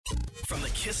From the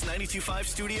Kiss 92.5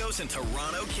 studios in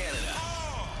Toronto, Canada.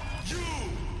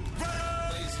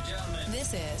 Ladies and gentlemen,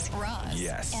 This is Roz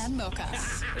Yes. and Mocha.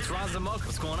 it's Roz and Mocha.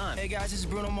 What's going on? Hey guys, this is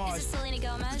Bruno Mars. This is Selena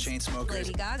Gomez. Chainsmokers.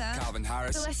 Lady Gaga. Calvin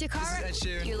Harris. Celestia Cara. This is Ed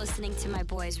Sheeran. You're listening to my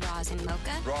boys Roz and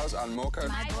Mocha. Roz and Mocha.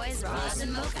 My boys Roz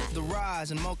and Mocha. The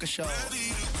Roz and Mocha Show.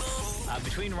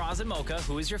 Between Roz and Mocha,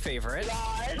 who is your favorite?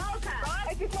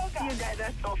 Mocha. You guys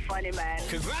are so funny, man.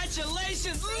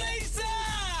 Congratulations, Lisa!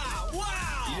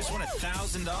 Wow! You just won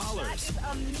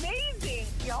 $1,000. Amazing.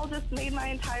 Y'all just made my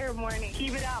entire morning.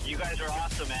 Keep it up. You guys are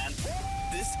awesome, man.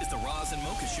 This is the Roz and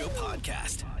Mocha Show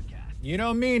podcast. You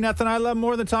know me, nothing I love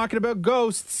more than talking about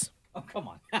ghosts. Oh, come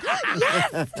on.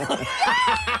 I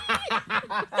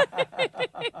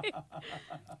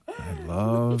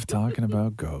love talking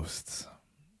about ghosts.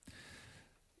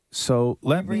 So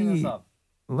let me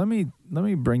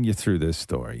bring you through this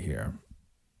story here,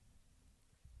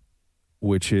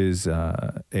 which is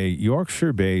a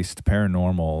Yorkshire-based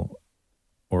paranormal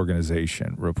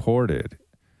organization reported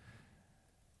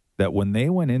that when they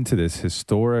went into this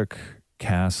historic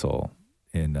castle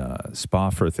in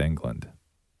Spofford, England,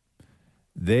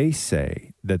 they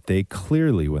say that they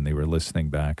clearly, when they were listening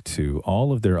back to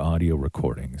all of their audio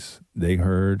recordings, they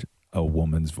heard a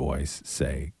woman's voice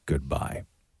say goodbye.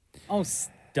 Oh,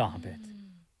 stop it.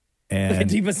 And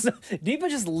Deepa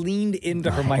just leaned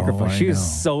into her microphone. She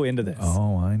was so into this.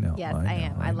 Oh, I know. Yes, I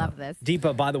am. I love this.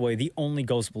 Deepa, by the way, the only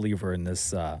ghost believer in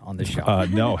this on this show.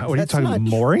 No, what are you talking about,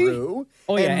 Maury? Oh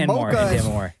yeah, and more. And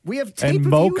more. We have tape And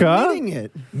of Mocha? you admitting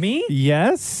it. Me?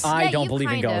 Yes. I Yeah, don't you believe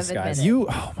in kind of ghosts, guys. admitted. You.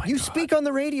 Oh my You God. speak on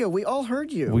the radio. We all heard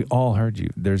you. We all heard you.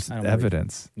 There's I don't believe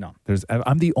evidence. No.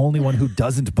 I'm the only one who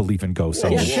doesn't believe in ghosts. Yeah,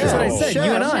 on this that's what I show. said. You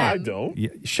and I. I don't. Yeah,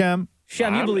 Shem,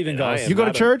 Shem, you believe in ghosts. you go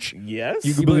to church? Yes.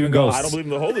 You believe in ghosts. I don't believe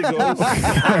in the Holy Ghost.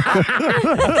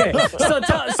 Okay,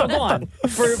 so go on.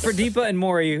 For Deepa and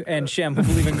Maury and Shem who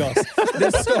believe in ghosts,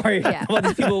 this story about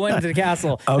these people who went into the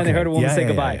castle and they heard a woman say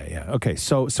goodbye. Yeah. Okay,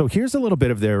 so here's a little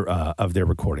bit of their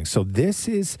recording. So this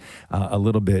is a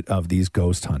little bit of these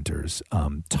ghost hunters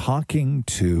trying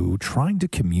to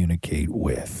communicate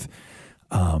with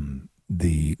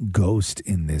the ghost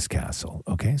in this castle.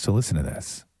 Okay, so listen to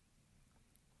this.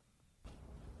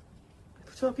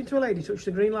 Talking to a lady, touch the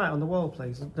green light on the wall,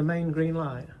 please. The main green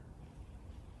light.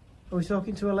 Are we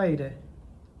talking to a lady?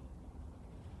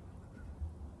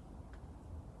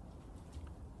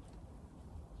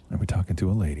 Are we talking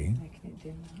to a lady?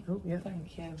 Oh, yeah.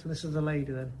 Thank you. So this is the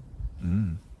lady then.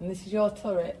 Mm. And this is your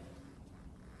turret.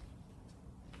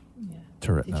 Yeah.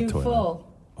 Turret, Did not you toilet. fall?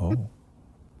 Oh.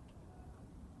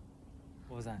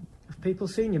 What was that? Have people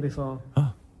seen you before?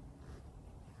 Huh.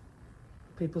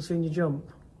 People seen you jump?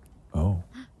 Oh.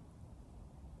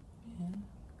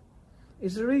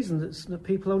 Is there a reason that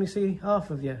people only see half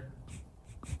of you?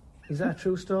 Is that a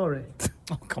true story?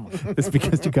 Oh, come on. It's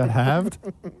because you got halved?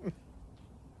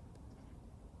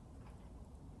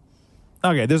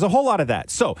 Okay, there's a whole lot of that.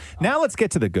 So now let's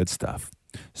get to the good stuff.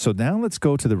 So now let's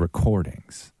go to the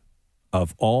recordings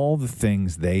of all the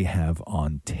things they have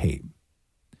on tape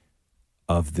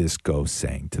of this ghost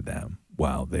saying to them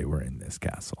while they were in this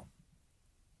castle.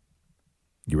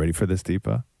 You ready for this,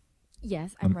 Deepa?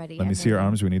 Yes, I'm ready. Let me see your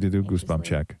arms. We need to do goosebump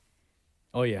Anxiously. check.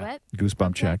 Oh, yeah. What?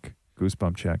 Goosebump check.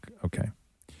 Goosebump check. Okay.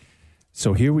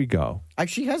 So here we go.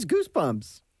 She has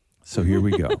goosebumps. So here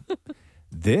we go.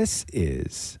 This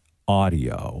is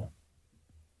audio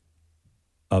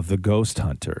of the ghost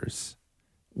hunters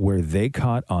where they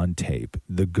caught on tape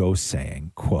the ghost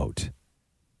saying, quote,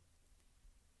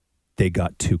 "They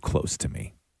got too close to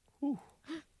me."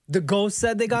 The ghost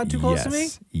said they got too close to me?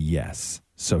 Yes.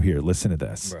 So here, listen to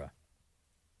this. Bruh.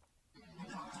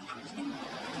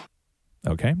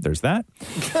 Okay, there's that.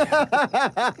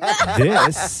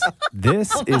 This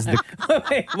is the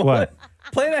Wait, what?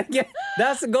 Play that again.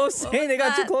 That's the ghost saying they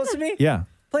got too close to me? Yeah.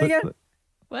 Play again.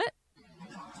 What?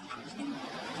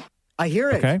 I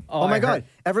hear it. Okay. Oh, my God.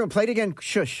 Everyone, play it again.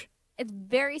 Shush. It's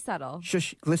very subtle.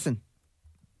 Shush. Listen.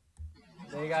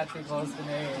 They got too close to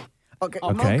me. Okay.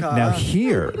 Okay. Mocha. Now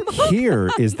here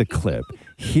is the clip.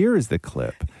 Here is the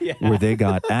clip where they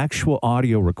got actual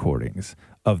audio recordings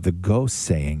of the ghost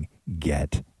saying,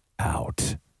 "Get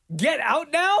out." Get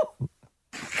out now?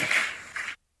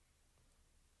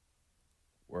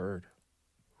 Word.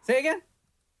 Say again.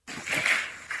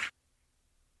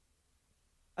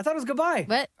 I thought it was goodbye.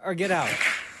 What? Or get out.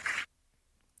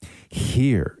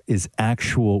 Here is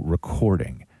actual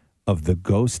recording of the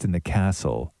ghost in the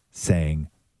castle saying,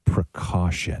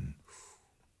 "Precaution."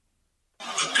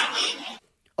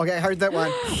 Okay, I heard that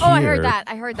one. I heard that.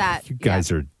 I heard that. You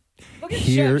guys are. Look at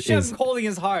Here Shem is holding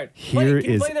his heart. here Can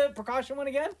you is- play the precaution one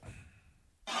again?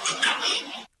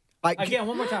 Again,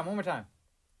 one more time.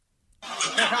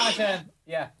 Precaution.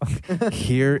 Yeah.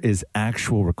 Here is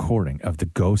actual recording of the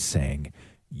ghost saying,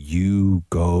 "You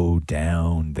go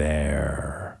down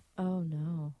there." Oh,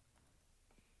 no.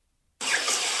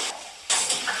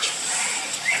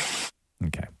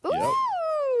 Okay. Ooh.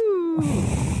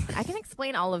 I can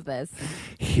explain all of this.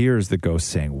 Here's the ghost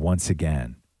saying once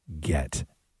again, "Get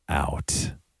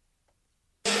out."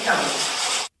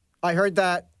 I heard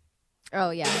that. Oh,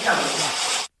 yeah.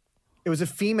 It was a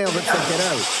female that said get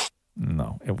out.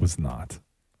 No, it was not.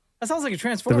 That sounds like a There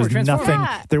transformer. was nothing.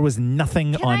 Yeah. There was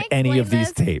nothing Can on I any of explain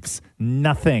these this? tapes.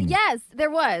 Nothing. Yes, there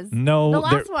was. No, The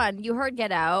there- last one, you heard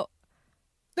get out.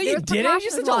 No, There you was didn't. You're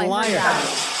precautions such while I a heard liar.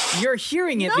 that. You're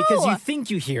hearing it No. because you think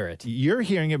you hear it. You're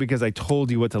hearing it because I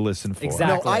told you what to listen for.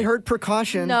 Exactly. No, I heard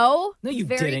precaution. No. No, you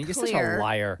very didn't. You're such clear. a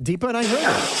liar. Deepa and I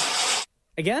heard it.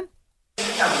 Again?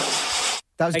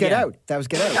 That was get Again. out. That was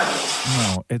get out.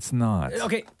 No, it's not.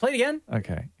 Okay, play it again.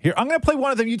 Okay. Here, I'm going to play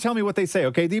one of them. You tell me what they say.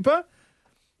 Okay, Deepa?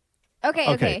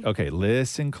 Okay. Okay.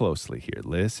 Listen closely here.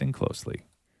 Listen closely.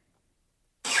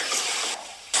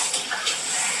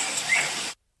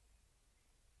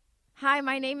 Hi,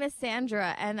 my name is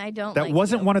Sandra, and I don't That like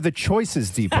wasn't you. one of the choices,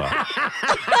 Deepa.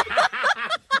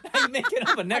 Are you making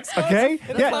up a next one? Okay? In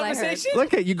this Yeah. conversation?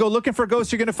 Look at you go looking for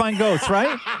ghosts, you're gonna find ghosts,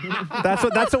 right? That's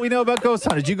what we know about ghost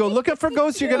hunters. You go looking for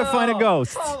ghosts, you're gonna find a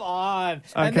ghost. Come on.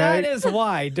 And Okay. that is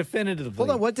why, definitively. Hold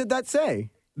on, what did that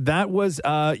say? That was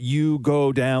you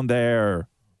go down there.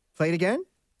 Play it again?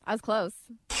 I was close.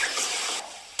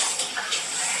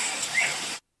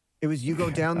 It was you go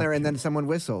down there and then someone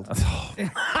whistled.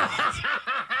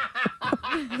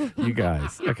 You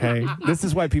guys, okay? This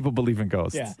is why people believe in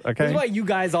ghosts. Yeah. Okay. This is why you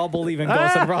guys all believe in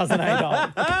ghosts and Roz and I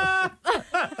don't.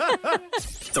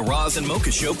 The Roz and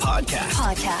Mocha Show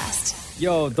podcast.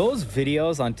 Yo, those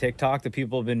videos on TikTok that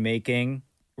people have been making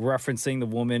referencing the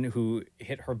woman who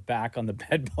hit her back on the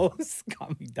bedpost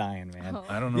got me dying, man.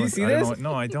 I don't know. You see I don't this? know what-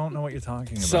 no, I don't know what you're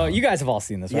talking about. So you guys have all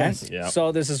seen this, right? Yes. Yeah.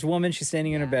 So there's this woman, she's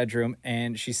standing in her bedroom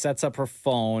and she sets up her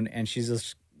phone and she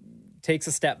just takes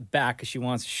a step back because she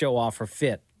wants to show off her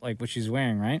fit, like what she's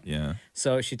wearing, right? Yeah.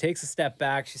 So she takes a step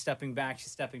back, she's stepping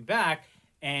back,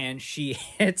 and she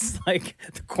hits like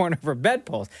the corner of her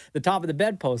bedpost. The top of the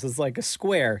bedpost is like a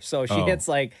square. So she hits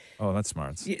like Oh, that's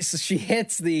smart. so she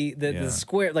hits the Yeah.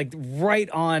 square like right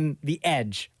on the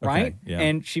edge, right? yeah.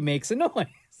 And she makes a noise.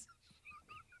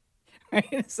 Right?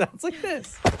 It sounds like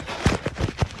this.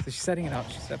 So she's setting it up.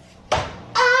 She's set.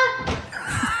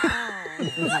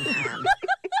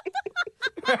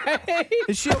 Right?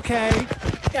 Is she okay?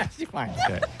 Yeah, she's fine.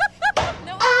 Okay.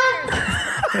 No one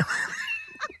cares.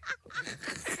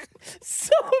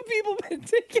 Some people been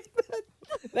taking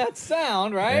that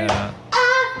sound, right? Yeah.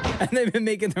 And they've been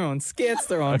making their own skits,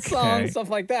 their own songs, stuff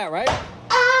like that, right?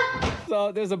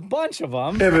 So there's a bunch of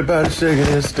them. Everybody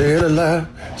shaking it, staying alive,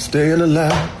 staying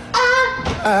alive.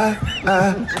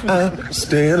 I'm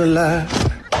staying alive.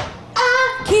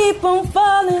 Keep on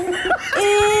falling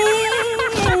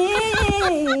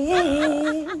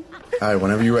All right,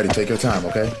 whenever you're ready, take your time,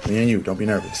 okay? Me and you, don't be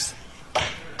nervous.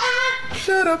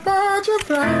 Should have bought your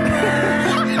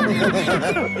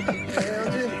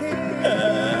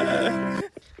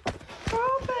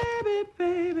Oh, baby,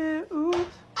 baby,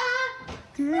 oops.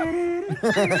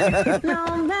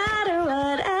 No matter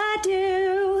what I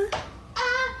do.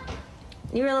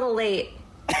 You were a little late.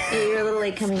 You were a little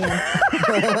late coming in.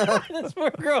 This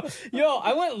poor girl. Yo,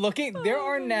 I went looking. There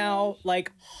are now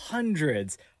like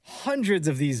hundreds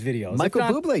of these videos. Michael if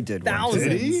not Bublé did one. thousands.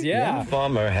 Did he? Yeah.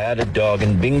 Farmer had a dog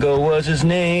and Bingo was his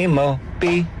name.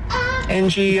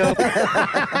 O-B-N-G-O.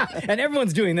 And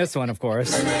everyone's doing this one, of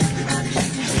course.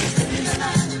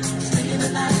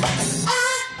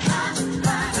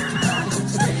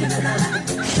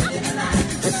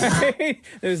 Right?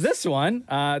 There's this one.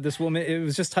 This woman, it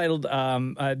was just titled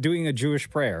Doing a Jewish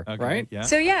Prayer, right? Yeah.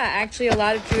 So yeah, actually a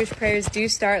lot of Jewish prayers do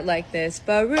start like this.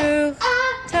 Baruch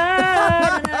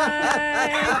Tanai.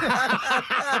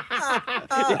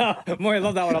 Yeah, Maury, I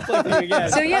love that one. I'll play it for you again.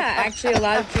 So yeah, actually a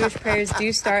lot of Jewish prayers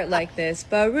do start like this.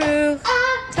 Baruch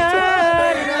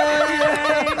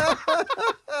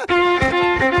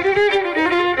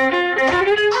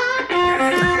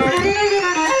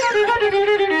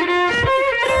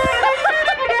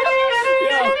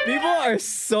Yo, people are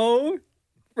so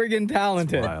friggin'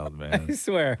 talented. Wild, man. I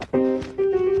swear.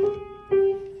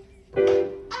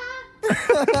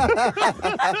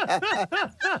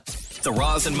 The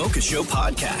Roz and Mocha Show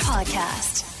podcast.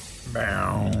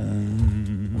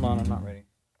 Hold on, I'm not ready.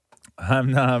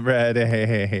 I'm not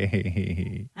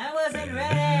ready. I wasn't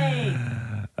ready.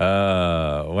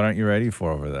 What aren't you ready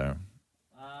for over there?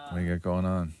 What do you got going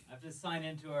on? I have to sign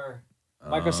into our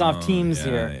Microsoft Teams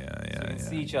here. So we can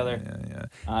see each other.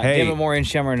 Hey, David, Maury, and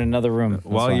Shem are in another room.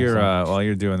 While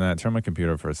you're doing that, turn my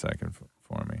computer for a second for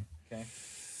me. Okay.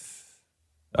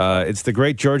 It's the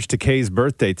great George Takei's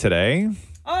birthday today.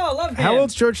 Oh, love him. How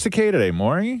old's George Takei today,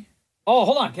 Maury? Oh,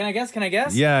 hold on. Can I guess?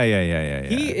 Yeah.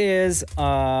 He is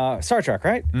Star Trek,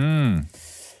 right?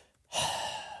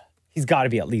 He's got to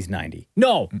be at least 90.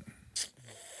 No.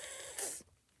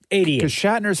 88. Because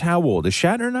Shatner's how old? Is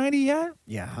Shatner 90 yet?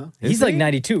 Yeah. He's like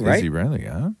 92, right? Is he really?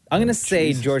 Yeah. I'm going to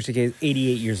say George Takei is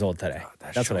 88 years old today.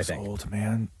 That's what I think. Old,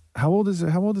 man. How old is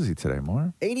he today,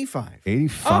 Maury? 85.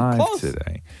 85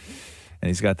 today. And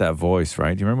he's got that voice,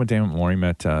 right? Do you remember when Maury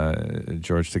met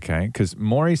George Takei? Because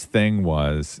Maury's thing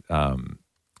was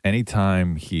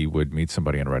anytime he would meet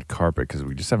somebody on a red carpet, because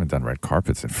we just haven't done red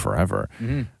carpets in forever,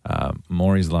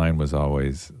 Maury's line was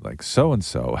always like,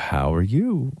 so-and-so, how are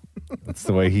you? That's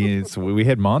the way he is. We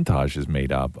had montages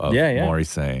made up of Maury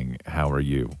saying, how are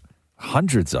you?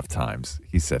 Hundreds of times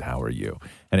he said, how are you?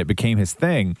 And it became his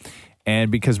thing. And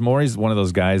because Maury's one of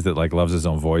those guys that like loves his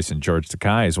own voice, and George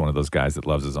Takei is one of those guys that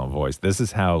loves his own voice, this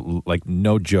is how, like,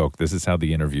 no joke, this is how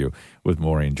the interview with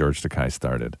Maury and George Takei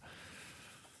started.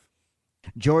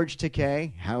 George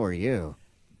Takei, how are you?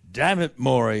 Damn it,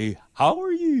 Maury, how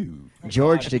are you?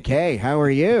 George Takei, how are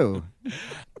you?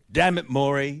 Damn it,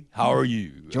 Maury, how are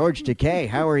you? George Takei,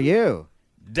 how are you?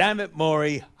 Damn it,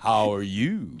 Maury, how are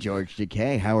you? George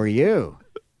Takei, how are you?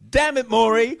 Damn it,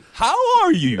 Maury, how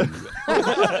are you?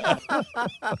 It's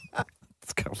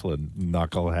a couple of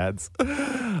knuckleheads.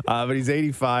 But he's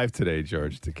 85 today,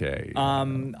 George Takei.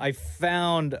 I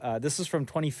found, this is from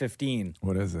 2015.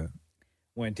 What is it?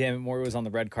 When Damn It Maury was on the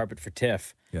red carpet for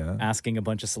TIFF, asking a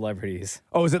bunch of celebrities.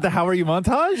 Oh, is it the How Are You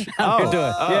montage? How are you doing?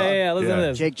 Yeah. Listen to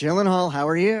this. Jake Gyllenhaal, how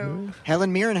are you?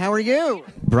 Helen Mirren, how are you?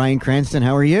 Bryan Cranston,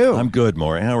 how are you? I'm good,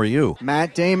 Maury. How are you?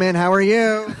 Matt Damon, how are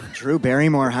you? Drew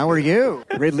Barrymore, how are you?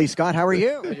 Ridley Scott, how are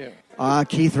you?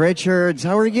 Keith Richards,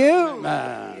 how are you?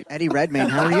 Eddie Redmayne,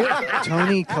 how are you?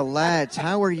 Toni Collette,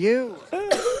 how are you?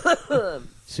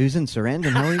 Susan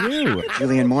Sarandon, how are you?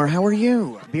 Julianne Moore, how are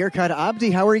you? Birkat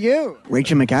Abdi, how are you?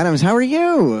 Rachel McAdams, how are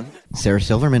you? Sarah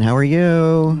Silverman, how are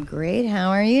you? Great, how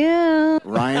are you?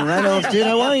 Ryan Reynolds, dude,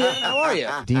 how are you? How are you?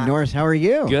 Dean Norris, how are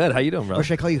you? Good. How you doing, bro? Or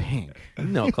should I call you Hank?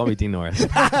 No, call me Dean Norris.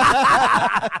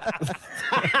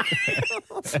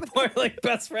 We're like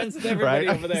best friends with everybody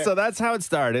over there. So that's how it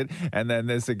started. And then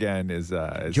this again is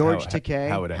George Takei,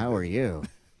 how are you?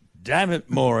 Damn it,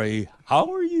 Maury,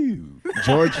 how are you?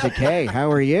 George Takei,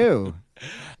 how are you?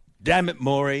 Damn it,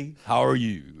 Maury, how are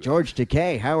you? George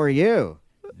Takei, how are you?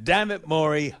 Damn it,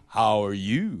 Maury, how are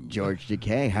you? George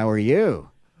Takei, how are you?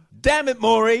 Damn it,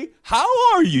 Maury, how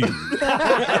are you?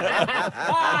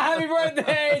 Happy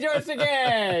birthday, George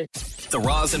Takei! The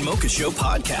Roz and Mocha Show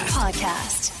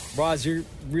podcast. Roz, you're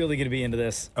really going to be into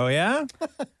this. Oh, yeah?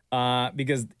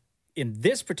 Because in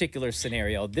this particular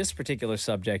scenario, this particular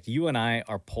subject, you and I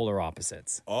are polar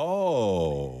opposites.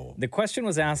 Oh. The question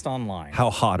was asked online. How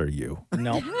hot are you?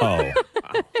 No. Oh.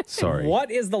 Sorry.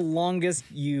 What is the longest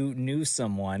you knew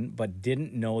someone but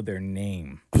didn't know their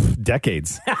name?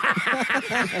 Decades.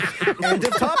 End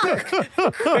of topic.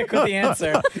 Quick with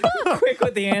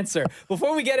the answer.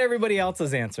 Before we get everybody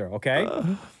else's answer, okay?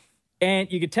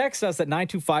 And you can text us at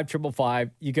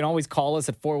 925-555. You can always call us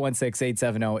at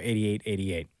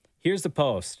 416-870-8888. Here's the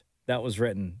post that was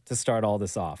written to start all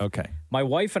this off. Okay. My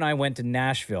wife and I went to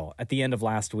Nashville at the end of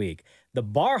last week. The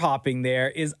bar hopping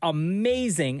there is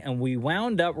amazing, and we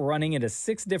wound up running into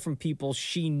 6 different people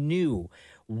she knew.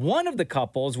 One of the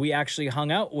couples we actually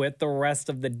hung out with the rest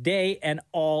of the day and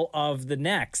all of the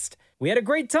next. We had a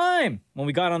great time. When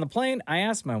we got on the plane, I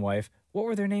asked my wife, what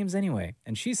were their names anyway?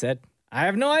 And she said, I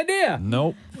have no idea.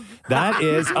 Nope. That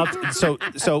is up.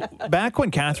 So back when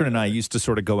Catherine and I used to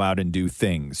sort of go out and do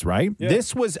things, right? Yeah.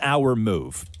 This was our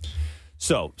move.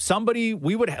 So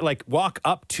we would walk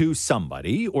up to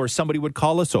somebody, or somebody would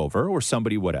call us over, or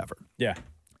somebody whatever. Yeah.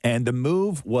 And the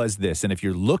move was this. And if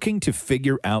you're looking to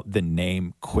figure out the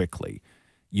name quickly,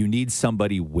 you need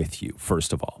somebody with you,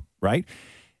 first of all, right?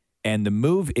 And the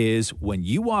move is when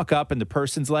you walk up and the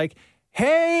person's like,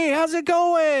 hey, how's it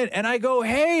going? And I go,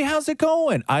 hey, how's it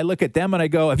going? I look at them and I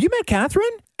go, have you met Catherine?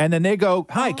 And then they go,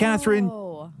 hi, Catherine,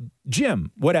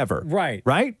 Jim, whatever. Right.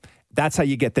 Right? That's how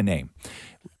you get the name.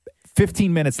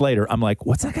 15 minutes later, I'm like,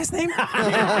 what's that guy's name?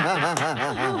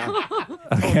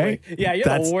 Okay. Yeah, you're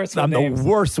the worst with names. I'm the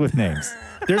worst with names.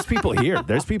 There's people here.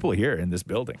 There's people here in this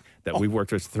building that we've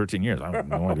worked with for 13 years. I have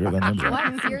no idea what their names are.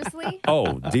 What? Seriously? Oh,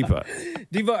 Deepa.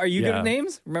 Deepa, are you good at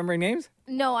names? Remembering names?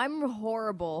 No, I'm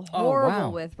horrible wow.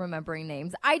 with remembering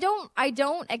names. I don't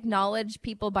acknowledge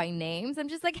people by names. I'm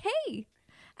just like, hey,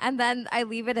 And then I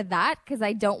leave it at that because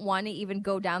I don't want to even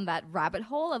go down that rabbit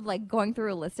hole of like going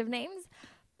through a list of names.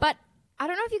 But I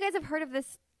don't know if you guys have heard of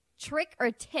this trick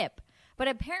or tip, but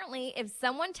apparently if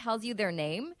someone tells you their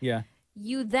name, Yeah.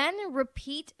 you then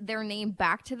repeat their name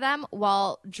back to them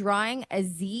while drawing a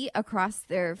Z across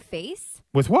their face,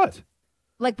 With what?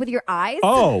 like with your eyes.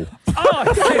 Oh. Like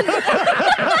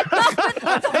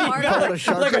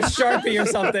a Sharpie or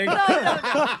something.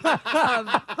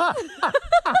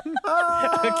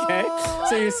 Okay.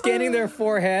 So you're scanning their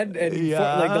forehead and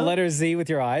like the letter Z with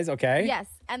your eyes. Okay. Yes,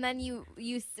 and then you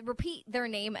repeat their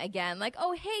name again, like,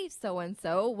 oh, hey,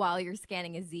 so-and-so, while you're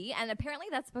scanning a Z, and apparently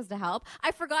that's supposed to help.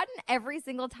 I've forgotten every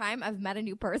single time I've met a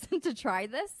new person to try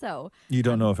this, so You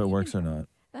don't know if it works or not.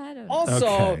 I don't know. Also,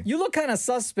 Okay. you look kind of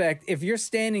suspect if you're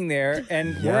standing there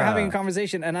and we're Yeah. having a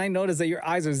conversation and I notice that your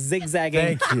eyes are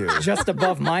zigzagging Thank you. just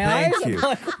above my eyes. Thank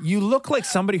you. You look like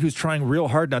somebody who's trying real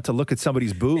hard not to look at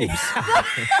somebody's boobs.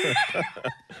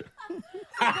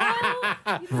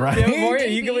 Right? Yeah, Maureen, are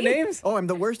you good with names? Oh, I'm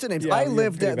the worst at names. Yeah, I you're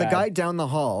lived, pretty the bad. guy down the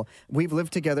hall, we've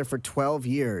lived together for 12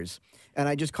 years. And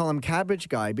I just call him Cabbage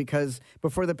Guy because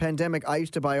before the pandemic, I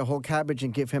used to buy a whole cabbage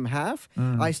and give him half.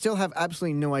 I still have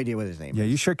absolutely no idea what his name Yeah,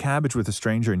 you share cabbage with a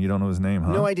stranger and you don't know his name,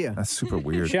 huh? No idea. That's super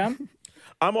weird. Shem?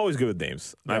 I'm always good with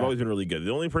names. I've Yeah. always been really good.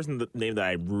 The only name that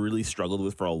I really struggled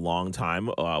with for a long time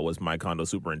was my condo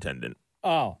superintendent.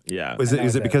 Oh. Yeah. Is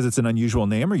it because it's an unusual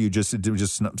name or you just it was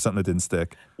just something that didn't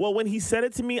stick? Well, when he said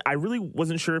it to me, I really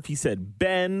wasn't sure if he said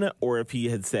Ben or if he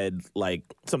had said like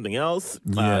something else.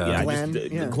 Yeah. Glenn,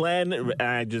 yeah. Glenn. And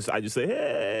I just say,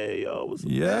 hey, yo, what's up?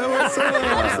 Yeah, what's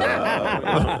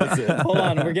up? That's it. Hold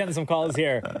on, we're getting some calls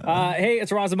here. Hey,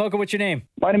 it's Roz and Mocha. What's your name?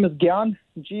 My name is Gyan,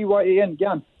 Gyan,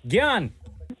 Gyan. Gyan.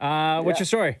 What's your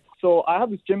story? So I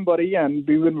have this gym buddy, and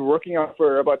we've been working out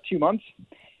for about 2 months.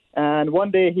 And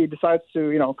one day he decides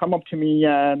to, come up to me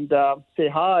and say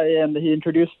hi, and he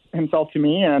introduced himself to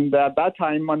me. And at that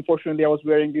time, unfortunately, I was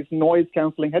wearing these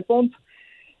noise-canceling headphones.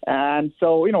 And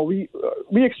so, we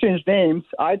exchanged names.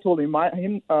 I told him my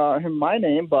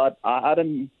name, but I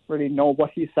didn't really know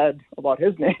what he said about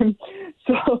his name.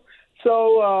 So,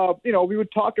 we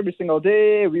would talk every single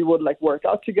day. We would work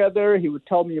out together. He would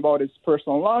tell me about his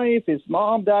personal life, his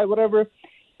mom, dad, whatever.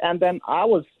 And then I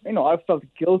felt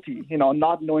guilty,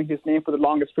 not knowing his name for the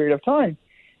longest period of time.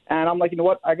 And I'm like, you know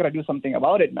what? I got to do something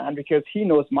about it, man, because he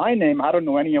knows my name. I don't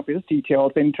know any of his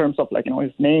details in terms of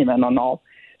his name and all.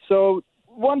 So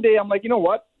one day I'm like, you know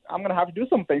what? I'm going to have to do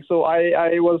something. So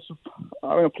I was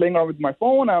playing around with my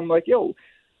phone. And I'm like, yo,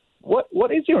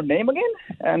 what is your name again?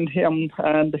 And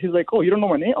he's like, oh, you don't know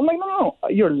my name? I'm like, no,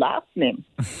 your last name.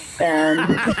 And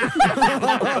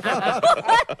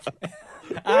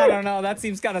I don't know. That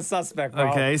seems kind of suspect, bro.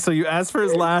 Okay, so you asked for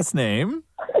his last name.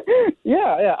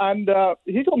 yeah. And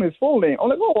he told me his full name. I'm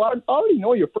like, oh, I already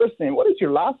know your first name. What is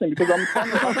your last name? Because I'm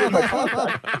trying to get my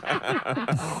contact.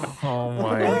 Oh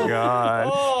my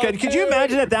God. Could you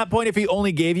imagine at that point if he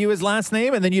only gave you his last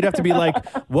name and then you'd have to be like,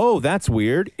 whoa, that's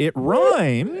weird. It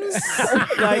rhymes.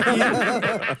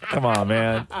 Come on,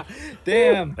 man.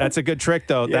 Damn. That's a good trick,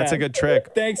 though. That's a good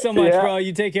trick. Thanks so much, Yeah. bro.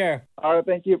 You take care. All right,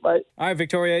 thank you. Bye. All right,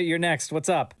 Victoria, you're next. What's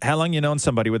up? How long you known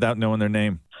somebody without knowing their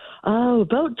name? Oh,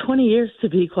 about 20 years to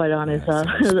be quite honest.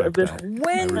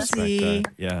 Wendy.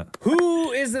 Yeah.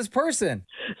 Who is this person?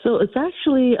 So it's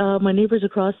actually my neighbors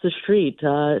across the street.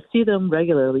 See them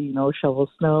regularly,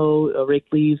 shovel snow, rake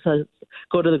leaves,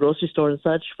 go to the grocery store and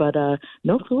such, but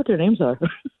no clue what their names are.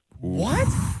 What?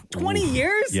 20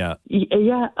 years? Yeah.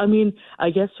 Yeah, I mean, I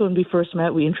guess when we first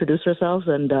met, we introduced ourselves,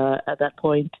 and at that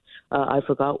point, I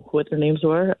forgot what their names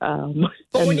were.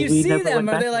 But when you see them,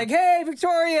 are they like, hey,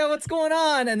 Victoria, what's going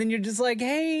on? And then you're just like,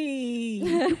 hey.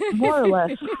 More or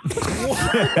less.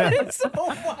 What? Oh,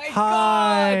 my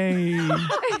Hi. God.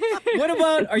 What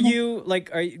about, are you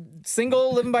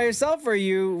single, living by yourself, or are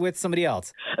you with somebody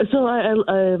else? So I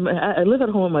live at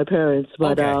home with my parents,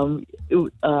 but I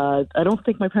don't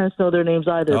think my parents know their names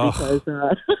either because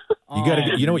You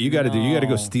gotta. You know what you got to do? You got to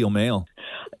go steal mail.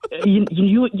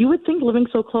 you would think living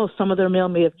so close, some of their mail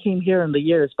may have came here in the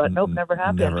years, but nope, never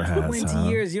happened. Never has. 20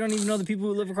 years. You don't even know the people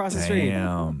who live across the street.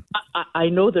 Damn. I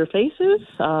know their faces.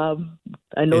 I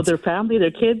know their family,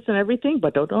 their kids, and everything,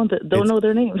 but don't know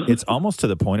their names. It's almost to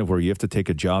the point of where you have to take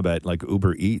a job at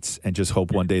Uber Eats and just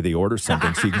hope one day they order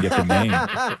something so you can get the name.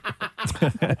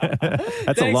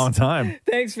 That's a long time.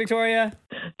 Thanks, Victoria.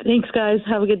 Thanks, guys.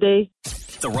 Have a good day.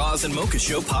 The Roz and Mocha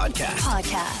Show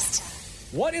podcast.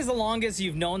 What is the longest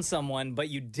you've known someone, but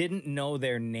you didn't know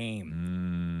their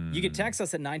name? You can text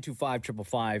us at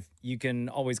 925-555. You can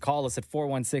always call us at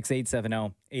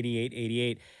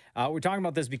 416-870-8888. We're talking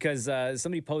about this because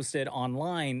somebody posted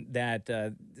online that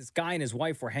this guy and his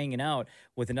wife were hanging out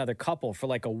with another couple for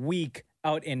like a week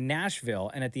out in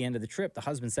Nashville. And at the end of the trip, the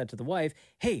husband said to the wife,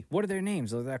 hey, what are their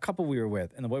names? That couple we were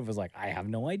with. And the wife was like, I have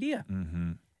no idea.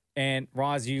 Mm-hmm. And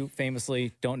Roz, you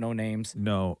famously don't know names.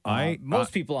 No,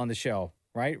 most people on the show,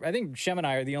 right? I think Shem and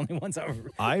I are the only ones that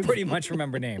pretty much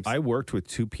remember names. I worked with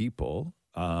two people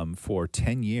for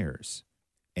 10 years.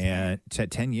 And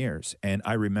 10 years. And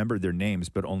I remembered their names,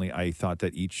 but only I thought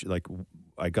that each, like,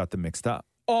 I got them mixed up.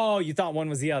 Oh, you thought one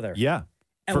was the other. Yeah.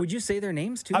 And would you say their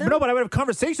names to them? No, but I would have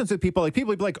conversations with people. Like, people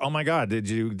would be like, oh, my God, did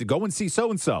you go and see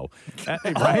so-and-so?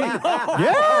 Right?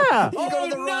 Yeah. You go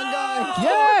to the wrong guy.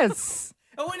 Yes.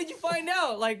 And when did you find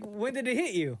out? Like, when did it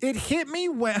hit you? It hit me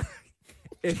when...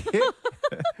 It hit...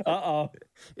 Uh-oh.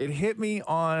 It hit me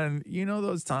on, you know,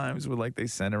 those times where, like, they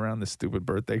send around the stupid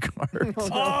birthday cards.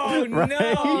 Oh, Right?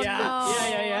 no.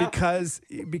 Yeah. Because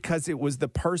it was the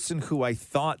person who I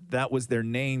thought that was their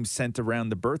name sent around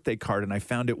the birthday card, and I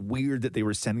found it weird that they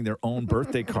were sending their own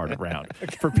birthday card around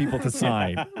for people to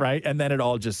sign, right? And then it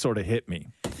all just sort of hit me.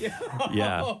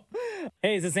 Yeah.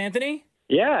 Hey, is this Anthony?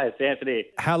 Yeah, it's Anthony.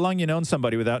 How long you known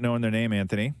somebody without knowing their name,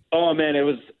 Anthony? Oh, man, it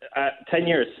was 10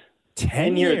 years.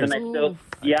 10 years? And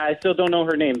I still don't know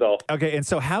her name, though. Okay, and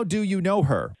so how do you know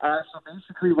her? So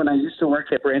basically, when I used to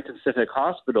work at Brampton Pacific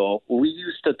Hospital, we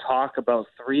used to talk about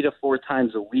 3 to 4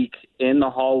 times a week in the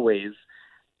hallways.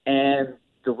 And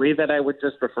the way that I would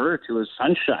just refer her to is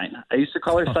Sunshine. I used to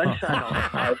call her Sunshine all the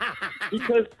time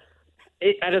because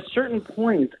at a certain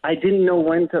point, I didn't know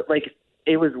when to, like,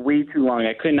 it was way too long.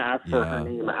 I couldn't ask for her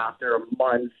name after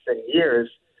months and years.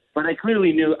 But I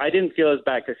clearly knew I didn't feel as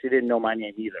bad because she didn't know my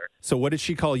name either. So what did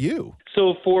she call you?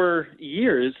 So for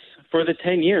years, for the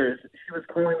 10 years, she was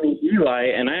calling me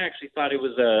Eli, and I actually thought it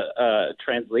was a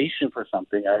translation for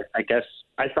something. I guess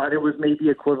I thought it was maybe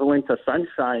equivalent to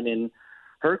Sunshine in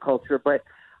her culture, but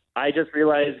I just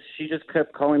realized she just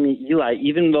kept calling me Eli,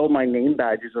 even though my name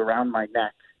badge is around my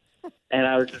neck. And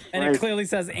I was just it clearly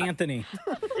says Anthony.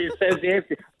 It says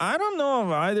Anthony. I don't know if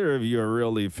either of you are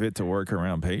really fit to work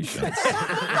around patients.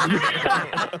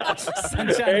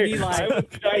 Sunshine and Eli.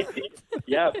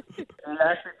 Yeah. It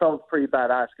actually felt pretty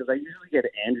badass because I usually get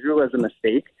Andrew as a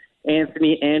mistake.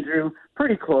 Anthony, Andrew,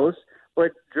 pretty close.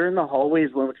 But during the hallways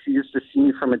when she used to see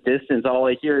me from a distance, all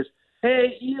I hear is,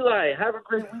 hey, Eli, have a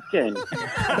great weekend.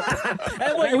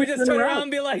 And what, you would just turn around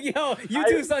and be like, yo, you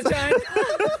too, Sunshine?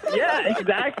 Yeah,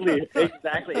 exactly. It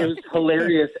was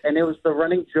hilarious. And it was the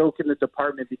running joke in the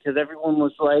department because everyone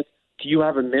was like, do you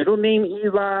have a middle name,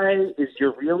 Eli? Is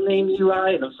your real name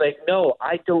Eli? And I was like, no,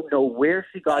 I don't know where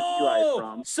she got Eli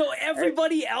from. So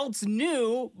everybody else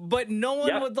knew, but no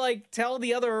one would, like, tell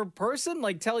the other person?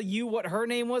 Like, tell you what her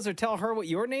name was or tell her what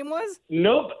your name was?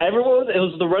 Nope. It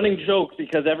was the running joke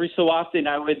because every so often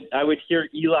I would hear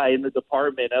Eli in the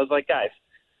department. I was like, guys,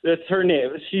 that's her name.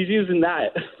 She's using that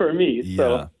for me.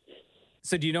 Yeah.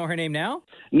 So do you know her name now?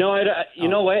 No, you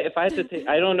know what? If I had to take,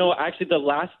 I don't know. Actually, the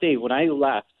last day when I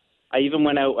left, I even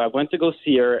went out, I went to go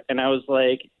see her, and I was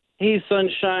like, hey,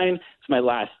 Sunshine, it's my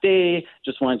last day.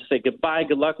 Just wanted to say goodbye.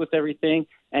 Good luck with everything.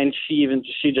 And she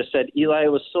just said, Eli,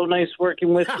 it was so nice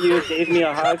working with you. Gave me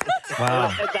a hug.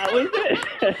 Wow. And that was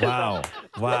it.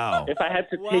 Wow. If I had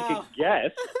to take a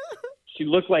guess, she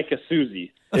looked like a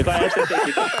Susie. If I had to take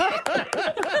a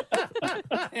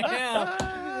guess.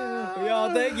 Yeah.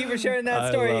 Yo, thank you for sharing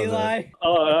that story, Eli.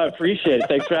 Oh, I appreciate it.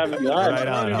 Thanks for having me on. Right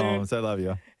on, Holmes. I love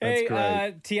you. That's Hey,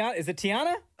 great. Tiana, is it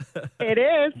Tiana? It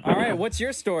is. All right, what's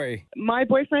your story? My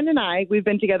boyfriend and I, we've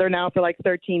been together now for like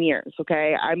 13 years,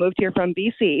 okay? I moved here from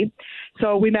BC,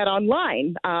 so we met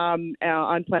online on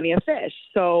Plenty of Fish.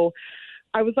 So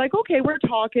I was like, okay, we're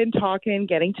talking,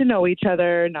 getting to know each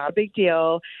other, not a big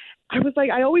deal. I was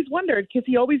like, I always wondered because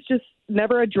he always just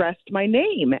never addressed my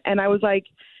name. And I was like,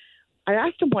 I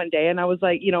asked him one day and I was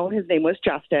like, you know, his name was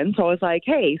Justin. So I was like,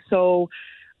 hey, so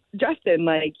Justin,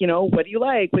 like, you know, what do you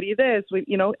like? What do you this?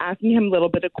 You know, asking him a little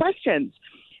bit of questions.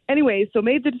 Anyway, so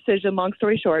made the decision, long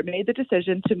story short, made the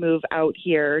decision to move out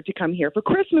here, to come here for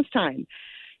Christmas time.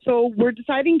 So we're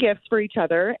deciding gifts for each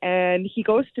other. And he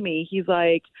goes to me, he's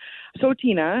like, so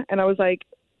Tina, and I was like,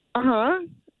 uh-huh.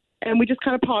 And we just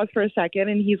kind of paused for a second.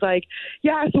 And he's like,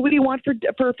 yeah, so what do you want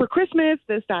for Christmas?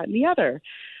 This, that, and the other.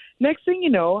 Next thing you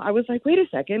know, I was like, wait a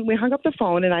second. We hung up the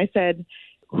phone and I said,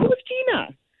 who's Tina?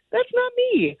 That's not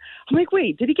me. I'm like,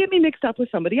 wait, did he get me mixed up with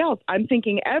somebody else? I'm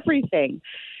thinking everything.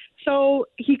 So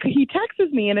he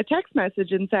texts me in a text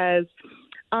message and says,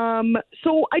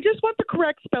 so I just want the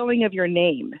correct spelling of your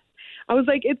name. I was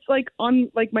like, it's like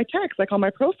on like my text, like on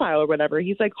my profile or whatever.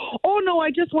 He's like, oh, no,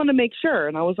 I just want to make sure.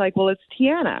 And I was like, well, it's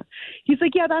Tiana. He's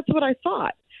like, yeah, that's what I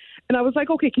thought. And I was like,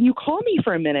 okay, can you call me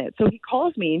for a minute? So he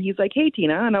calls me and he's like, hey,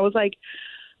 Tina. And I was like,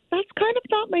 that's kind of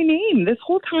not my name. This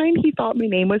whole time he thought my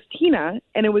name was Tina,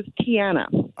 and it was Tiana.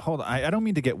 Hold on. I don't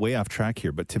mean to get way off track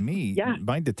here, but to me,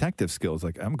 my detective skills,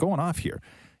 like I'm going off here.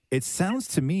 It sounds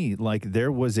to me like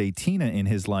there was a Tina in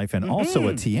his life and also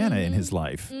a Tiana in his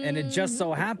life. And it just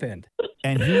so happened.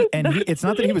 And he it's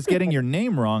not that he was getting your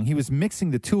name wrong. He was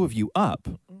mixing the two of you up.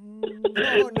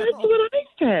 That's what I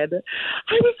said.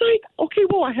 I was like, okay,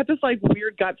 well, I had this like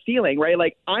weird gut feeling, right?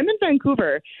 Like I'm in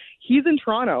Vancouver, he's in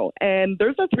Toronto, and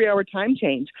there's a 3-hour time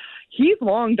change. He's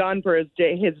long done for his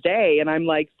day, and I'm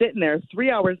like sitting there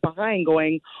 3 hours behind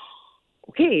going,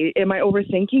 okay, am I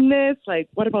overthinking this? Like,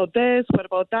 what about this? What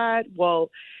about that? Well,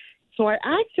 so I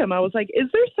asked him, I was like, is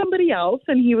there somebody else?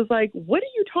 And he was like, what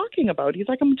are you talking about? He's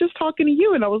like, I'm just talking to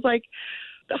you. And I was like,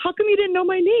 how come you didn't know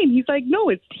my name? He's like, no,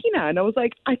 it's Tina. And I was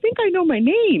like, I think I know my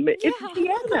name. It's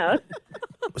Tiana.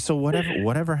 So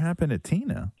whatever happened to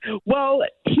Tina? Well,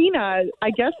 Tina,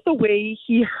 I guess the way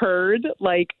he heard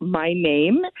like my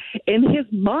name in his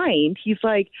mind, he's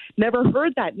like, never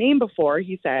heard that name before,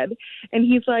 he said. And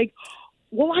he's like,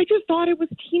 well, I just thought it was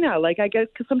Tina. Like, I guess,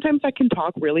 because sometimes I can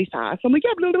talk really fast. I'm like,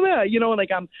 yeah, blah, blah, blah. You know, like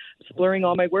I'm slurring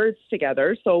all my words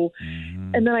together. So,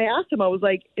 and then I asked him, I was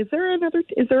like, is there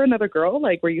another girl?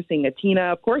 Like, were you seeing a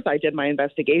Tina? Of course, I did my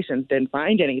investigations, didn't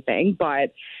find anything.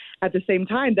 But at the same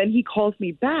time, then he calls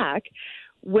me back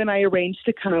when I arranged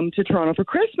to come to Toronto for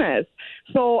Christmas.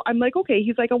 So I'm like, okay,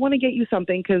 he's like, I want to get you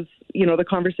something because, you know, the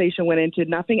conversation went into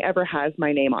nothing ever has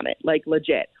my name on it, like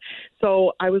legit.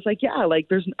 So I was like, yeah, like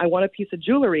I want a piece of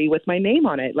jewelry with my name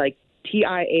on it, like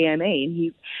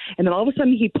Tiana. And then all of a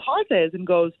sudden he pauses and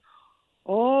goes,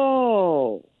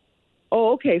 oh,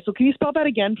 okay. So can you spell that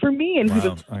again for me? And he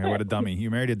was, okay, what a dummy. You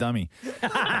married a dummy.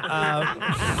 Well,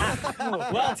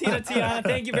 Tiana,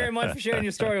 thank you very much for sharing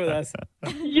your story with us.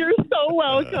 You're so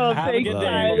welcome. Have a good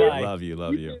day. Bye. Love you.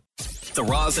 The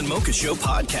Roz and Mocha Show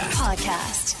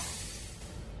podcast.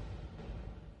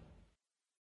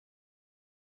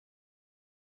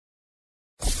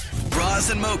 Roz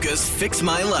and Mocha's Fix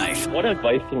My Life. What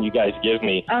advice can you guys give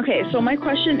me? Okay, so my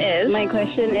question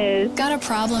is... Got a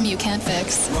problem you can't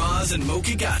fix? Roz and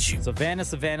Mocha got you.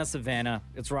 Savannah.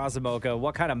 It's Roz and Mocha.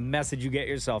 What kind of mess did you get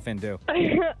yourself into?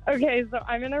 Okay, so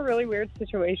I'm in a really weird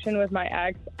situation with my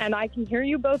ex, and I can hear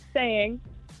you both saying,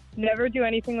 never do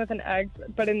anything with an ex,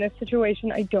 but in this situation,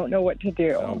 I don't know what to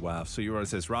do. Oh, wow. So you wrote, it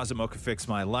says, Roz and Mocha Fix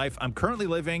My Life. I'm currently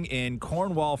living in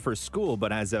Cornwall for school,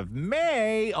 but as of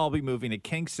May, I'll be moving to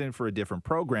Kingston for a different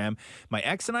program. My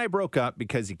ex and I broke up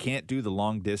because he can't do the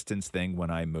long distance thing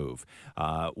when I move.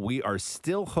 We are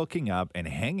still hooking up and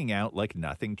hanging out like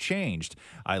nothing changed.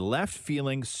 I left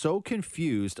feeling so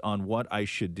confused on what I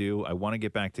should do. I want to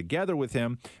get back together with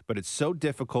him, but it's so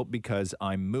difficult because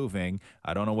I'm moving.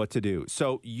 I don't know what to do.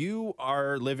 So you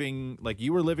are living, like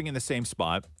you were living in the same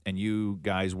spot and you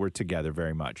guys were together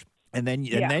very much. And then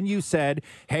you said,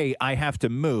 hey, I have to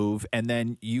move. And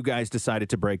then you guys decided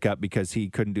to break up because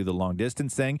he couldn't do the long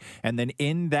distance thing. And then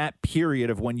in that period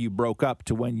of when you broke up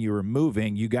to when you were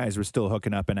moving, you guys were still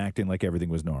hooking up and acting like everything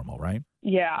was normal, right?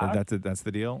 Yeah. That's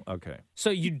the deal? Okay.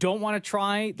 So you don't want to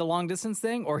try the long distance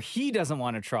thing, or he doesn't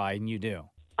want to try and you do?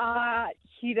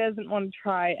 He doesn't want to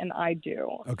try, and I do.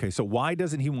 Okay, so why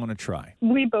doesn't he want to try?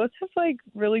 We both have, like,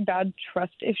 really bad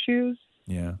trust issues.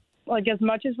 Yeah. Like, as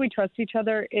much as we trust each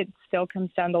other, it still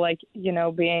comes down to, like, you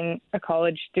know, being a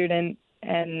college student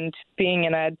and being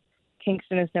in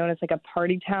Kingston is known as, like, a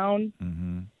party town.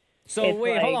 Mm-hmm. So,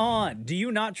 wait, hold on. Do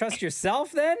you not trust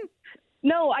yourself, then?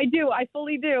 No, I do. I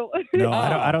fully do. No,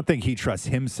 I don't think he trusts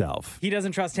himself. He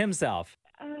doesn't trust himself.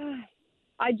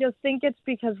 I just think it's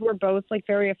because we're both like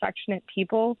very affectionate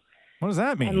people. What does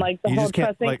that mean? And like the you whole just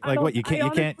can't trusting, like what you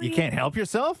can't help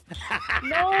yourself?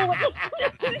 No.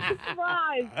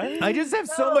 I just have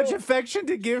so much affection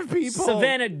to give people.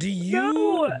 Savannah, do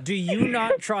you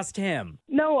not trust him?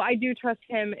 No, I do trust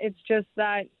him. It's just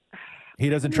that he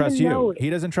doesn't trust you.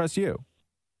 He doesn't trust you.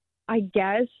 I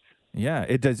guess. Yeah,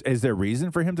 it does. Is there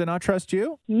reason for him to not trust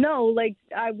you? No, like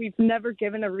we've never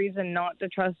given a reason not to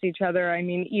trust each other. I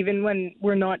mean, even when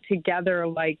we're not together,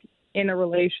 like in a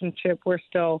relationship, we're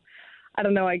still, I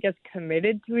don't know, I guess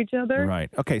committed to each other. Right.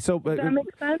 Okay. So does that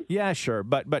make sense? Yeah, sure.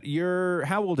 But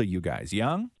how old are you guys?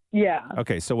 Young? Yeah.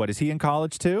 Okay. So what, is he in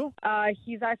college too?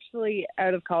 He's actually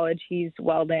out of college. He's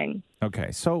welding.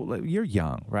 Okay. So you're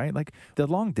young, right? Like the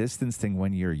long distance thing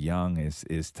when you're young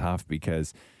is tough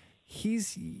because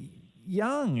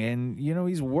young and,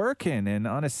 he's working. And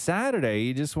on a Saturday,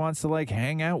 he just wants to like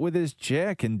hang out with his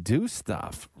chick and do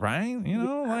stuff, right?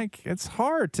 Like it's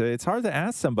hard to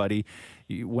ask somebody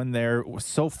when they're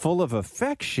so full of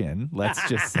affection, let's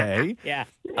just say,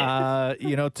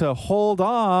 to hold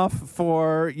off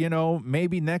for,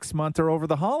 maybe next month or over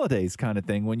the holidays kind of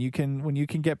thing when you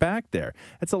can get back there.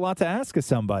 It's a lot to ask of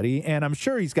somebody, and I'm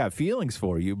sure he's got feelings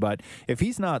for you, but if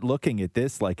he's not looking at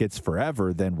this like it's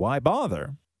forever, then why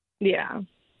bother? Yeah.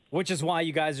 Which is why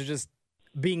you guys are just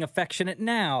being affectionate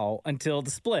now until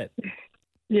the split.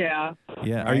 Yeah.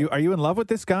 Yeah. Are you in love with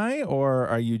this guy, or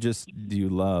do you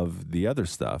love the other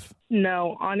stuff?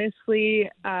 No, honestly,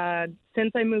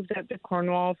 since I moved up to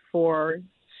Cornwall for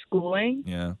schooling,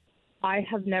 Yeah. I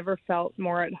have never felt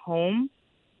more at home,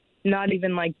 not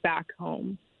even like back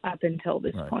home up until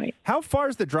this point. How far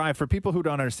is the drive for people who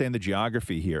don't understand the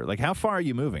geography here? Like, how far are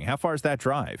you moving? How far is that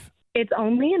drive? It's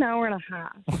only an hour and a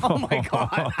half. Oh, my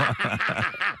God.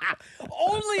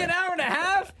 Only an hour and a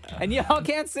half? And y'all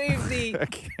can't save the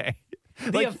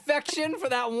affection for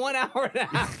that 1 hour and a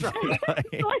half drive?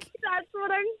 That's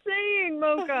what I'm saying,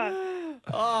 Mocha.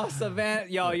 Oh, Savannah.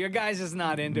 Yo, your guy's just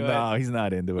not into it. No, he's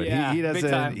not into it. Yeah, he big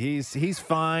doesn't. time. He's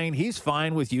fine. He's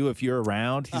fine with you if you're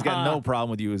around. He's got no problem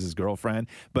with you as his girlfriend,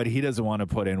 but he doesn't want to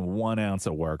put in 1 ounce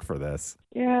of work for this.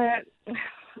 Yeah.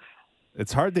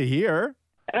 It's hard to hear.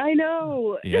 I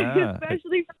know. Yeah.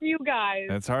 Especially from you guys.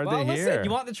 It's hard to Listen, hear. you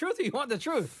want the truth or you want the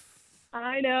truth?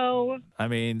 I know. I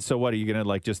mean, so what, are you going to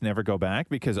like just never go back?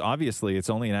 Because obviously it's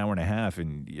only an hour and a half,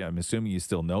 and I'm assuming you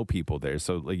still know people there.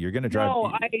 So like, you're going to drive. No,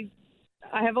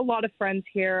 I have a lot of friends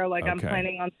here. Like, I'm Okay.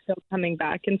 planning on still coming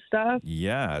back and stuff.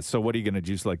 Yeah. So what are you going to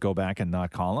just like go back and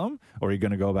not call him? Or are you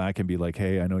going to go back and be like,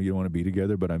 hey, I know you don't want to be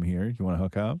together, but I'm here. You want to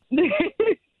hook up?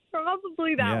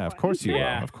 Probably that Yeah, one. of course you will.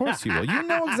 Of course you will. You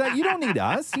know exactly. You don't need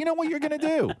us. You know what you're going to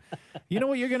do. You know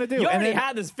what you're going to do. You And already then-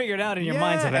 had this figured out in your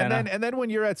mind, Savannah. and then when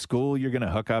you're at school, you're going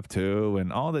to hook up too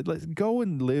and all that. Let's go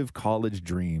and live college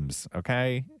dreams,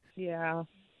 okay? Yeah.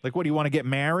 Like, what, do you want to get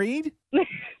married?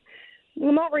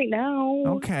 Well, not right now.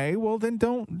 Okay, well then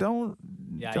don't.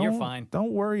 Yeah, you're fine.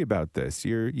 Don't worry about this.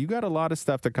 You got a lot of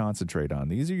stuff to concentrate on.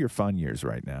 These are your fun years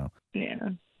right now. Yeah.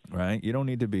 Right? You don't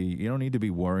need to be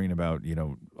worrying about,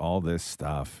 all this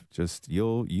stuff. Just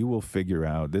you will figure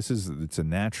out. It's a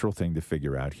natural thing to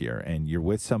figure out here. And you're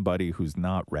with somebody who's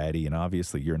not ready, and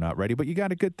obviously you're not ready, but you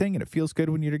got a good thing and it feels good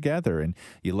when you're together and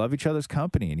you love each other's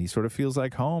company and he sort of feels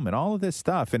like home and all of this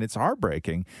stuff. And it's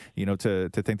heartbreaking, to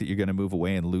think that you're going to move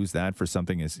away and lose that for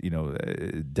something as,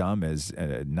 dumb as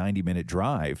a 90-minute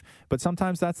drive. But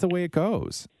sometimes that's the way it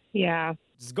goes. Yeah.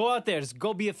 Just go out there. Just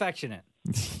go be affectionate.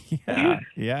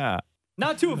 Yeah.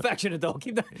 Not too affectionate, though.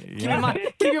 Keep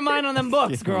your mind on them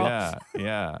books, girl.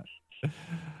 Yeah.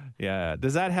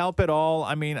 Does that help at all?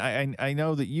 I mean, I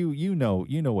know that you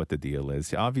know what the deal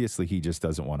is. Obviously, he just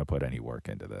doesn't want to put any work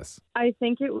into this. I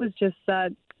think it was just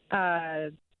that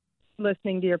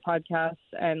listening to your podcast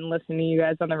and listening to you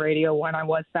guys on the radio when I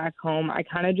was back home, I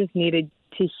kind of just needed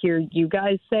to hear you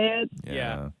guys say it.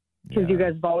 Yeah. Because you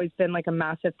guys have always been like a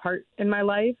massive part in my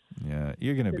life. Yeah,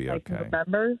 you're gonna be since I okay. can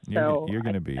remember. You're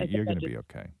gonna be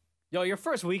okay. Yo, your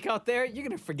first week out there, you're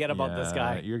gonna forget about this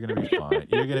guy. You're gonna be fine.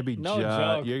 You're gonna be No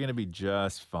joke. You're gonna be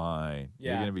just fine.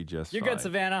 Yeah. You're gonna be just You're fine. good,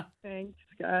 Savannah. Thanks,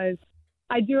 guys.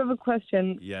 I do have a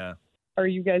question. Yeah. Are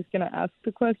you guys going to ask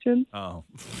the question? Oh.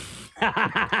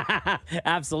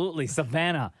 Absolutely.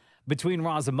 Savannah, between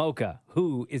Roz and Mocha,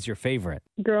 who is your favorite?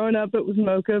 Growing up, it was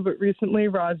Mocha, but recently,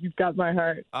 Roz, you've got my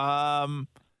heart.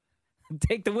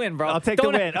 Take the win, bro. I'll take the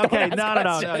win. Okay,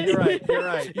 no. You're right.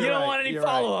 You don't want any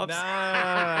follow-ups.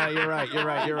 No, you're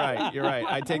right.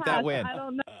 I take that win. I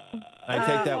don't know. I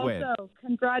take that win. Also,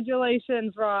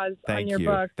 congratulations, Roz, on Thank your you.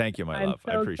 book. Thank you, my I'm love.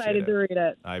 I so appreciate excited it. to read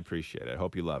it. I appreciate it.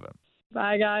 Hope you love it.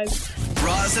 Bye, guys.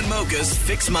 Roz and Mocha's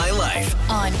Fix My Life.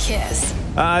 On Kiss.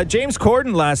 James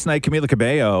Corden last night, Camila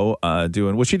Cabello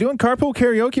was she doing carpool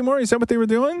karaoke more? Is that what they were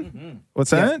doing? Mm-hmm.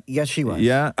 What's that? Yes, she was.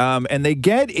 Yeah. And they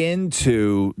get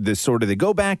into this they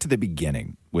go back to the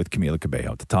beginning with Camila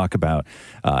Cabello to talk about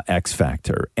X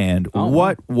Factor and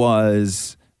what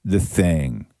was the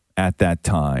thing at that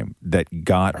time that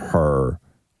got her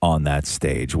on that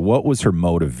stage. What was her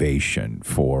motivation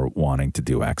for wanting to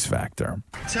do X Factor?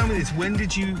 Tell me this, when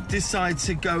did you decide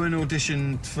to go and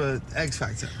audition for X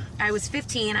Factor? I was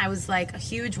 15. I was like a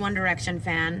huge One Direction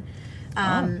fan.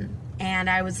 And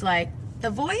I was like,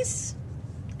 The Voice,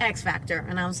 X Factor.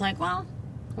 And I was like, well,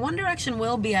 One Direction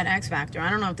will be at X Factor. I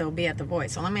don't know if they'll be at The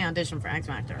Voice, so let me audition for X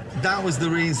Factor. That was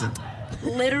the reason?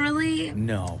 Literally,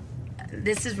 No.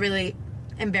 this is really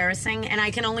embarrassing. And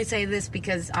I can only say this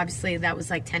because obviously that was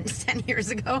like 10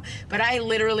 years ago. But I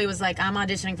literally was like, I'm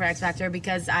auditioning for X Factor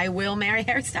because I will marry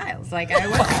Harry Styles. Like, I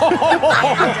will.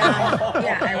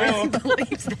 I really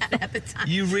believed that at the time.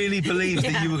 You really believed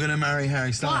that you were going to marry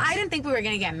Harry Styles? Well, I didn't think we were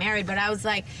going to get married, but I was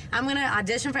like, I'm going to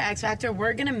audition for X Factor.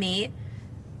 We're going to meet.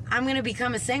 I'm going to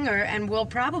become a singer, and we'll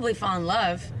probably fall in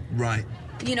love. Right.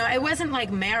 You know, it wasn't like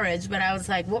marriage, but I was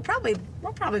like, we'll probably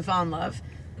fall in love.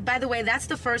 By the way, that's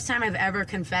the first time I've ever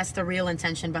confessed the real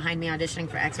intention behind me auditioning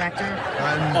for X Factor.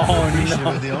 I'm appreciative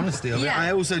of the honesty of it.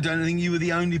 I also don't think you were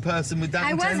the only person with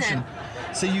that intention.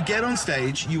 Wasn't. So you get on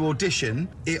stage, you audition,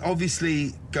 it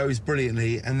obviously goes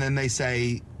brilliantly, and then they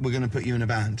say, we're going to put you in a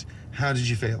band. How did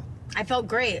you feel? I felt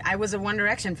great. I was a One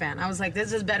Direction fan. I was like,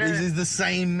 this is better. This is the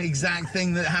same exact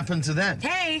thing that happened to them.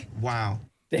 Hey! Wow.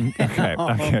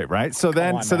 Okay, right. So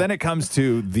then it comes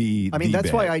to the. I mean,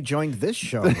 that's why I joined this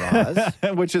show, Roz.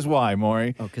 Which is why,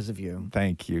 Maury. Oh, because of you.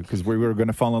 Thank you. Because we were going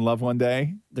to fall in love one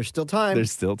day. There's still time.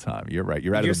 There's still time. You're right.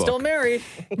 You're out You're of the book. still married.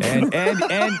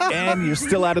 And you're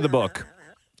still out of the book.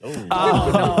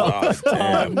 Oh,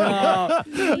 no.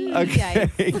 Okay.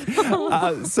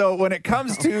 So when it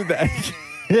comes to that.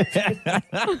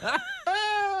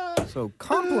 So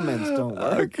compliments don't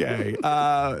work. Okay.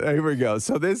 Here we go.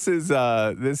 So this is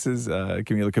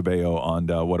Camila Cabello on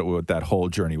what that whole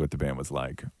journey with the band was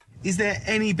like. Is there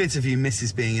any bit of you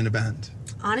misses being in a band?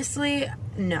 Honestly,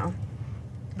 no.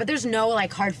 But there's no,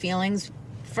 like, hard feelings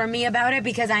for me about it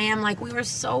because I am, like, we were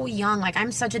so young. Like,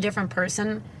 I'm such a different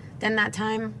person than that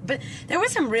time. But there were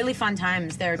some really fun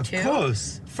times there, too. Of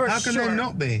course. For How can sure. there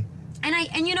not be?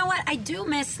 And you know what? I do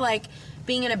miss, like,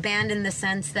 being in a band in the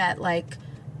sense that, like,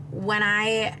 when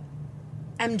I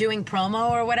am doing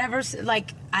promo or whatever,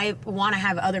 like, I want to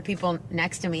have other people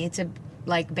next to me to,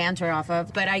 like, banter off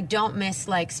of. But I don't miss,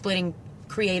 like, splitting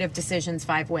creative decisions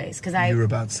 5 ways. Because You were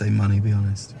about to say money, be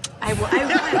honest.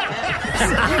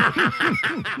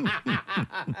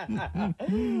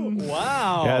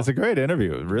 Wow. Yeah, it's a great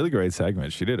interview. Really great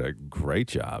segment. She did a great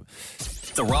job.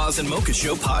 The Roz and Mocha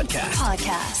Show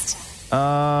podcast.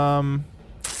 Oh,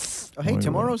 hey,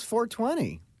 tomorrow's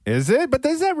 420. Is it? But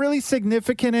is that really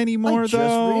significant anymore, I just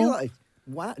though? realized.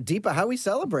 Wow, Deepa, how are we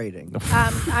celebrating?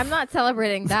 I'm not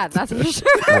celebrating that. That's for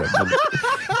sure.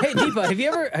 Hey, Deepa, have you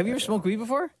ever smoked weed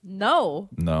before? No.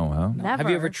 No, huh? Never. Have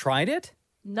you ever tried it?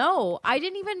 No, I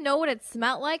didn't even know what it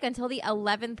smelled like until the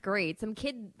 11th grade. Some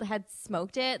kid had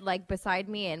smoked it like beside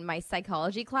me in my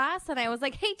psychology class, and I was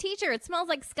like, "Hey, teacher, it smells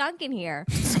like skunk in here."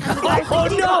 And the guy's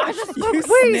like, "I just smoked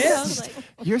weed." I was like,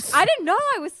 I didn't know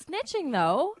I was snitching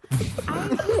though. I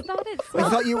just thought it I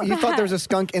smelled thought you thought there was a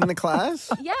skunk in the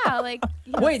class? Yeah, like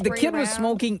Wait, the spray kid was around.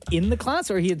 smoking in the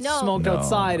class, or he had No. smoked No,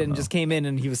 outside and just came in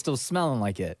and he was still smelling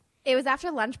like it? It was after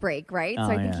lunch break, right? So Oh,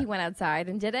 I think yeah. he went outside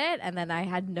and did it, and then I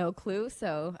had no clue.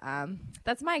 So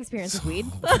that's my experience with weed.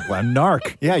 Well,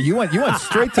 narc. Yeah, you went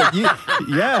straight to you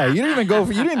didn't even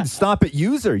you didn't stop at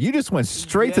user. You just went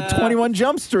straight to 21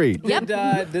 Jump Street.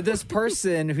 Did this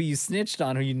person who you snitched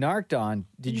on, who you narked on,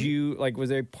 did you was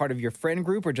they part of your friend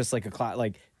group or just like a class,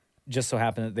 like just so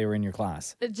happened that they were in your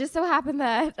class? It just so happened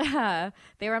that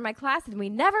they were in my class, and we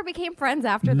never became friends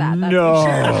after that. That's No. for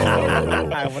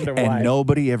sure. I wonder why. And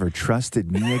nobody ever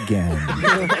trusted me again.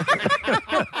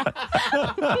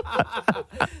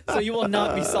 So you will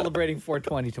not be celebrating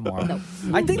 420 tomorrow.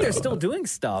 I think they're still doing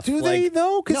stuff. Do they,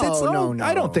 though? 'Cause it's all-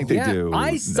 I don't think they Yeah, do.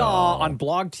 I saw No. on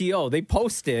BlogTO, they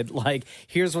posted, like,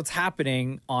 here's what's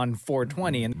happening on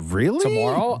 420. And Really?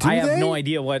 tomorrow, Do I have they? no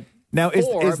idea what Now,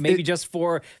 is maybe it- just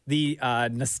for the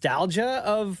nostalgia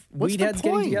of What's weed the heads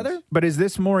getting point? together? But is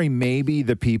this, Maury, maybe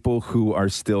the people who are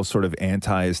still sort of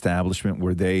anti-establishment,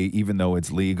 where they, even though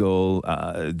it's legal,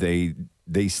 they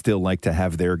still like to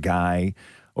have their guy,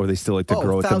 or they still like to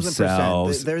grow it 1000%.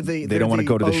 themselves. They don't want to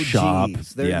go to the shop.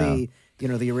 They're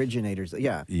the originators.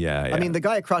 Yeah. Yeah. I mean, the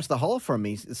guy across the hall from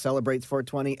me celebrates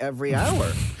 420 every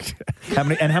hour. how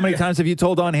many times have you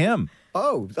told on him?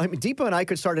 Oh, I mean, Deepa and I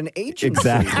could start an agency.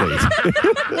 Exactly.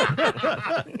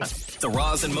 The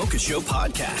Roz and Mocha Show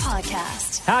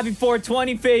podcast. Happy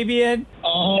 420, Fabian.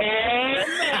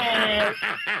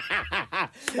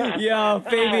 Yo,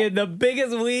 Fabian, the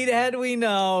biggest weed head we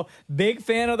know. Big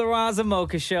fan of the Roz and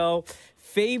Mocha Show.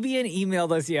 Fabian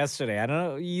emailed us yesterday. I don't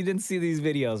know. You didn't see these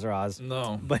videos, Roz.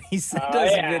 No. But he sent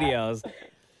us videos.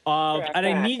 And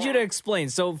I need you to explain.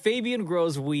 So Fabian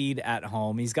grows weed at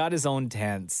home. He's got his own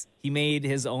tents. He made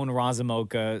his own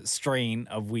Razamoka strain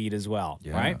of weed as well,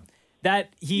 right? That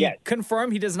he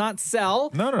confirmed he does not sell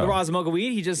the Razamoka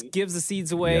weed. He just gives the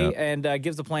seeds away and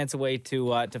gives the plants away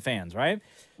to fans, right?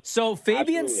 So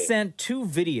Fabian sent 2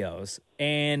 videos,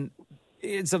 and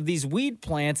It's of these weed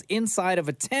plants inside of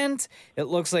a tent. It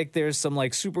looks like there's some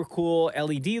like super cool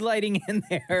LED lighting in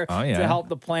there to help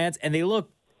the plants. And they look,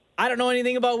 I don't know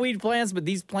anything about weed plants, but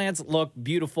these plants look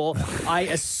beautiful. I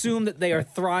assume that they are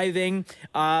thriving.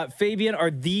 Fabian, are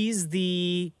these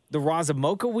the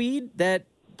Razamoka weed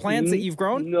plants that you've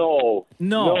grown? No.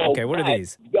 Okay, what are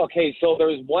these? Okay, so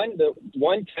there's one. The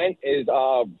one tent is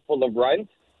full of runs.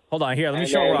 Hold on, here. Let me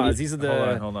show Roz. These are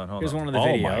the. Hold on. Here's one of the oh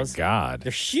videos. My God,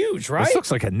 they're huge, right? This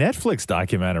looks like a Netflix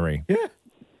documentary.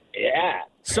 Yeah.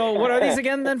 So what are these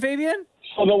again, then, Fabian?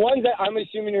 So the ones that I'm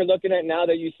assuming you're looking at now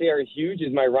that you say are huge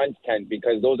is my runs tent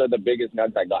because those are the biggest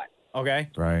nuts I got. Okay.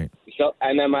 Right. So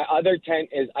and then my other tent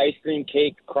is ice cream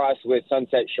cake crossed with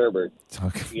sunset sherbet.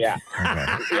 Yeah.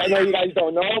 I know you guys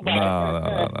don't know, but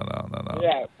No.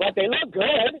 Yeah, but they look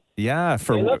good. Yeah,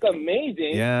 They look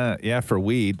amazing. Yeah, for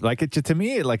weed. Like to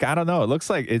me, like I don't know.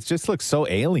 It just looks so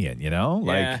alien, you know?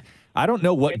 Like I don't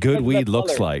know what good weed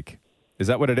looks like. Is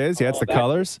that what it is? Yeah, it's the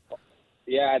colors.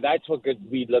 Yeah, that's what good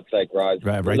weed looks like, Roz.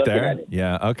 Right Looking there. at it.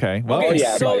 Yeah. Okay. Well,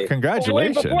 buddy.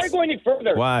 congratulations. Before I go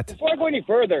any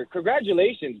further,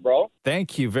 congratulations, bro.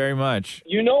 Thank you very much.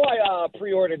 You know, I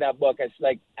pre-ordered that book as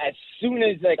soon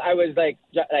as I was I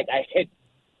hit.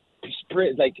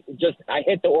 I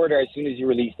hit the order as soon as you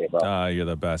released it, bro. You're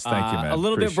the best. Thank you, man. A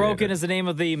Little Bit Appreciate Broken it. is the name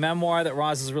of the memoir that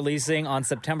Roz is releasing on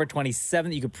September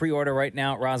 27th. You can pre-order right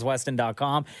now at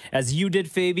rozweston.com, as you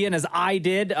did, Fabian, as I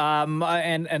did,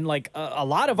 and like a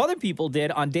lot of other people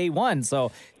did on day one.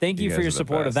 So thank you for guys your are the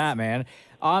support of best. that, man.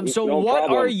 So No what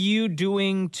problem. are you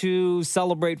doing to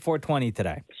celebrate 420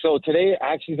 today? So today,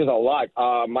 actually, there's a lot.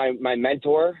 My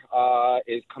mentor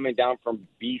is coming down from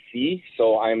BC,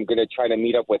 so I'm gonna try to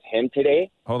meet up with him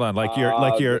today. Hold on, like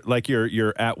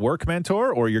your at work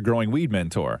mentor or your growing weed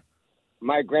mentor?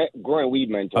 My growing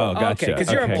weed mentor. Oh, gotcha. Okay,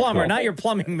 because you're a plumber, cool. not your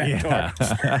plumbing mentor.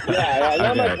 Yeah,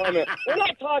 not my plumbing. We're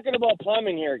not talking about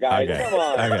plumbing here, guys. Okay. Come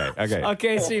on.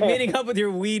 Okay, so you're meeting up with your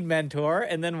weed mentor,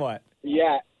 and then what?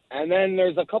 Yeah, and then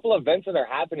there's a couple of events that are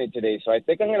happening today, so I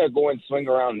think I'm going to go and swing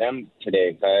around them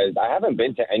today because I haven't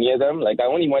been to any of them. Like, I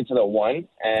only went to the one,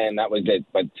 and that was it.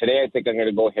 But today I think I'm going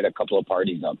to go hit a couple of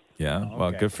parties up. Yeah,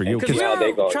 well, good for you. Because we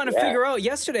they were go, trying to yeah. figure out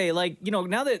yesterday, like, you know,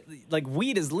 now that like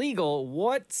weed is legal,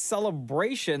 what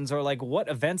celebrations or like what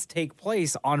events take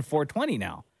place on 420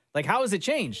 now? Like, how has it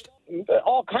changed?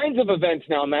 All kinds of events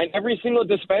now, man. Every single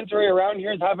dispensary around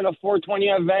here is having a 420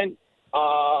 event.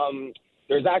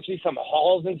 There's actually some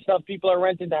halls and stuff people are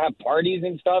renting to have parties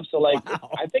and stuff. So, like,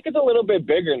 I think it's a little bit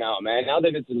bigger now, man. Now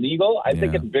that it's illegal, I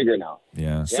think it's bigger now.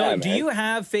 Yeah. So do you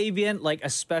have, Fabian, like a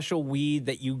special weed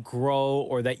that you grow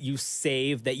or that you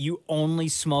save that you only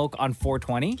smoke on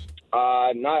 420?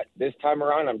 Not this time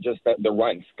around. I'm just the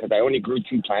runs because I only grew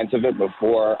 2 plants of it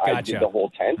before I Gotcha. did the whole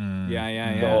tent.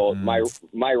 Yeah. So my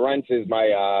runs is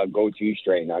my go-to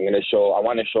strain. I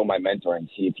want to show my mentor and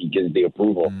see if he gives the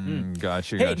approval.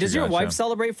 Gotcha. Hey, does your wife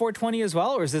celebrate 420 as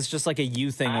well, or is this just like a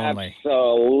you thing only?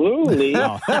 Absolutely.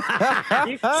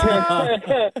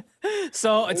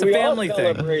 So it's a We all family thing.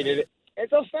 celebrated it.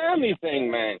 It's a family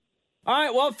thing, man. All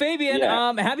right, well, Fabian,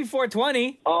 happy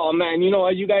 420. Oh, man, you know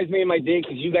what? You guys made my day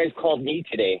because you guys called me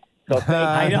today. So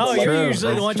I know, you're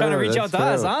usually the one trying to reach out to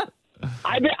us, huh?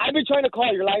 I've been trying to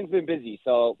call. Your line's been busy.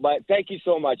 But thank you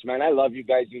so much, man. I love you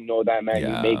guys. You know that, man.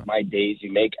 Yeah. You make my days.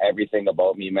 You make everything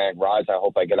about me, man. Roz, I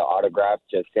hope I get an autograph.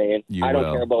 Just saying. I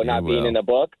don't care about not being in the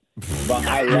book, but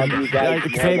I love you guys.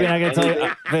 Fabian, I'm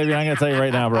gonna tell you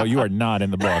right now, bro. You are not in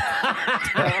the book.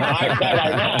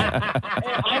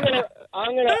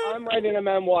 I'm writing a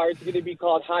memoir. It's going to be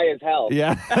called High as Hell.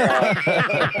 Yeah.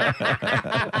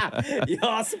 Yo,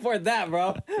 I'll support that,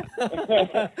 bro.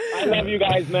 I love you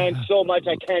guys, man, so much.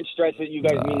 I can't stress it. You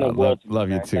guys mean the world. Love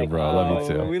you too, bro. Love you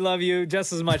too. We love you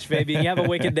just as much, Fabian. You have a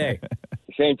wicked day.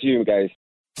 Same to you, guys.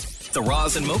 The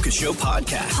Roz and Mocha Show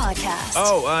podcast.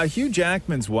 Oh, Hugh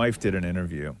Jackman's wife did an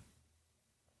interview.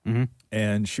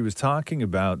 And she was talking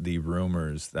about the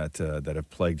rumors that have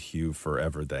plagued Hugh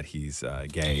forever that he's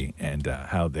gay and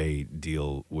how they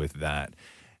deal with that.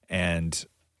 And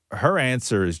her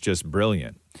answer is just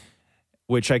brilliant,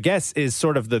 which I guess is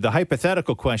sort of the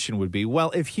hypothetical question would be, well,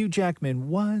 if Hugh Jackman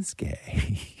was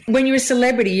gay. When you're a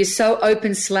celebrity, you're so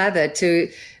open slather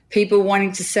to people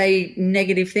wanting to say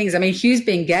negative things. I mean, Hugh's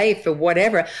been gay for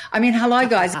whatever. I mean, hello,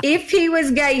 guys. If he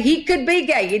was gay, he could be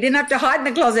gay. He didn't have to hide in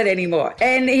the closet anymore.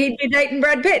 And he'd be dating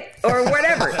Brad Pitt or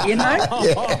whatever, you know?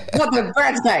 Not that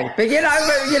Brad's gay, but you know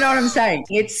what I'm saying.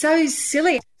 It's so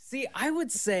silly. See, I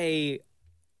would say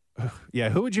Yeah,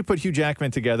 who would you put Hugh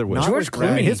Jackman together with? Not George with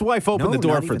Brad. I mean, his wife opened No, the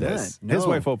door not for even this. that. His No.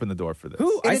 wife opened the door for this.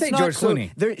 Who? I And say it's not George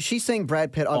Clooney. Clooney. She's saying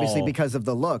Brad Pitt, obviously, Oh. because of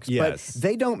the looks, Yes. but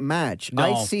they don't match. No.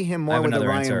 I see him I more have with a another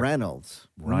Ryan answer. Reynolds.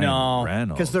 No.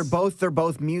 Reynolds. Because they're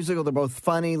both musical, they're both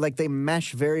funny, like they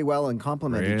mesh very well and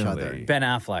complement each other. Really? Ben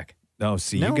Affleck. No,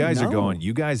 see, No, you guys are no. going.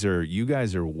 You guys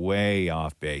are way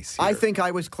off base. Here. I think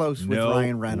I was close with No,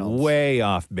 Ryan Reynolds. way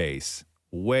off base.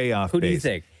 Way off Who base. do you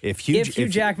think? If Hugh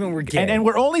Jackman were gay. And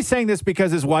we're only saying this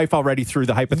because his wife already threw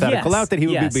the hypothetical Yes, out that he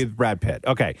would yes. be with Brad Pitt.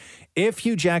 Okay. If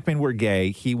Hugh Jackman were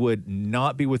gay, he would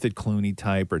not be with a Clooney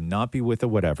type or not be with a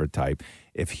whatever type.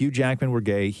 If Hugh Jackman were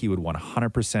gay, he would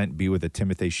 100% be with a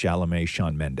Timothée Chalamet,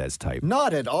 Shawn Mendes type.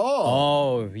 Not at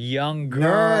all. Oh, younger.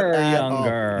 Not at all.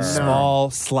 Younger. No.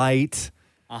 Small, slight.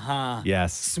 Uh-huh.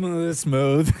 Yes.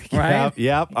 Smooth. Yep. Right?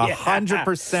 Yep. Yeah.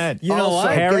 100%. You know Also,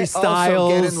 what? Harry also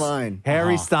Styles. get in line.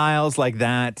 Harry Styles, like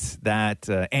that.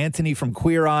 Anthony from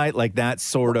Queer Eye, like that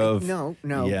sort of. No.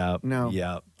 Yeah. No.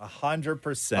 Yeah.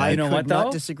 100%. I You know could what, not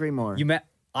though? disagree more.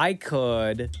 I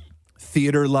could.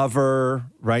 Theater lover,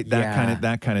 right? Yeah.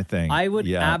 That kind of thing. I would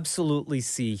yeah. absolutely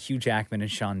see Hugh Jackman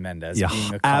and Shawn Mendes Yeah, being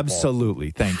a couple.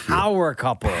 absolutely. Thank you. Power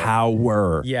couple.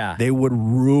 Power. Yeah. They would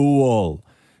rule.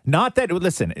 Not that.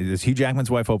 Listen, is Hugh Jackman's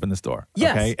wife open this door?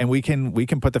 Yes. Okay, and we can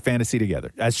put the fantasy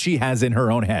together as she has in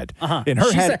her own head. Uh-huh. In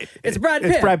her She head, said- it's Brad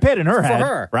Pitt. It's Brad Pitt in her For head,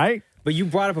 her. right? But you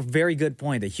brought up a very good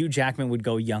point that Hugh Jackman would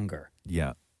go younger.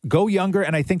 Yeah. Go younger,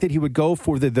 and I think that he would go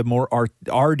for the more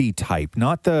arty type,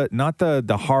 not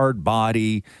the hard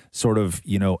body sort of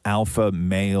alpha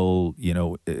male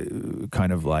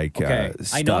kind of like Okay.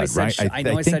 stud, I know I said right? Sh- I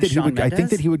know I think said that he Shawn would. I think Mendes.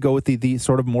 that he would go with the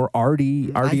sort of more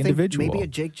arty I think individual. maybe a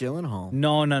Jake Gyllenhaal.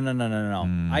 No.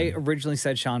 I originally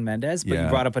said Shawn Mendes, but Yeah. you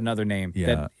brought up another name Yeah.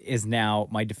 that is now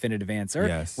my definitive answer,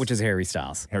 Yes. which is Harry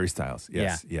Styles. Harry Styles,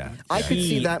 yes, yeah. I could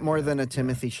see that more than a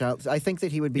Timothy Chalamet. I think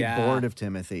that he would be Yeah. bored of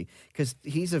Timothy because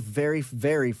he's a very,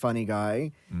 very funny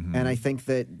guy, Mm-hmm. and I think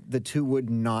that the two would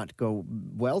not go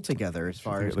well together as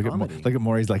far as Look comedy. at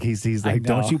Maury's like he's I like,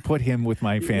 don't know. you put him with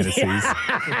my fantasies,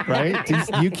 right?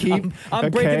 You keep. I'm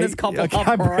breaking this couple up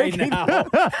I'm right breaking- now.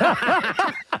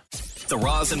 The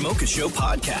Roz and Mocha Show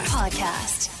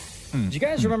podcast. Did you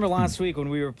guys remember last week when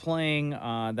we were playing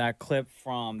that clip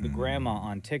from the grandma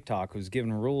on TikTok who's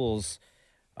given rules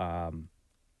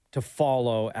to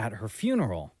follow at her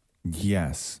funeral?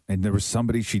 Yes, and there was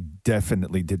somebody she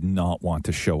definitely did not want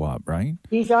to show up, right?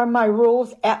 These are my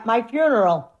rules at my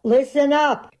funeral. Listen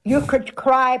up. You could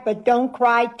cry, but don't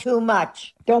cry too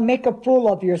much. Don't make a fool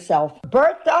of yourself.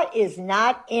 Bertha is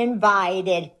not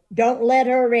invited. Don't let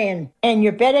her in. And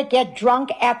you better get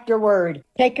drunk afterward.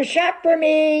 Take a shot for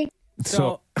me.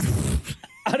 So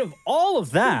out of all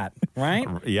of that, right?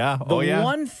 Yeah. The Oh, yeah.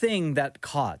 one thing that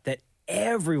caught that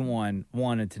everyone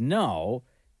wanted to know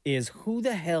is who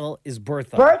the hell is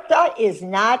Bertha? Bertha is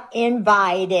not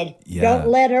invited. Yeah. Don't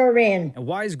let her in. And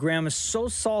why is Grandma so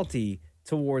salty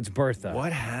towards Bertha?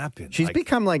 What happened? She's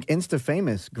become like Insta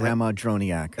famous, Grandma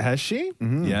Droniak. Has she?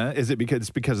 Yeah. Is it because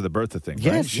of the Bertha thing? Right?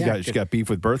 Yes, She yeah. got beef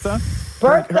with Bertha.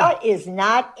 Bertha is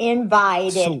not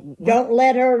invited. Don't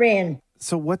let her in.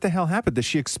 So what the hell happened? Does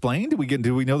she explain? Do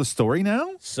we know the story now?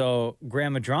 So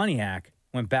Grandma Droniak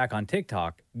went back on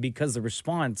TikTok because the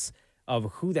response of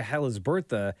who the hell is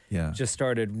Bertha Yeah. just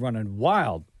started running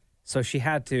wild. So she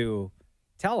had to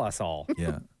tell us all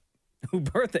Yeah. who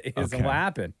Bertha is and what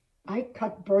happened. I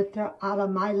cut Bertha out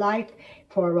of my life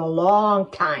for a long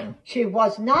time. She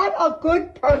was not a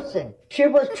good person. She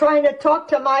was trying to talk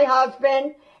to my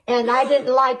husband, and I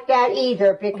didn't like that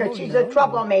either because she's a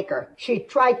troublemaker. She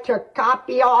tried to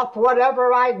copy off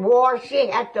whatever I wore. She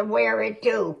had to wear it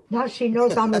too. Now she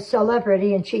knows I'm a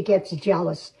celebrity and she gets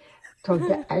jealous.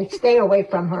 So I stay away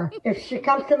from her. If she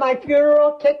comes to my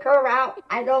funeral, kick her out.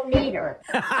 I don't need her.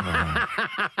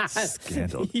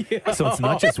 Scandal. So it's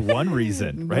not just one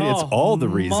reason, right? It's No, all the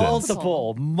reasons.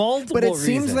 Multiple But it seems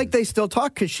reasons. like they still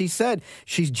talk because she said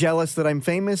she's jealous that I'm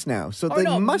famous now. So they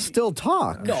no. must still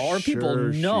talk. No, or people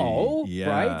know, Yeah,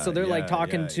 right? So they're like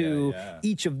talking to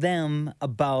each of them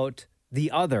about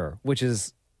the other, which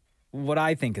is what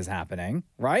I think is happening,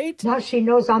 right? Now she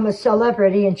knows I'm a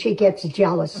celebrity and she gets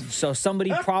jealous. So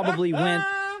somebody probably went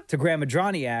to Grandma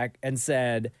Droniak and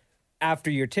said, after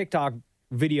your TikTok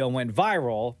video went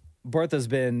viral, Bertha's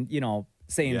been,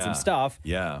 saying some stuff.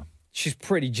 Yeah. She's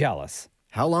pretty jealous.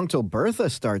 How long till Bertha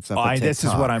starts up? a This is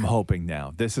TikTok? what I'm hoping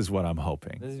now. This is what I'm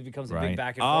hoping. This becomes a right? big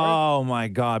back and forth. Oh my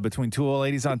God! Between two old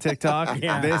ladies on TikTok,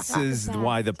 Yeah. this is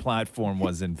why the platform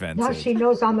was invented. Now she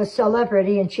knows I'm a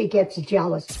celebrity and she gets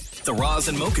jealous. The Roz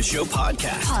and Mocha Show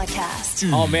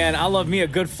podcast. Oh man, I love me a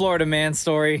good Florida man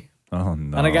story. Oh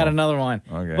no! And I got another one.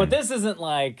 Okay. But this isn't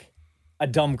like a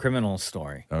dumb criminal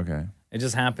story. Okay. It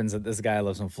just happens that this guy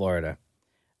lives in Florida.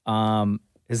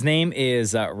 His name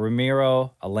is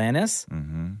Ramiro Alanis.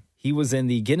 Mm-hmm. He was in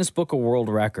the Guinness Book of World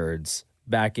Records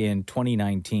back in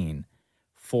 2019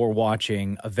 for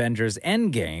watching Avengers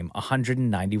Endgame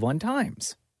 191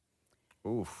 times.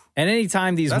 Oof. And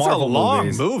anytime these That's Marvel a long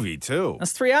movies, movie, too.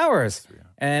 That's 3 hours.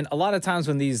 And a lot of times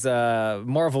when these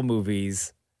Marvel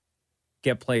movies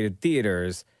get played in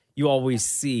theaters, you always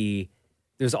see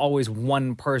there's always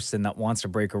one person that wants to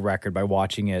break a record by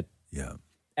watching it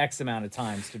X amount of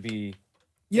times to be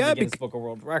in the Guinness Book of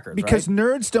World Records. Because right?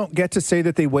 nerds don't get to say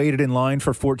that they waited in line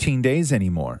for 14 days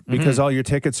anymore because all your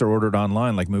tickets are ordered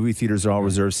online. Like movie theaters are all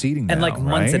reserved seating now, And like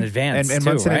months in right? advance, And too,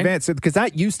 months in right? advance. Because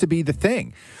that used to be the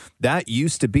thing. That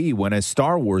used to be when a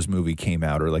Star Wars movie came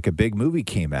out or like a big movie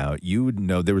came out, you would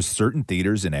know there was certain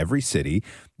theaters in every city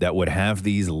that would have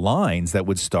these lines that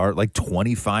would start like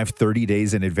 25, 30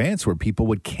 days in advance where people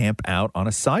would camp out on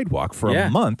a sidewalk for Yeah.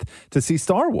 a month to see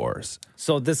Star Wars.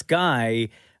 So this guy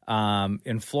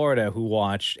in Florida who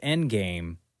watched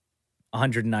Endgame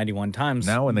 191 times.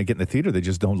 Now when they get in the theater, they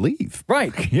just don't leave.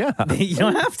 Right. Yeah. You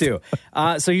don't have to.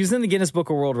 So he was in the Guinness Book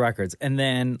of World Records. And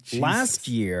then last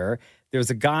year, there was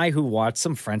a guy who watched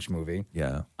some French movie.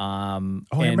 Yeah. I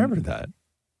remember that.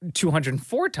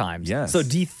 204 times. Yes. So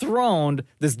dethroned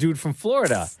this dude from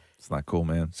Florida. It's not cool,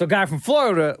 man. So guy from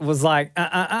Florida was like,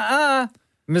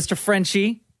 Mr.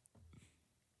 Frenchie,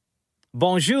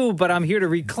 bonjour, but I'm here to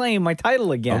reclaim my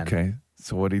title again. Okay.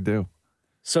 So what'd he do?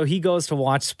 So he goes to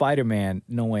watch Spider-Man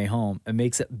No Way Home and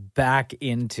makes it back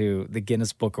into the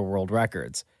Guinness Book of World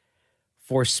Records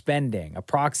for spending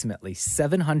approximately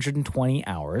 720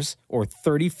 hours or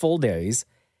 30 full days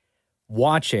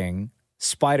watching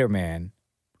Spider-Man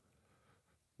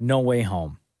No Way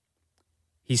Home.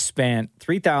 He spent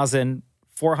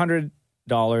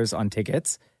 $3,400 on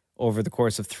tickets over the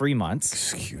course of 3 months.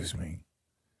 Excuse me.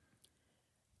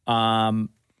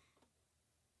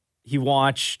 He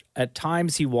watched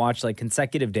like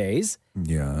consecutive days.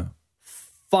 Yeah.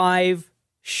 5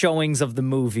 showings of the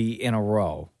movie in a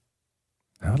row.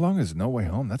 How long is No Way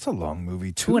Home? That's a long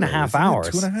movie, too. 2.5 isn't it? hours.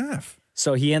 2.5.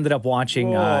 So he ended up watching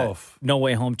Woof. No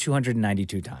Way Home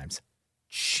 292 times.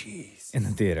 Jeez. In the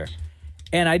theater.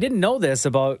 And I didn't know this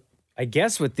about, I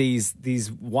guess with these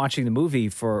watching the movie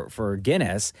for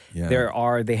Guinness,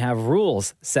 Yeah. they have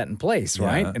rules set in place, Yeah,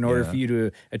 right? In order yeah. for you to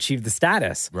achieve the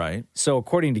status. Right. So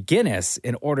according to Guinness,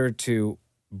 in order to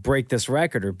break this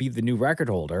record or be the new record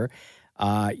holder,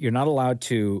 you're not allowed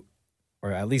to,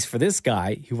 or at least for this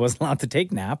guy, he wasn't allowed to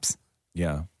take naps.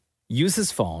 Yeah. Use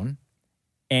his phone,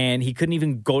 and he couldn't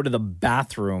even go to the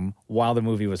bathroom while the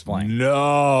movie was playing.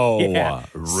 No. Yeah.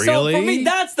 Really? So for me,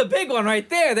 that's the big one right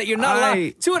there, that you're not allowed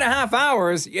 2.5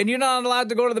 hours and you're not allowed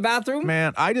to go to the bathroom.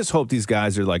 Man, I just hope these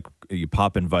guys are like, you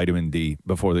pop in vitamin D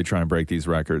before they try and break these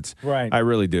records. Right. I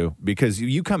really do. Because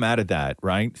you come out of that,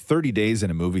 right? 30 days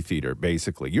in a movie theater,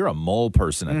 basically. You're a mole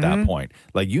person at that point.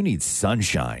 Like, you need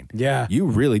sunshine. Yeah. You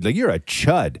really, like, you're a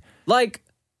chud. Like,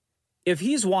 if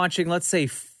he's watching, let's say,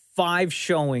 5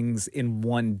 showings in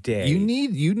one day. You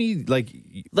need like,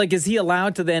 is he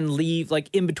allowed to then leave, like,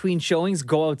 in between showings,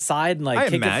 go outside and, like, I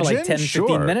kick imagine, it for, like, 10,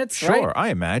 15 minutes? Sure, Right? I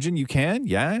imagine you can.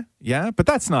 Yeah, but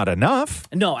that's not enough.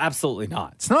 No, absolutely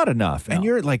not. It's not enough. And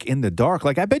you're, like, in the dark.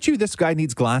 Like, I bet you this guy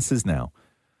needs glasses now.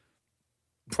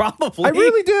 Probably. I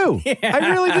really do. Yeah.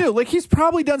 I really do. Like, he's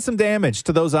probably done some damage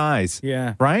to those eyes.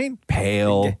 Yeah. Right?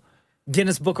 Pale.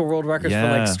 Guinness Book of World Records for,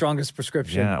 like, strongest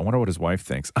prescription. Yeah, I wonder what his wife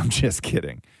thinks. I'm just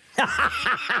kidding. This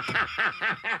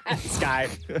guy.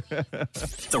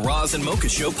 The Roz and Mocha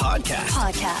Show podcast.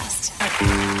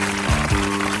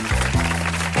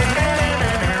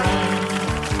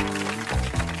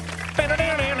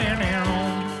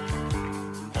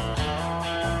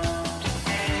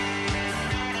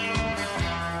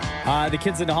 The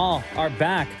Kids in the Hall are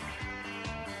back.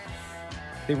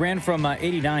 They ran from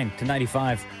 89 to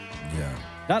 95. Yeah.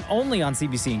 Not only on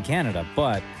CBC in Canada,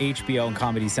 but HBO and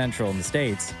Comedy Central in the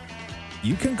States.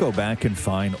 You can go back and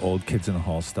find old Kids in the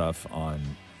Hall stuff on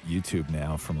YouTube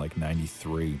now from like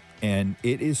 93. And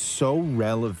it is so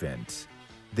relevant.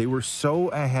 They were so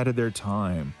ahead of their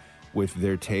time with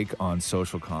their take on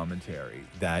social commentary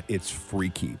that it's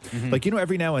freaky. Like, you know,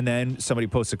 every now and then somebody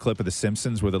posts a clip of The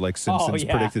Simpsons where they're like, Simpsons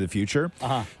predicted the future.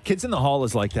 Kids in the Hall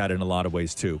is like that in a lot of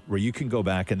ways too, where you can go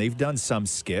back and they've done some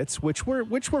skits which were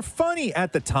funny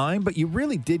at the time, but you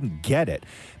really didn't get it.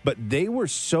 But they were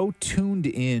so tuned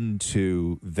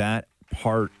into that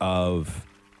part of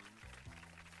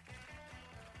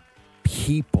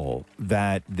people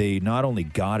that they not only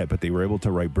got it, but they were able to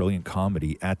write brilliant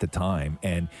comedy at the time.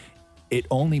 And it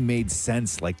only made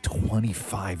sense like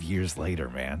 25 years later,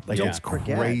 man. Like, it's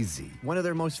Forget, crazy. One of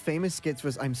their most famous skits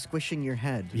was "I'm squishing your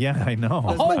head." Yeah, I know.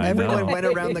 Everyone went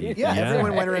around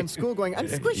everyone went around school going, "I'm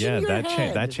squishing your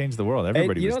head." That changed the world.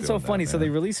 Everybody You was know what's so doing funny? that, So they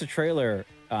man. released a trailer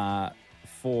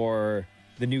for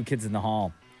the New Kids in the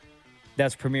Hall.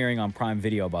 That's premiering on Prime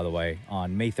Video, by the way,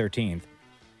 on May 13th.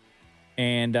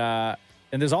 And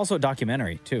there's also a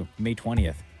documentary, too, May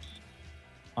 20th,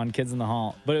 on Kids in the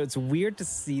Hall. But it's weird to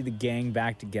see the gang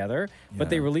back together. But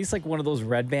they released like one of those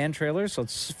red band trailers, so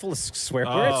it's full of swear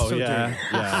words. Oh, So yeah, dirty.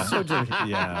 yeah. So dirty.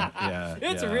 Yeah.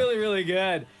 It's really, really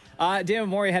good. Dan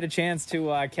Mori had a chance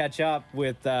to catch up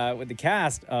with the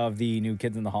cast of the New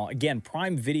Kids in the Hall. Again,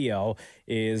 Prime Video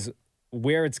is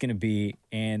where it's going to be,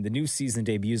 and the new season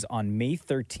debuts on May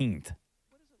 13th.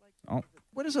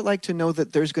 What is it like to know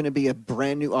that there's going to be a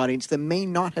brand new audience that may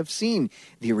not have seen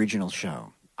the original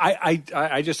show?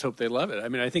 I just hope they love it. I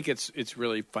mean, I think it's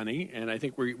really funny, and I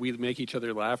think we make each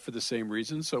other laugh for the same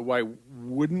reason. So why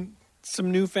wouldn't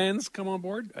some new fans come on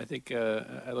board? I think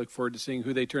I look forward to seeing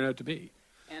who they turn out to be.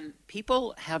 And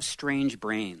people have strange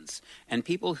brains, and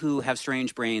people who have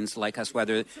strange brains like us,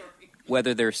 whether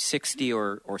they're 60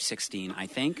 or 16, I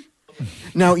think.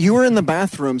 Now, you were in the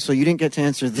bathroom, so you didn't get to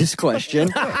answer this question.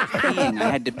 I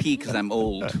had to pee because I'm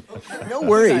old. No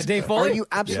worries. Is that Dave Foley? Are you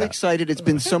absolutely Yeah. excited? It's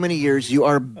been so many years. You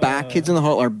are back. Kids in the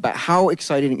Hall are back. How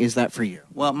exciting is that for you?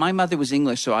 Well, my mother was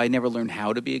English, so I never learned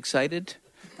how to be excited.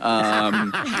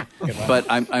 But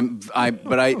I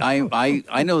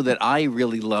know that I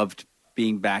really loved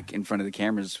being back in front of the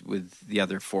cameras with the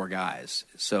other four guys.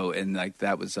 So, and like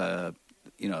that was a,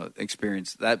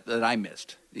 experience that I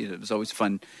missed. It was always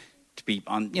fun to be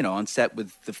on set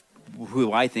with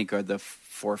who I think are the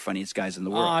four funniest guys in the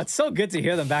world. Oh, it's so good to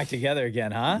hear them back together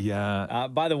again, huh? Yeah.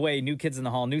 By the way, New Kids in the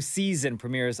Hall, new season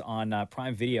premieres on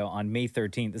Prime Video on May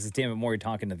 13th. This is Dammit Mori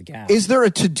talking to the cast. Is there a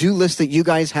to-do list that you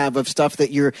guys have of stuff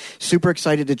that you're super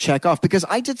excited to check off? Because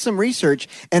I did some research,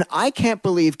 and I can't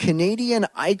believe Canadian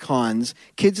icons,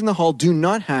 Kids in the Hall, do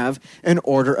not have an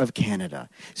Order of Canada.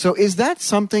 So is that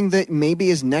something that maybe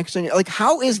is next on your... Like,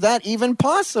 how is that even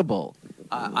possible?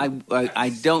 I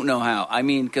don't know how. I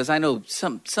mean, because I know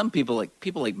some people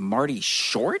like Marty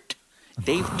Short,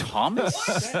 Dave Thomas.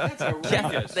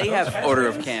 Yeah, they have Order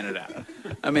of Canada.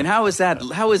 I mean, how is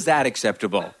that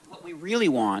acceptable? What we really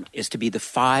want is to be the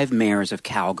 5 mayors of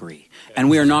Calgary, and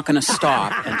we are not going to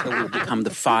stop until we become the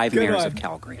 5 mayors of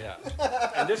Calgary.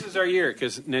 And this is our year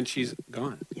because then she's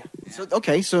gone. Yeah.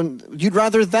 So you'd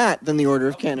rather that than the Order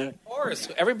of Canada? Of course,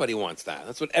 everybody wants that.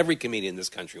 That's what every comedian in this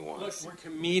country wants. Look, we're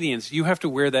comedians. You have to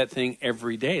wear that thing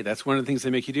every day. That's one of the things they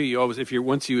make you do. You always,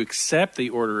 once you accept the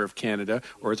Order of Canada,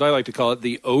 or as I like to call it,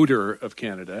 the odor of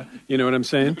Canada. You know what I'm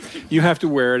saying? You have to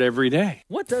wear it every day.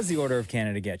 What does the Order of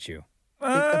Canada get you?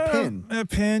 A pin. A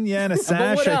pin, yeah, and a But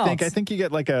sash, what I think. else? I think you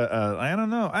get like I don't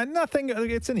know. Nothing.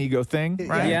 It's an ego thing,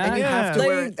 right? Yeah. And you have to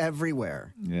wear it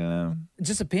everywhere. Yeah.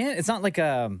 Just a pin? It's not like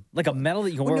a medal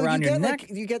that you can wear around your neck?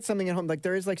 You get something at home. Like,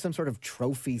 there is like some sort of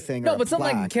trophy thing. No, or but something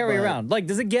I can plaque, carry but- around. Like,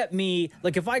 does it get me,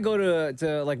 like, if I go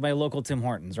to like my local Tim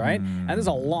Hortons, right? And there's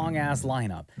a long ass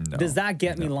lineup. Does that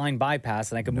get me line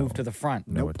bypass and I can move to the front?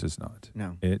 No, it does not.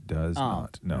 No. It does Oh.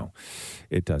 not. No,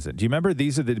 it doesn't. Do you remember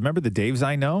remember the Daves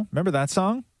I Know? Remember that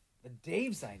song? The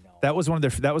Daves I know. That was one of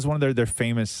their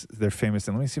famous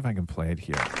and let me see if I can play it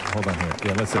here. Hold on here.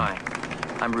 Yeah, listen. Hi,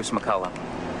 I'm Bruce McCullough.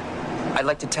 I'd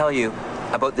like to tell you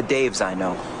about the Daves I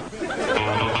know. These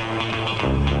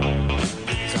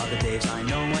are the Daves I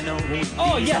know.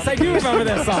 Oh, yes, I do remember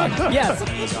that song. Yes.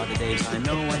 These are the Daves I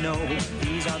know.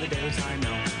 These are the Daves I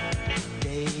know.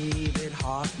 David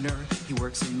Hoffner, he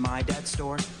works in my dad's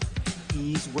store.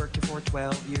 He's worked here for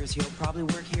 12 years. He'll probably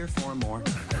work here for more.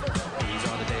 These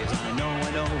are the Daves I know.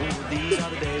 These are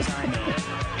the Daves I know.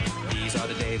 These are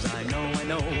the Daves I know.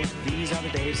 These are the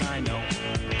Daves I know.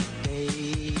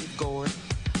 Dave Gore,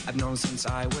 I've known since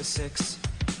I was 6.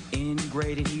 In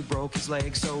grade 8, he broke his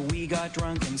leg, so we got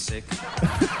drunk and sick. You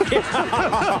think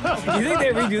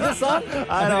they redo this song?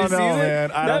 I don't know,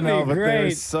 man. I don't know, That'd be but they're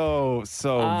great. so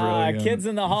brilliant. Kids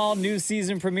in the Hall, new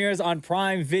season premieres on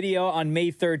Prime Video on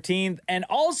May 13th. And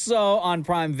also on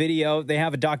Prime Video, they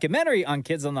have a documentary on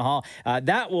Kids in the Hall.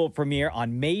 That will premiere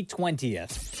on May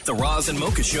 20th. The Roz and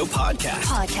Mocha Show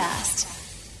podcast.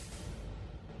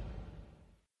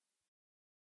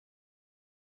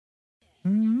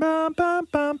 You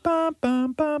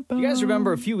guys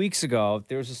remember a few weeks ago,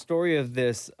 there was a story of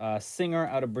this singer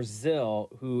out of Brazil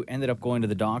who ended up going to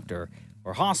the doctor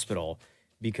or hospital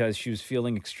because she was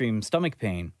feeling extreme stomach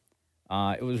pain.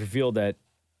 It was revealed that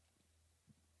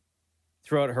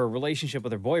throughout her relationship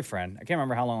with her boyfriend, I can't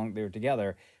remember how long they were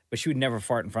together, but she would never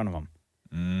fart in front of him.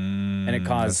 and it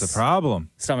caused That's the problem.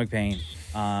 stomach pain.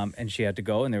 And she had to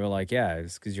go, and they were like, "Yeah,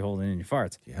 it's because you're holding in your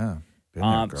farts." Yeah. Been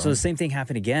there, girl. So the same thing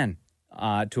happened again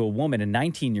to a woman, a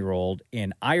 19-year-old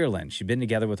in Ireland. She'd been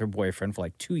together with her boyfriend for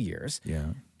like 2 years. Yeah.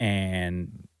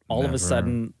 And all of a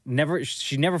sudden,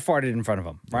 she never farted in front of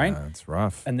him, right? Yeah, it's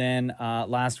rough. And then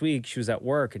last week, she was at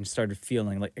work and started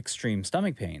feeling like extreme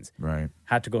stomach pains. Right.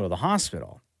 Had to go to the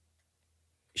hospital.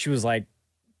 She was like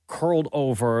curled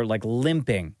over, like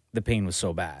limping. The pain was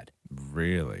so bad.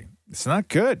 Really? It's not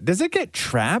good. Does it get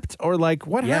trapped or like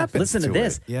what happens? Listen to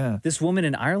this. It? Yeah. This woman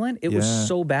in Ireland, it was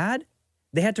so bad,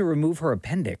 they had to remove her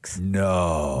appendix.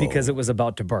 No. Because it was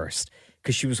about to burst.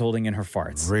 Because she was holding in her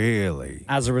farts. Really?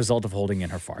 As a result of holding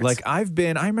in her farts. Like I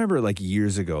remember like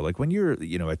years ago, like when you're,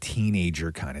 a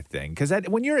teenager kind of thing. Because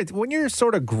when you're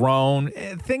sort of grown,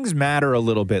 things matter a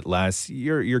little bit less.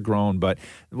 You're grown, but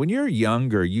when you're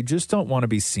younger, you just don't want to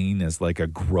be seen as like a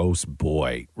gross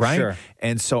boy, right? Sure.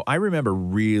 And so I remember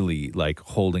really like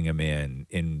holding him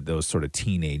in those sort of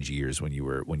teenage years when you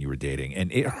were dating,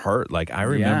 and it hurt. Like I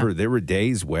remember there were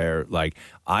days where like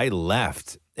I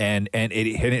left. And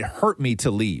it hurt me to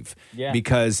leave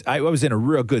because I was in a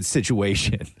real good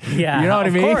situation. Yeah, you know what I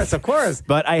mean? Of course.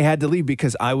 But I had to leave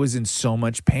because I was in so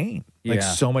much pain,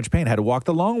 so much pain. I had to walk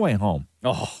the long way home.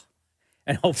 Oh,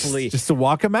 and hopefully just to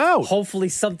walk him out. Hopefully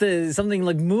something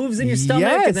like moves in your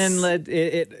stomach and then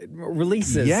it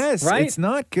releases. Yes, right? It's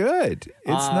not good.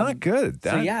 It's not good.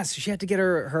 So she had to get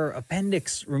her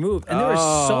appendix removed, and there were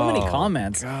so many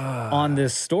comments on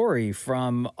this story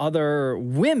from other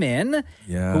women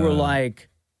who were like,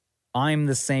 "I'm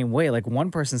the same way." Like one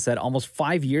person said, almost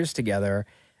 5 years together.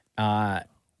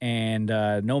 And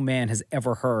no man has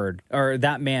ever heard, or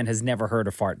that man has never heard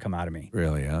a fart come out of me.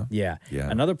 Really, huh? Yeah. Yeah.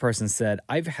 Another person said,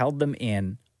 I've held them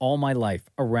in all my life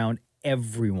around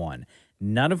everyone.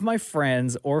 None of my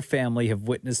friends or family have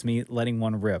witnessed me letting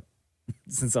one rip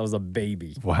since I was a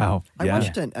baby. Wow. I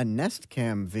watched a Nest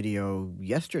Cam video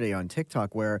yesterday on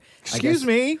TikTok where Excuse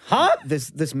me? Huh?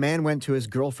 This man went to his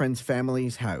girlfriend's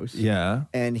family's house. Yeah.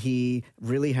 And he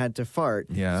really had to fart.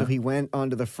 Yeah. So he went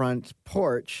onto the front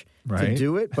porch to Right.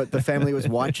 do it, but the family was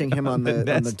watching him on the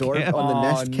Nest door Cam. on the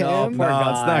Nest no, Cam. poor No, it's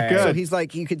not guy. good. So he's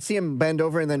like, you could see him bend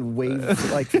over and then wave,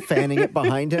 like fanning it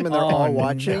behind him, and they're all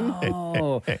watching.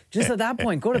 Oh, just at that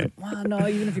point, go to the, well, no,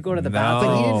 even if you go to the No.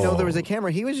 bathroom. But he didn't know there was a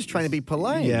camera. He was just trying to be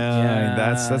polite. Yeah,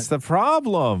 that's the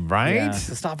problem, right? Yeah,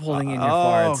 so stop holding in your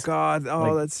farts. Oh God! Oh,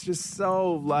 Like, that's just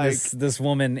so like. this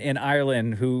woman in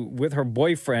Ireland who, with her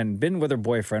boyfriend, been with her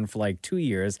boyfriend for like 2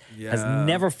 years, has Yeah.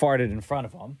 never farted in front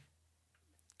of him.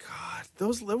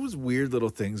 Those weird little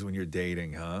things when you're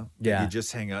dating, huh? Yeah. You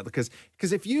just hang out because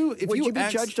if you Would you be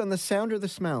act- judged on the sound or the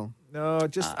smell? No,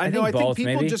 just I I know. think I think both,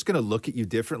 people maybe. are just going to look at you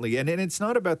differently, and it's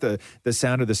not about the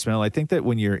sound or the smell. I think that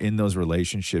when you're in those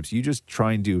relationships, you just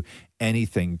try and do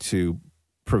anything to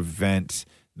prevent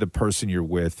the person you're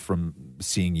with from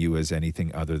seeing you as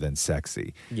anything other than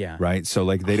sexy. Yeah. Right. So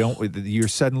like they don't. You're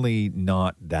suddenly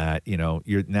not that.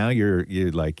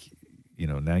 You're like,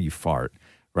 now you fart.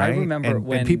 Right. I remember and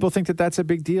when people think that that's a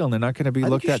big deal, and they're not going to be I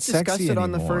think looked you at should discuss sexy it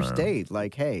on the anymore. first date.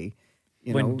 Like, hey,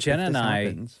 when if Jenna and this I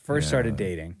happens. first started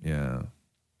dating, Yeah.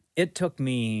 it took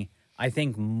me, I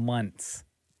think, months.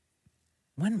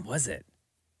 When was it?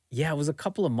 Yeah, it was a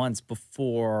couple of months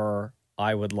before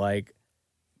I would like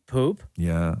poop.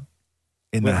 Yeah.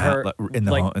 In with the her, in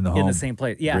the like, home, in the home. in the same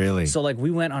place. Yeah. Really? So like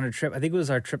we went on a trip. I think it was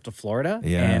our trip to Florida.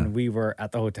 Yeah. And we were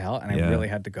at the hotel, and I Yeah. really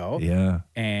had to go. Yeah.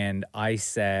 And I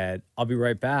said, "I'll be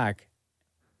right back."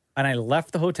 And I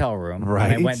left the hotel room.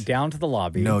 Right. And I went down to the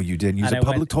lobby. No, you didn't use and a I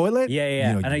public went- toilet? Yeah,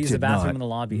 yeah. No, and I you used the did bathroom not. in the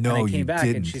lobby. No, and I came you back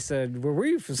and didn't. she said, "Where were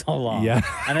you for so long?" Yeah.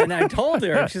 And then I told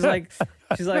her, and she's like, "Stop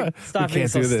We being can't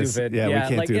so do this. stupid." Yeah, we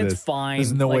can't like do it's this. fine.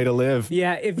 There's no Like, way to live.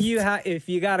 Yeah, if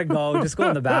you gotta go, just go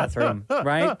in the bathroom,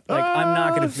 right? Like I'm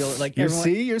not gonna feel it. Like You everyone,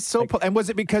 see, you're so. And was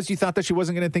it because you thought that she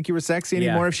wasn't going to think you were sexy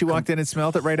anymore Yeah. if she walked in and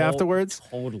smelled it right afterwards?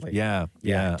 Totally. Yeah,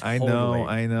 Yeah, I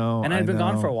totally. know. And I'd been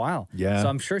gone know. for a while. Yeah. So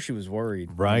I'm sure she was worried.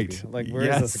 Right. maybe. Like, where is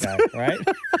Yes. this guy? Right?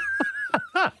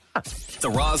 The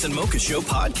Roz and Mocha Show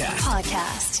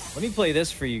podcast. Let me play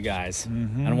this for you guys.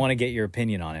 And I want to get your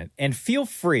opinion on it. And feel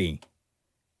free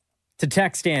to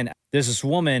text in. There's this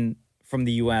woman from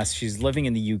the U.S. She's living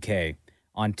in the U.K.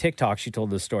 On TikTok, she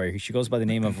told this story. She goes by the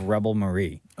name of Rebel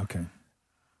Marie. Okay.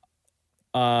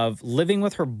 Of living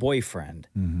with her boyfriend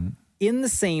in the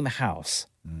same house,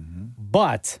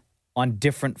 but on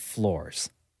different floors.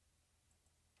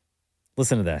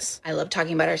 Listen to this. I love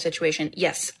talking about our situation.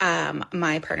 Yes,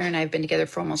 my partner and I have been together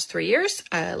for almost 3 years.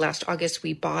 Last August,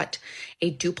 we bought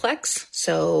a duplex.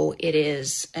 So it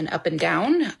is an up and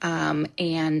down.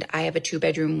 And I have a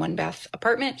 2-bedroom, 1-bath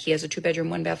apartment. He has a 2-bedroom,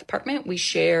 1-bath apartment. We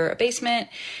share a basement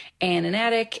and an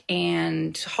attic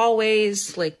and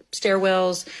hallways, like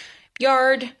stairwells,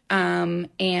 yard.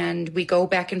 And we go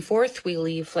back and forth. We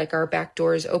leave like our back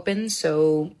doors open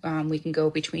so we can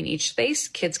go between each space.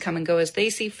 Kids come and go as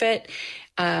they see fit.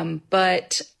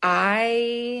 But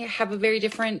I have a very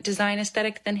different design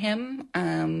aesthetic than him.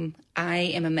 I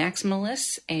am a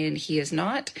maximalist and he is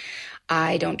not.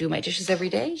 I don't do my dishes every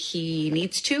day. He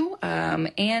needs to.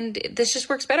 And this just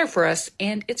works better for us.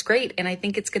 And it's great. And I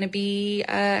think it's going to be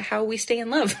how we stay in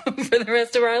love for the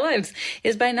rest of our lives,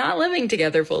 is by not living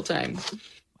together full time.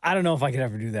 I don't know if I could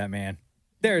ever do that, man.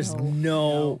 There's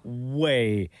no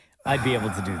way I'd be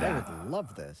able to do that. I would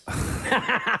love this.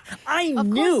 I Of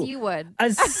knew. course you would.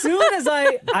 As soon as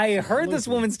I heard this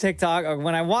woman's TikTok, or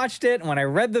when I watched it, and when I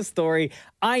read the story,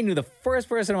 I knew the first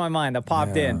person in my mind that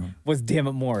popped in was Damn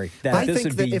It Maury. That this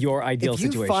would be your ideal if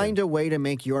you situation. find a way to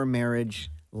make your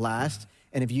marriage last,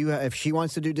 and if she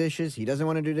wants to do dishes, he doesn't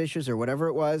want to do dishes, or whatever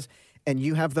it was, and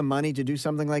you have the money to do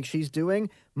something like she's doing,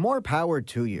 more power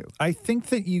to you. I think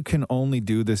that you can only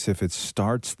do this if it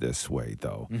starts this way,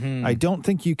 though. Mm-hmm. I don't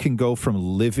think you can go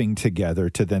from living together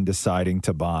to then deciding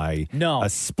to buy a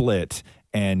split,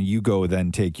 and you go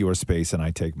then take your space and I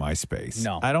take my space.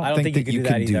 No, I don't think that you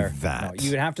can do that. No,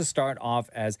 you would have to start off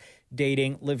as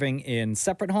dating, living in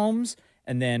separate homes,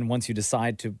 and then once you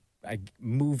decide to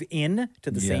move in to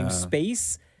the same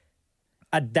space,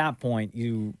 at that point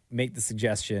you make the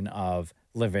suggestion of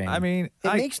living. I mean,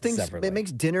 it makes things. separately. It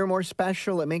makes dinner more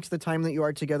special. It makes the time that you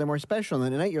are together more special. And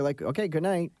then at night, you're like, okay, good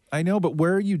night. I know, but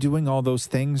where are you doing all those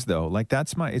things, though? Like,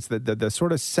 it's the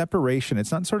sort of separation. It's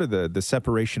not sort of the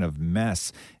separation of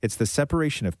mess. It's the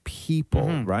separation of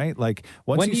people, right? Like,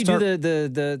 once when you do start, you do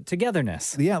the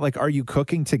togetherness? Yeah, like, are you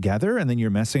cooking together and then you're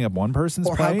messing up one person's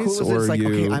Or place? how cool is it? It's like,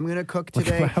 okay, I'm going to cook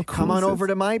today. How cool Come is on it? over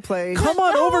to my place. Come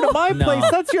on over to my No.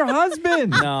 place. That's your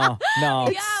husband. No.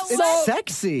 It's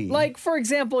sexy. Like, for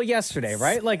example, yesterday,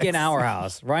 right? Like in our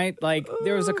house, right? Like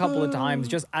there was a couple of times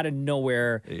just out of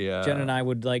nowhere, Jen and I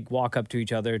would like walk up to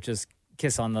each other, just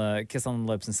kiss on the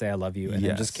lips and say I love you, and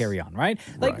then just carry on, right?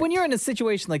 Like when you're in a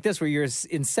situation like this where you're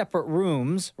in separate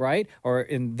rooms, right? Or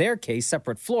in their case,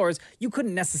 separate floors, you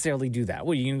couldn't necessarily do that.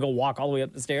 What, are you gonna go walk all the way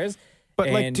up the stairs? But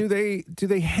like, do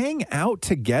they hang out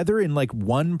together in like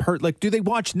like, do they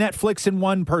watch Netflix in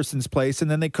one person's place and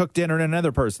then they cook dinner in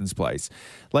another person's place?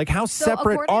 Like, how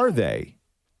separate are they?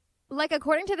 Like,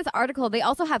 according to this article, they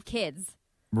also have kids.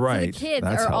 Right. So the kids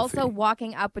That's are healthy. also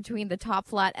walking up between the top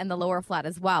flat and the lower flat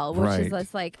as well, which is Right.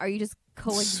 just like, are you just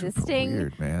coexisting?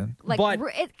 Weird, man. Like, But-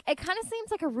 it kind of seems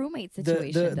like a roommate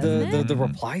situation, doesn't the it? the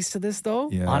replies to this though,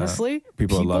 Yeah. honestly,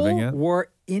 People are loving it. Were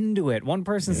into it. One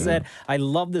person said, "I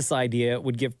love this idea.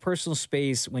 Would give personal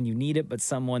space when you need it, but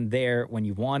someone there when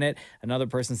you want it." Another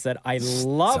person said, "I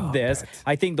love this.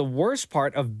 I think the worst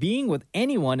part of being with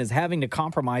anyone is having to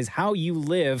compromise how you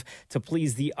live to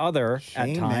please the other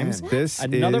at times."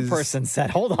 Another person said,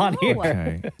 "Hold on here.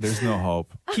 Okay. There's no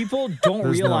hope. People don't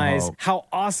There's no realize hope. how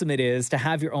awesome it is to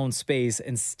have your own space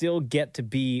and still get to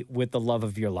be with the love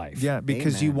of your life." Yeah,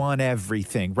 because you want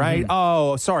everything, right?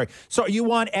 Oh, sorry. So you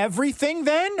want everything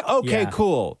then? Okay, Yeah.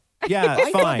 cool. Yeah,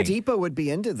 I thought fine. Deepa would be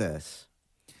into this.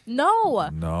 No.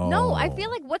 No. I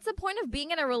feel like what's the point of being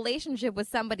in a relationship with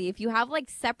somebody if you have like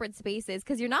separate spaces?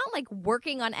 Because you're not like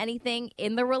working on anything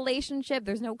in the relationship.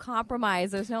 There's no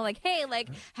compromise. There's no like, hey, like,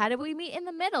 how do we meet in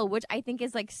the middle? Which I think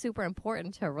is like super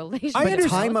important to a relationship. But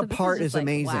time So this apart just, is like,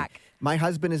 amazing. whack. My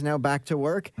husband is now back to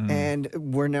work, and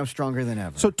we're now stronger than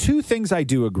ever. So two things I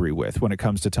do agree with when it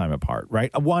comes to time apart,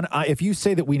 right? One, if you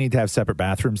say that we need to have separate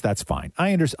bathrooms, that's fine.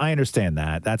 I understand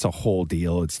that. That's a whole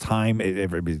deal. It's time.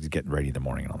 Everybody's getting ready in the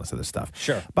morning and all this other stuff.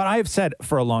 Sure. But I have said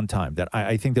for a long time that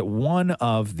I think that one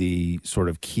of the sort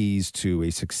of keys to a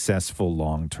successful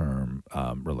long-term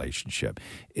relationship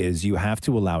is you have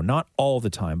to allow, not all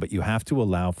the time, but you have to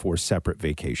allow for separate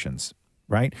vacations.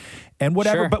 Right. And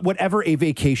whatever a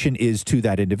vacation is to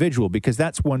that individual, because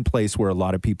that's one place where a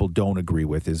lot of people don't agree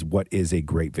with is what is a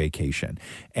great vacation.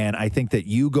 And I think that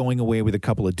you going away with a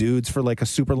couple of dudes for like a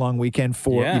super long weekend,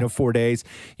 4 days,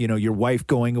 your wife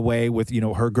going away with,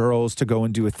 her girls to go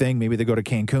and do a thing. Maybe they go to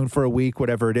Cancun for a week,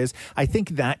 whatever it is. I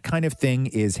think that kind of thing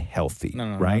is healthy.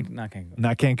 No, right? not Cancun.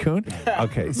 Not Cancun?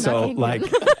 Okay. So Cancun. like,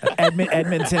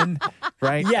 Edmonton,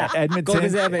 right? Yeah, Edmonton. go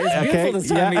visit Edmonton. It's beautiful this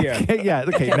time of year. Okay, yeah,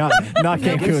 okay, not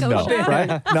Cancun though,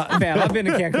 right? Man, I've been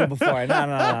to Cancun before. No.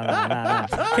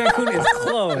 Cancun is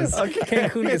closed.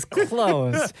 Cancun is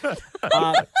closed.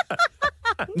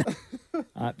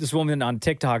 This woman on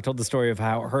TikTok told the story of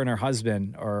how her and her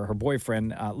husband or her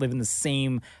boyfriend live in the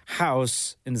same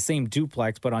house, in the same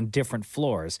duplex, but on different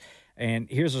floors. And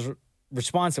here's a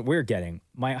response that we're getting.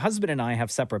 My husband and I have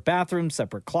separate bathrooms,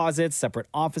 separate closets, separate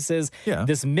offices. Yeah.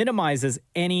 This minimizes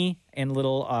any and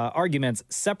little arguments.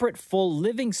 Separate full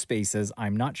living spaces,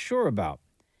 I'm not sure about.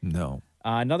 No.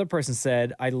 Another person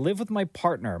said, I live with my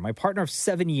partner of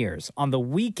 7 years, on the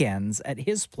weekends at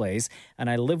his place, and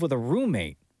I live with a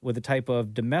roommate with a type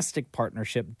of domestic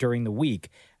partnership during the week.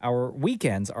 Our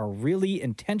weekends are really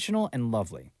intentional and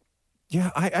lovely.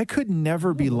 Yeah, I could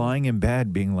never be lying in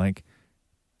bed being like,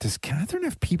 does Catherine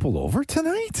have people over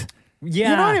tonight?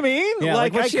 Yeah. You know what I mean? Yeah,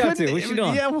 like what's she up to? What's she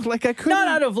doing? Yeah, like I couldn't. Not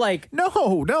out of like... No.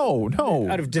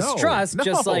 Out of distrust, no.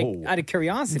 just like out of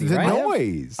curiosity, The right?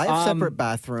 noise. I have separate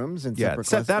bathrooms and separate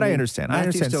closets. that I understand. I Matthew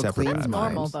understand still separate cleans bathrooms.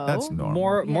 mine. Normal, though. That's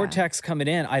normal. More texts coming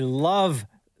in. I love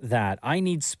that. I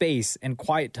need space and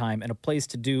quiet time and a place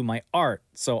to do my art.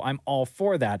 So I'm all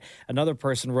for that. Another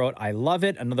person wrote, I love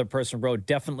it. Another person wrote,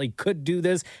 definitely could do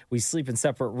this. We sleep in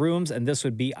separate rooms and this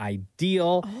would be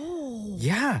ideal.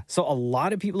 Yeah. So a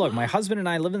lot of people, look, my husband and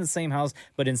I live in the same house,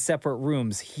 but in separate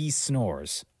rooms. He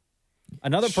snores.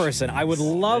 Another person, I would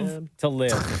love to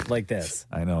live like this.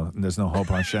 I know. There's no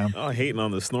hope on Shem. Oh, hating on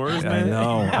the snores, I man.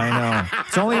 know.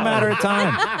 It's only a matter of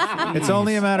time. It's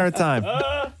only a matter of time.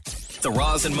 The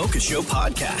Roz and Mocha Show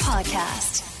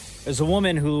podcast. There's a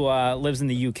woman who lives in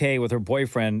the UK with her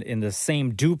boyfriend in the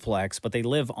same duplex, but they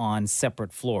live on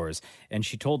separate floors. And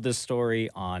she told this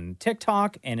story on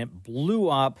TikTok, and it blew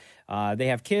up. They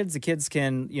have kids. The kids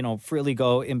can, freely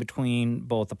go in between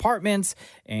both apartments.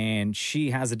 And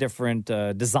she has a different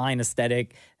design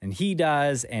aesthetic than he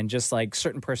does. And just like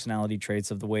certain personality traits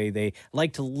of the way they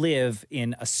like to live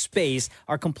in a space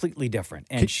are completely different.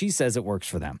 And she says it works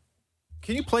for them.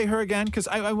 Can you play her again? Because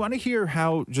I want to hear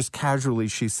how just casually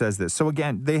she says this. So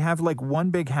again, they have like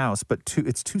one big house, but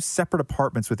it's two separate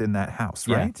apartments within that house,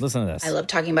 right? Yeah, listen to this. I love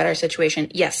talking about our situation.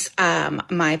 Yes,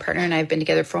 my partner and I have been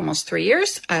together for almost 3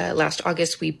 years. Last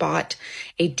August, we bought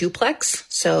a duplex.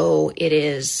 So it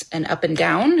is an up and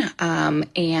down.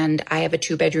 And I have a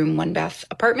 2-bedroom, 1-bath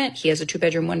apartment. He has a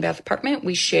 2-bedroom, 1-bath apartment.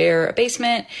 We share a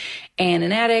basement and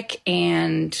an attic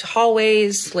and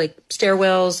hallways, like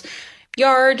stairwells,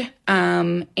 yard,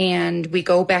 and we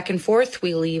go back and forth.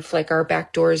 We leave like our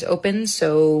back doors open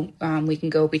so we can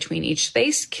go between each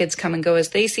space. Kids come and go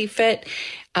as they see fit.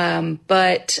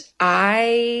 But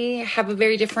I have a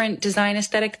very different design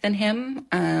aesthetic than him.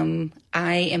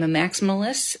 I am a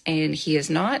maximalist and he is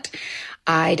not.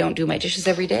 I don't do my dishes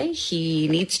every day. He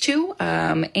needs to.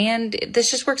 And this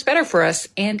just works better for us.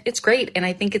 And it's great. And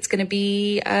I think it's going to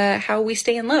be how we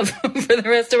stay in love for the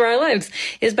rest of our lives,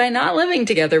 is by not living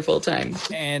together full time.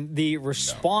 And the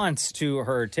response to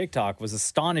her TikTok was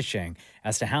astonishing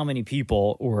as to how many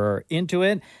people were into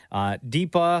it.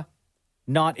 Deepa,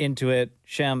 not into it.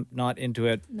 Shem, not into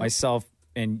it. No. Myself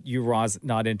and you, Roz,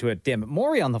 not into it. Damn it.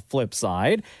 Maury, on the flip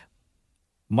side,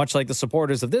 much like the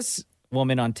supporters of this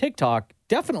woman on TikTok,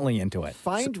 definitely into it.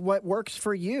 Find what works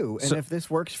for you. And if this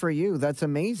works for you, that's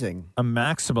amazing. A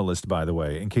maximalist, by the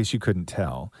way, in case you couldn't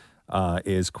tell,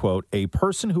 is, quote, a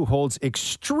person who holds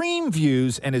extreme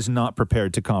views and is not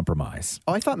prepared to compromise.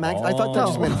 Oh, I thought that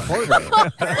just meant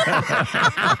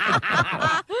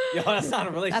Yo, that's not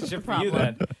a relationship for you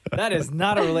then. That is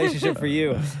not a relationship for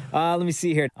you. Let me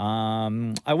see here.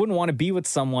 I wouldn't want to be with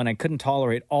someone I couldn't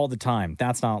tolerate all the time.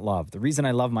 That's not love. The reason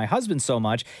I love my husband so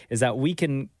much is that we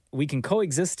can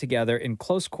coexist together in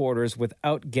close quarters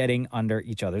without getting under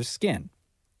each other's skin.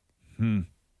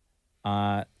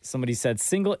 Somebody said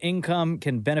single income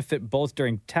can benefit both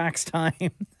during tax time.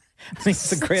 I think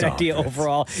it's a great idea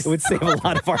overall. It would save a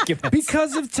lot of arguments.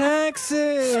 Because of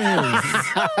taxes.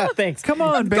 Thanks. Come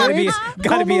on, baby.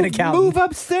 Gotta be an accountant. Move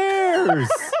upstairs.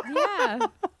 Yeah.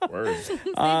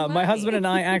 My husband and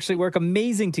I actually work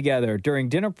amazing together during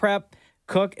dinner prep,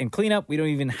 cook, and clean up. We don't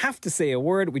even have to say a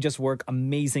word. We just work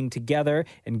amazing together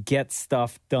and get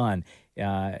stuff done.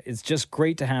 It's just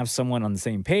great to have someone on the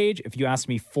same page. If you asked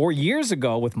me 4 years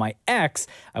ago with my ex,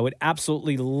 I would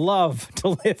absolutely love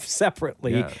to live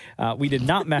separately. Yeah. We did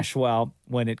not mesh well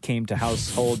when it came to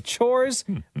household chores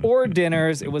or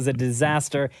dinners. It was a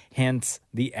disaster, hence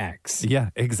the ex. Yeah,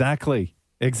 exactly.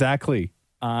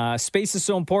 Space is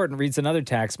so important, reads another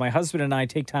text. My husband and I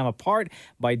take time apart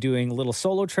by doing little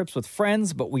solo trips with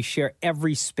friends, but we share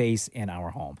every space in our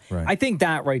home. Right. I think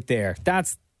that right there,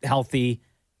 that's healthy.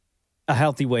 a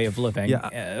healthy way of living,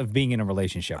 Yeah. of being in a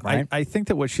relationship, right? I think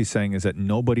that what she's saying is that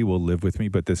nobody will live with me,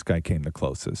 but this guy came the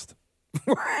closest.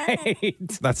 Right.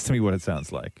 That's to me what it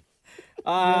sounds like.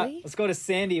 Let's go to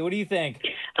Sandy. What do you think?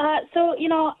 So,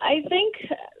 I think,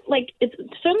 it's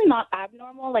certainly not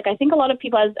abnormal. I think a lot of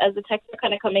people, as the texts are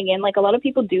kind of coming in, a lot of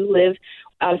people do live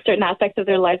certain aspects of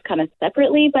their lives kind of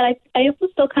separately. But I also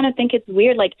still kind of think it's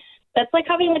weird. That's like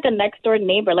having, a next-door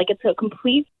neighbor. It's a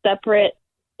complete separate,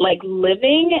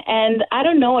 living. And I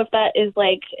don't know if that is,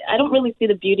 I don't really see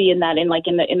the beauty in that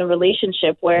in a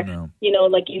relationship where,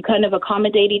 you kind of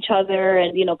accommodate each other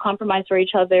and, compromise for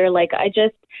each other.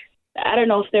 I don't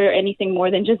know if they're anything more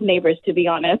than just neighbors, to be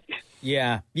honest.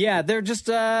 Yeah, they're just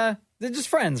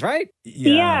friends, right?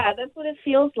 Yeah, that's what it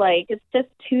feels like. It's just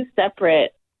too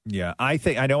separate. Yeah, I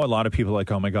know a lot of people are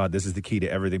like, oh my God, this is the key to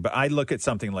everything. But I look at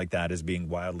something like that as being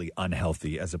wildly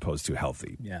unhealthy as opposed to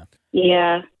healthy. Yeah.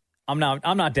 Yeah. I'm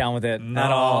not down with it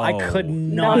at all. I could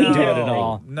not do it at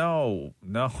all. No.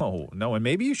 And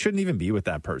maybe you shouldn't even be with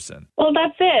that person. Well,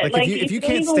 that's it. If you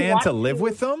can't stand to live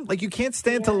with them, you can't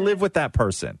stand to live with that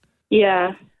person.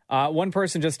 Yeah. One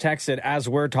person just texted as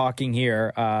we're talking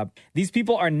here. These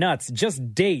people are nuts.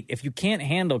 Just date. If you can't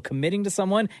handle committing to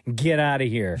someone, get out of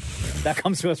here. That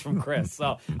comes to us from Chris.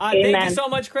 So thank you so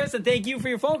much, Chris, and thank you for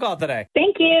your phone call today.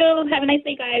 Thank you. Have a nice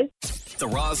day, guys. The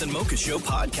Roz and Mocha Show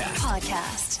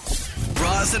podcast.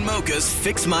 Roz and Mocha's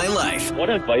Fix My Life. What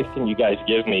advice can you guys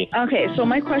give me? Okay, so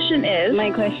my question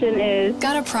is...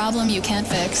 Got a problem you can't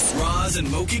fix? Roz and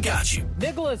Mocha got you.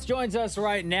 Nicholas joins us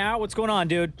right now. What's going on,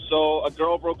 dude? So a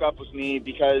girl broke up with me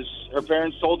because her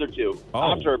parents told her to.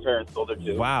 After her parents told her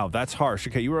to. Wow, that's harsh.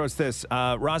 Okay, you wrote us this.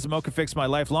 Roz and Mocha Fix My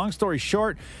Life. Long story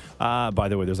short, by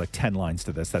the way, there's 10 lines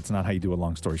to this. That's not how you do a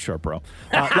long story short, bro.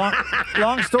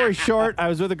 Long story short, I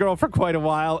was with a girl for quite a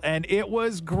while, and it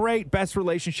was great. Best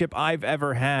relationship I've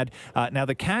ever had. Now,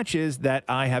 the catch is that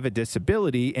I have a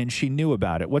disability, and she knew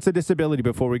about it. What's a disability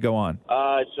before we go on?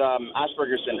 It's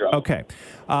Asperger's syndrome. Okay.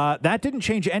 That didn't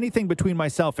change anything between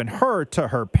myself and her. To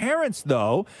her parents,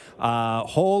 though,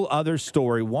 whole other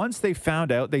story. Once they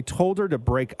found out, they told her to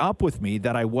break up with me,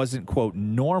 that I wasn't, quote,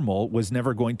 normal, was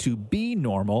never going to be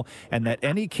normal, and that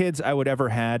any kids I would ever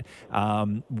had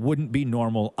wouldn't be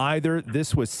normal either.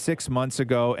 This was 6 months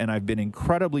ago, and I've been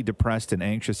incredibly depressed and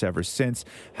anxious ever since.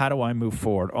 How do I move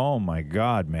forward? Oh, my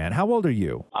God, man. How old are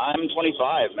you? I'm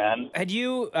 25, man. Had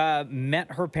you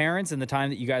met her parents in the time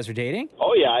that you guys were dating?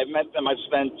 Oh, yeah. I've met them. I've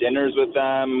spent dinners with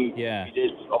them. Yeah. We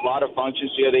did a lot of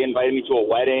functions here. They invited me to a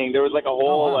wedding. There was a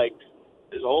whole,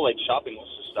 there's a whole, shopping list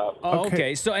of stuff. Oh,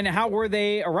 okay. So, and how were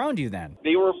they around you then?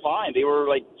 They were fine. They were,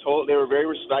 they were very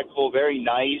respectful, very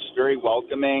nice, very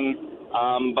welcoming.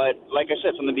 But like I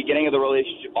said, from the beginning of the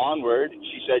relationship onward,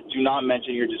 she said, "Do not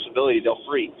mention your disability; they'll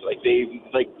freak."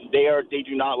 They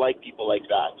do not like people like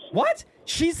that. What?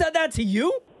 She said that to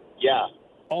you? Yeah.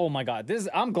 Oh my God!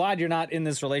 I'm glad you're not in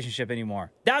this relationship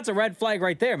anymore. That's a red flag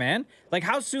right there, man.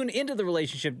 How soon into the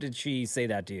relationship did she say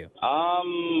that to you?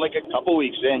 A couple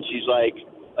weeks in, she's like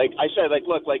I said,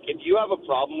 look, if you have a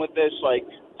problem with this,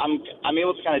 I'm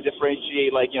able to kind of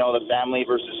differentiate, the family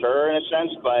versus her in a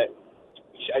sense, but.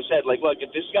 I said, look, if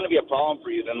this is going to be a problem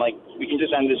for you, then, we can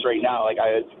just end this right now.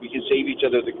 We can save each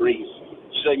other the grief.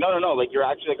 She's like, no. You're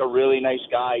actually, a really nice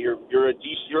guy. You're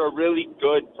a really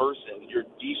good person. You're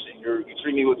decent. You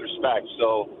treat me with respect.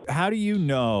 So how do you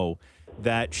know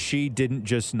that she didn't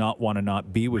just not want to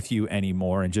not be with you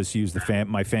anymore and just use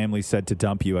my family said to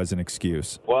dump you as an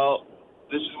excuse? Well,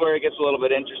 this is where it gets a little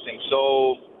bit interesting.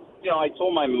 So, I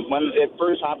told when it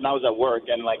first happened, I was at work,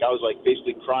 and I was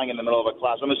basically crying in the middle of a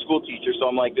class. I'm a school teacher, so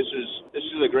I'm like, this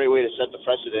is a great way to set the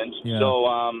precedent. Yeah. So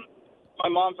my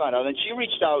mom found out, and she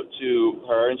reached out to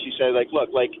her, and she said, look,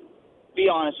 be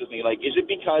honest with me. Is it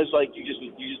because you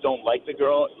just don't like the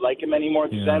girl, like him anymore?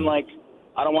 Because then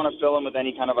I don't want to fill him with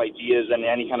any kind of ideas and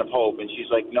any kind of hope. And she's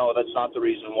like, no, that's not the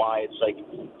reason why. It's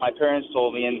my parents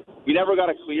told me, and we never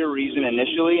got a clear reason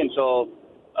initially until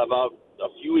about a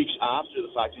few weeks after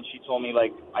the fact, and she told me,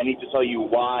 I need to tell you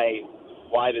why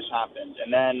this happened.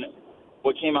 And then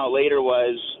what came out later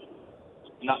was,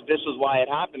 not this was why it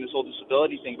happened, this whole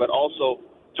disability thing, but also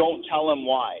don't tell him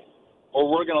why, or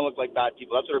we're going to look like bad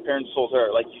people. That's what her parents told her.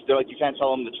 They're like, you can't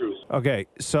tell them the truth. Okay,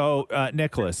 so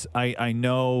Nicholas, I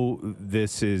know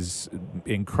this is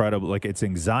incredible. It's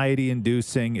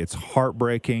anxiety-inducing, it's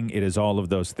heartbreaking, it is all of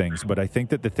those things. But I think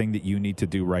that the thing that you need to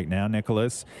do right now,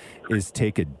 Nicholas, is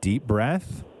take a deep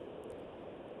breath,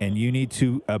 and you need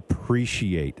to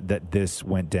appreciate that this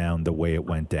went down the way it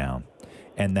went down,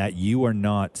 and that you are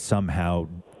not somehow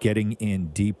getting in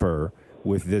deeper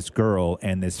with this girl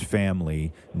and this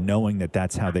family, knowing that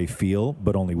that's how they feel,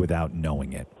 but only without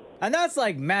knowing it. And that's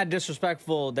like mad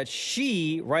disrespectful that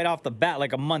she, right off the bat,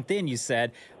 like a month in, you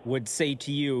said, would say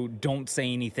to you, don't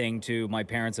say anything to my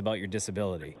parents about your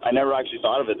disability. I never actually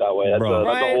thought of it that way. That's Bro.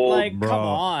 that's a whole. Like, come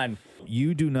on.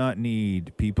 You do not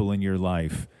need people in your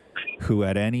life who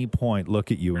at any point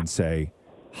look at you and say,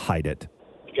 hide it.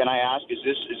 Can I ask, is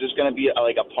this going to be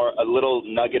a little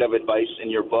nugget of advice in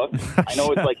your book? I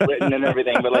know it's like written and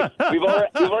everything, but like we've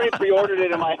already pre-ordered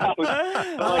it in my house.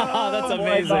 Oh, that's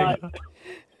amazing.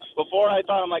 Before I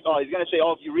thought, I'm like, oh, he's going to say,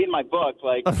 oh, if you read my book,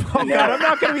 like... Oh, God, I'm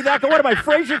not going to be that good. What am I,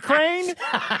 Fraser Crane?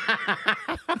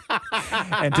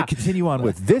 And to continue on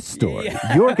with this story,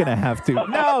 you're going to have to...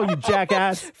 No, you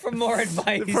jackass. For more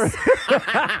advice.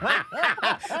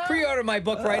 Pre-order my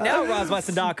book right now,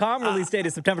 RozWeston.com. Release date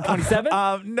is September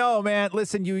 27th. No, man.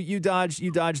 Listen, you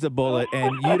dodged the bullet,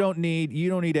 and you don't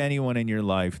need anyone in your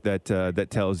life that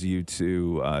tells you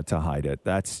to hide it.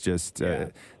 That's just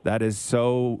that is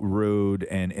so rude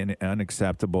and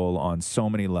unacceptable on so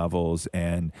many levels,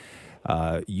 and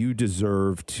you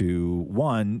deserve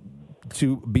to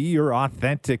be your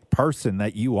authentic person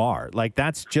that you are. Like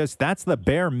that's the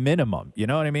bare minimum. You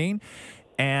know what I mean?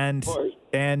 And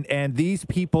these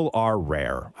people are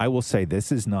rare. I will say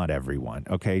this is not everyone.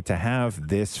 Okay, to have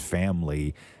this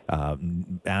family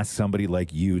ask somebody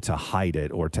like you to hide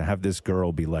it, or to have this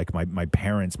girl be like, my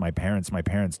parents,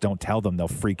 don't tell them, they'll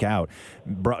freak out.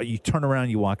 Bro, you turn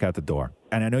around, you walk out the door.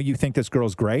 And I know you think this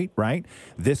girl's great, right?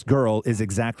 This girl is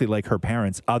exactly like her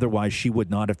parents. Otherwise, she would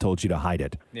not have told you to hide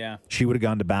it. Yeah. She would have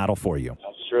gone to battle for you.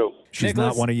 That's true. She's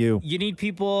Nicholas, not one of you. You need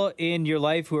people in your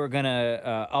life who are going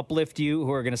to uplift you,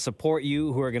 who are going to support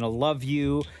you, who are going to love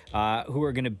you, who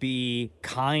are going to be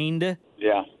kind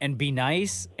and be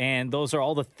nice. And those are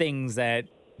all the things that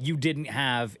you didn't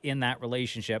have in that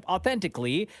relationship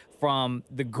authentically from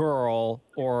the girl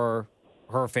or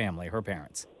her family, her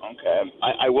parents. Okay.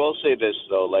 I will say this,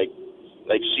 though, like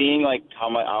seeing like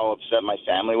how upset my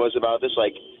family was about this.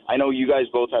 Like, I know you guys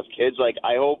both have kids. Like,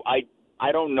 I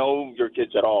don't know your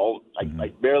kids at all. I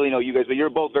barely know you guys, but you're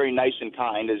both very nice and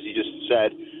kind, as you just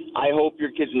said. I hope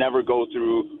your kids never go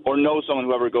through or know someone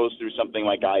who ever goes through something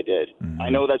like I did. I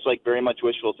know that's like very much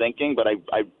wishful thinking, but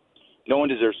no one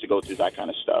deserves to go through that kind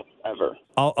of stuff ever.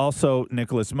 Also,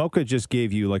 Nicholas, Mocha just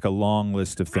gave you like a long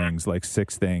list of things, like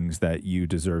 6 things that you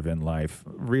deserve in life.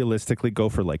 Realistically, go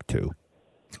for like 2.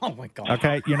 Oh my God.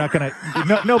 Okay, you're not gonna.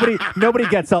 Nobody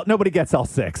gets all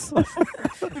 6.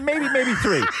 maybe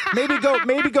 3. Maybe go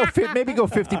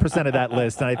 50% of that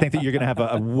list, and I think that you're gonna have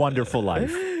a wonderful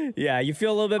life. Yeah, you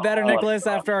feel a little bit better, Nicholas,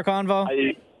 after our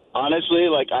convo? Honestly,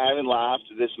 like, I haven't laughed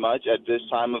this much at this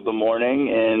time of the morning,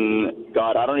 and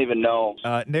God, I don't even know.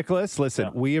 Nicholas, listen,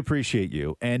 we appreciate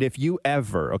you. And if you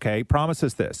ever, promise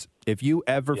us this. If you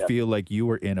ever feel like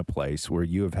you are in a place where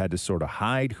you have had to sort of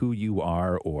hide who you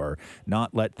are or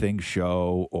not let things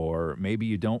show, or maybe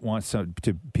you don't want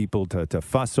people to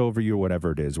fuss over you or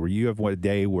whatever it is, where you have a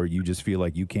day where you just feel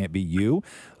like you can't be you,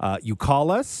 you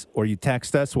call us or you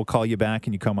text us. We'll call you back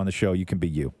and you come on the show. You can be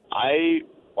you.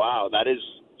 Wow,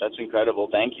 that's incredible.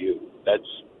 Thank you. That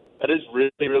is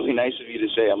really, really nice of you to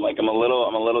say. I'm a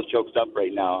little choked up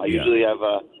right now. I usually have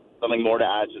something more to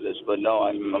add to this, but no,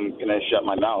 I'm gonna shut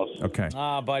my mouth. Okay.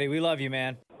 Buddy, we love you,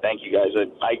 man. Thank you, guys.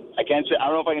 I can't say. I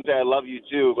don't know if I can say I love you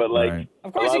too, but like, right.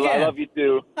 Of course you can. I love you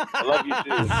too. I love you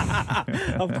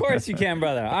too. Of course you can,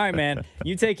 brother. All right, man.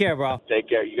 You take care, bro. Take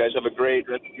care. You guys have a great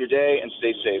rest of your day and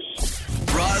stay safe.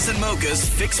 Roz and Mocha's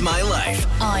Fix My Life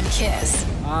on Kiss.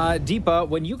 Deepa,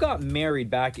 when you got married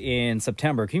back in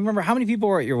September, can you remember how many people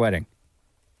were at your wedding?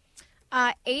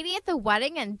 80 at the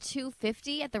wedding and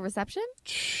 250 at the reception.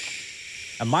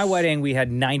 At my wedding, we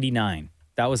had 99.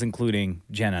 That was including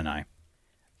Jenna and I.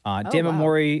 Dammit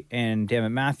Maury and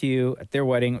Dammit Matthew, at their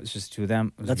wedding, it was just 2 of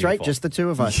them. That's right, just the 2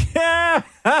 of us.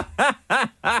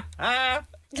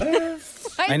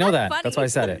 I know that. That's why I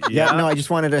said it. Yeah, no, I just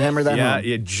wanted to hammer that home.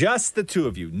 Yeah, just the 2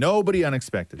 of you. Nobody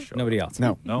unexpected show. Nobody else.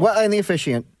 No. Well, and the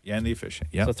officiant. Yeah, and the officiant.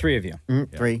 Yeah. So 3 of you.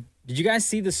 3. Did you guys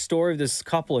see the story of this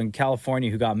couple in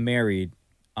California who got married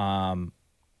and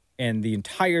the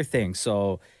entire thing?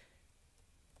 So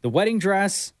the wedding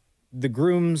dress, the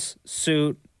groom's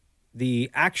suit, the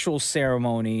actual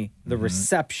ceremony, the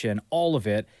reception, all of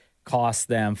it cost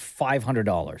them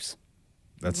 $500.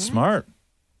 That's smart.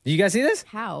 Did you guys see this?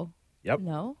 How? Yep.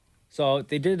 No. So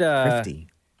they did Thrifty.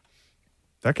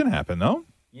 That can happen, though.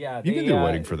 Yeah. You can do a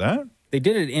wedding for that. They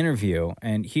did an interview,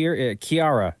 and here,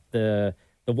 Kiara, the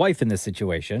wife in this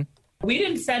situation. We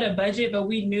didn't set a budget, but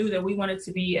we knew that we wanted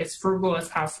to be as frugal as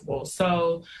possible.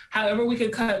 So however we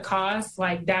could cut costs,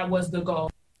 like that was the goal.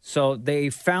 So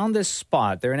they found this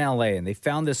spot. They're in LA, and they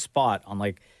found this spot on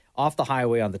like off the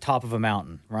highway on the top of a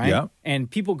mountain, right? Yeah. And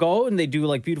people go and they do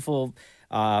like beautiful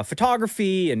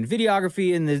photography and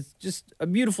videography, and there's just a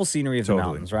beautiful scenery of the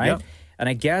mountains, right? Yep. And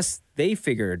I guess they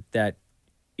figured that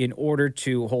in order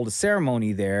to hold a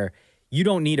ceremony there, you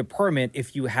don't need a permit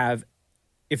if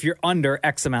you're under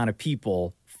X amount of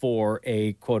people for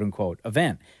a quote unquote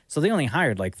event. So they only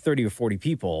hired like 30 or 40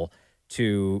 people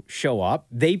to show up.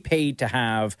 They paid to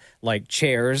have like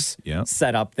chairs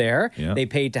set up there. Yeah. They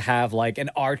paid to have like an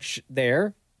arch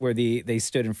there where they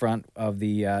stood in front of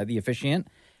the officiant,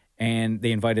 and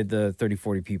they invited the 30,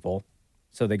 40 people.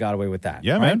 So they got away with that.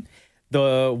 Yeah, right? man.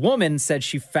 The woman said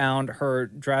she found her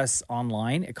dress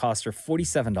online. It cost her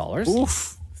 $47.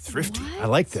 Oof, thrifty. I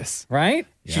like this. Right?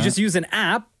 She Yeah. just used an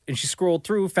app and she scrolled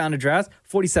through, found a dress,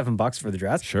 $47 for the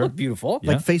dress. Sure. Looked beautiful.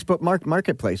 Like Facebook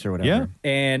Marketplace or whatever. Yeah.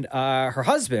 And her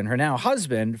husband, her now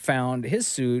husband, found his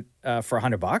suit for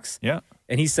 $100. Yeah.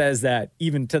 And he says that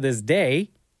even to this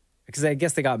day, because I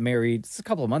guess they got married just a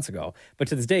couple of months ago, but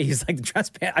to this day, he's like, the dress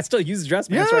pants, I still use the dress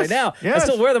pants right now. I yes.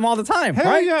 still wear them all the time. Hell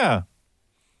right? yeah.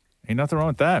 Ain't nothing wrong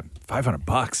with that.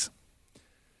 $500.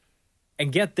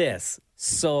 And get this.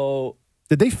 So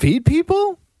did they feed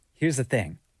people? Here's the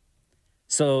thing.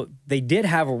 So they did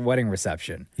have a wedding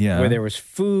reception Yeah. where there was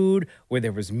food, where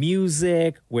there was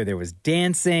music, where there was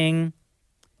dancing.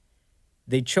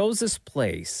 They chose this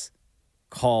place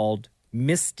called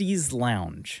Misty's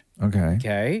Lounge. Okay.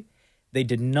 Okay. They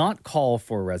did not call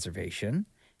for a reservation.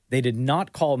 They did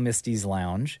not call Misty's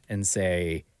Lounge and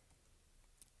say,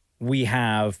 we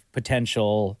have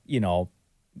potential,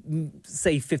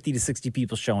 say 50 to 60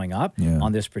 people showing up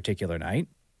on this particular night,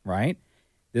 right?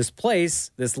 This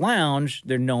place, this lounge,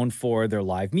 they're known for their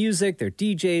live music, their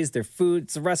DJs, their food.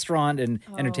 It's a restaurant and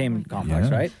entertainment complex,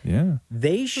 Yeah, right? yeah.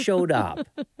 They showed up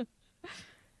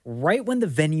right when the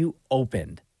venue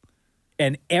opened,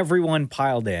 and everyone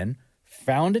piled in,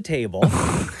 found a table.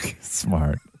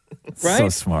 Smart. Right? So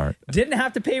smart. Didn't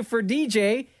have to pay for a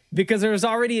DJ because there was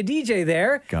already a DJ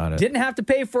there. Got it. Didn't have to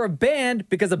pay for a band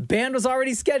because a band was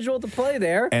already scheduled to play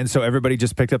there. And so everybody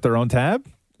just picked up their own tab?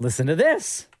 Listen to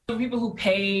this. People who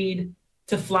paid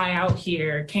to fly out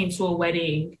here came to a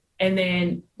wedding, and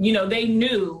then, they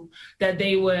knew that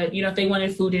they would, if they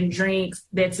wanted food and drinks,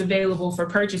 that's available for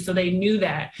purchase. So they knew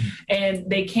that. And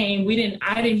they came.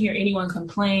 I didn't hear anyone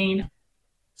complain.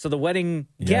 So the wedding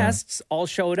guests all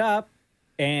showed up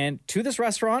and to this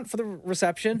restaurant for the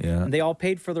reception, and they all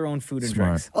paid for their own food and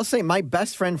drinks. I'll say my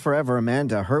best friend forever,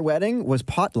 Amanda, her wedding was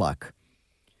potluck.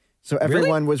 So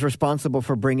everyone was responsible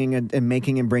for bringing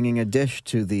and bringing a dish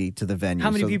to the venue. How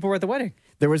many people were at the wedding?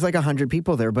 There was like 100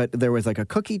 people there, but there was like a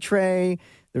cookie tray,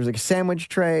 there was like a sandwich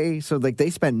tray. So like they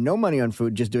spent no money on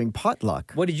food, just doing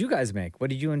potluck. What did you guys make?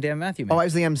 What did you and Dan Matthew make? Oh, I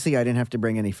was the MC. I didn't have to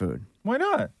bring any food. Why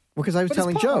not? Well, because I was But it's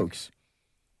telling potluck. jokes.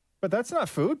 But that's not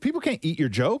food. People can't eat your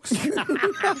jokes. Yeah,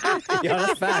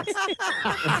 that's facts.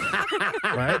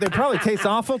 Right? They probably taste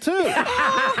awful too.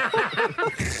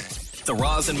 The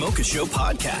Roz and Mocha Show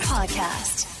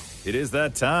podcast. It is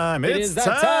that time. It It's is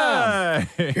that time. time.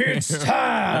 It's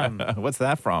time. What's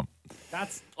that from?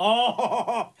 That's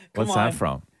come What's on. that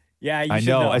from? Yeah, you I should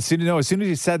know. As soon as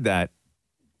you said that.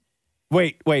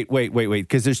 Wait.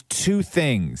 Because there's two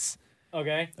things.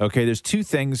 Okay. Okay, there's two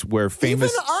things where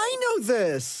famous. Even I know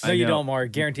this. No, you don't,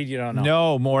 Mark. Guaranteed you don't know.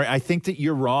 No, Maury, I think that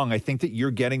you're wrong. I think that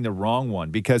you're getting the wrong one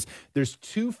because there's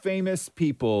two famous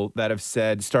people that have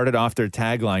started off their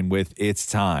tagline with "It's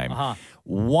time." Uh-huh.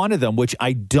 One of them, which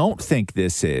I don't think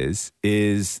this is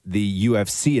the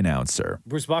UFC announcer.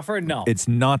 Bruce Buffer? No. It's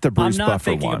not the Bruce I'm not Buffer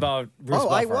thinking one. about Bruce Oh,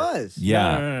 Buffer. I was.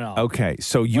 Yeah. No. Okay,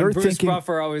 so you're when Bruce thinking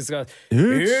Buffer always goes,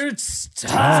 It's it's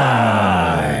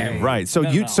time. right. So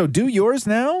No. so do yours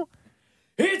now.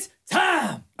 It's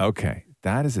time. Okay,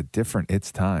 that is a different.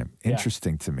 It's time. Yeah.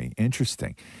 Interesting to me.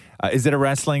 Interesting. Is it a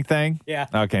wrestling thing? Yeah.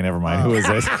 Okay, never mind. Who is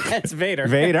it? It's Vader.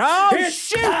 Vader. Oh, It's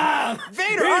shit. time.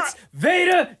 Vader. It's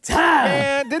Vader time.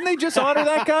 And didn't they just honor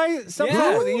that guy?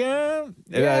 Somehow? Yeah.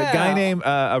 A guy named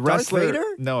a wrestler. Vader?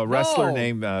 No, a wrestler No.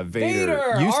 named Vader.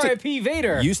 Vader. Used to, R.I.P.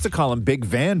 Vader. used to call him Big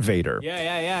Van Vader.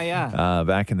 Yeah.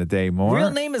 Back in the day, more.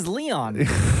 Real name is Leon.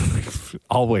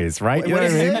 Always, right? You know What what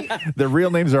did I he mean? The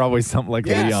real names are always something like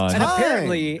Yes,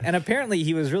 Leon. And apparently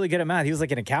he was really good at math. He was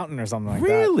like an accountant or something like that.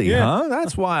 Really, Yeah. huh?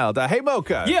 That's wild. Hey,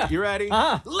 Mocha. Yeah. You ready?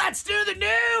 Uh-huh. Let's do the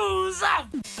news.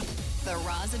 The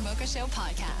Roz and Mocha Show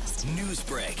podcast. News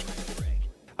break.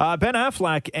 Ben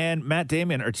Affleck and Matt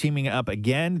Damon are teaming up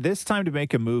again, this time to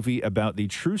make a movie about the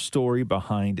true story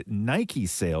behind Nike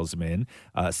salesman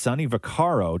Sonny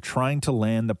Vaccaro trying to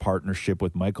land the partnership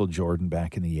with Michael Jordan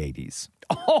back in the 80s.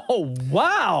 Oh,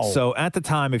 wow. So at the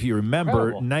time, if you remember,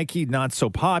 Incredible. Nike not so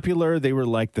popular. They were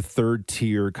like the third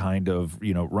tier kind of,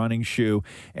 running shoe.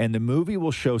 And the movie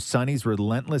will show Sonny's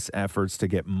relentless efforts to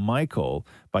get Michael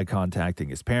by contacting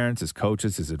his parents, his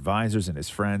coaches, his advisors, and his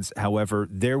friends. However,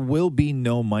 there will be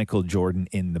no Michael Jordan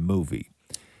in the movie.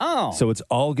 Oh. So it's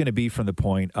all going to be from the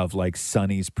point of like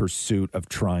Sonny's pursuit of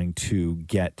trying to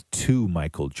get to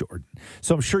Michael Jordan.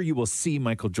 So I'm sure you will see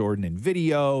Michael Jordan in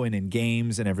video and in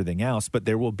games and everything else, but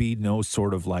there will be no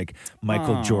sort of like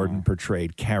Michael Oh. Jordan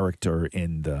portrayed character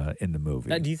in the movie.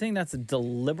 Now, do you think that's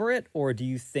deliberate, or do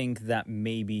you think that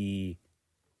maybe,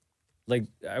 like,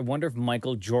 I wonder if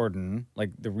Michael Jordan,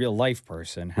 like the real life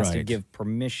person, has to Right. give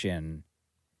permission,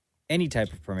 any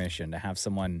type of permission, to have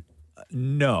someone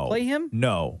No. play him?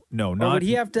 No, Or not. would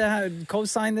he have to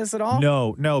co-sign this at all?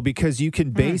 No, because you can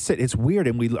base it. It's weird,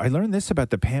 and I learned this about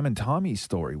the Pam and Tommy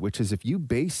story, which is if you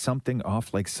base something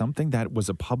off like something that was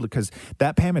a public, because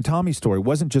that Pam and Tommy story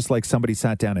wasn't just like somebody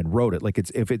sat down and wrote it. Like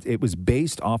it was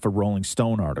based off a Rolling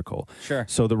Stone article. Sure.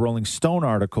 So the Rolling Stone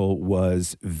article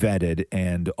was vetted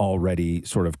and already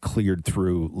sort of cleared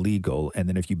through legal, and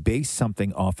then if you base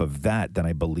something off of that, then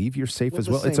I believe you're safe as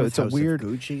well. It's a weird.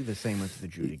 Gucci, the same with the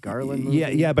Judy Garland movie.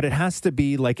 Yeah, but it has to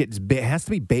be like it has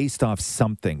to be based off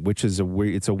something, which is a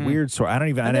weird. It's a weird story. I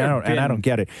don't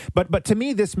get it. But to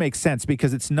me, this makes sense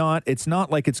because it's not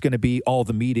like it's going to be all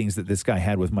the meetings that this guy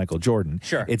had with Michael Jordan.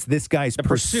 Sure. It's this guy's The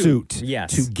pursuit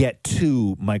yes. to get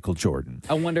to Michael Jordan.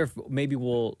 I wonder if maybe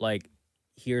we'll like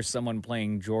hear someone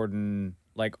playing Jordan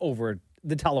like over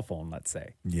the telephone, let's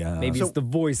say. Yeah. Maybe So- it's the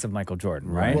voice of Michael Jordan,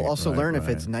 right? We'll also learn if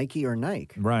it's Nike or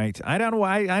Nike. Right. I don't know.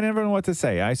 I never know what to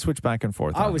say. I switch back and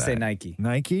forth. I on always say that. Nike.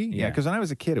 Nike? Yeah, Yeah. because when I was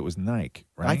a kid, it was Nike,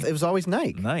 right? It was always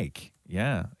Nike. Nike.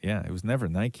 Yeah. It was never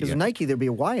Nike. Because Nike, there'd be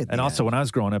a Y at the And also, when I was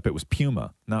growing up, it was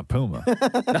Puma, not Puma. No,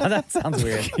 that sounds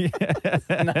weird.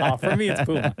 No, for me, it's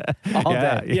Puma. All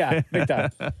Yeah, day. Yeah, big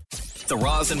time. The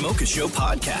Roz and Mocha Show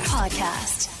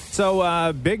podcast.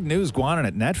 So, big news going on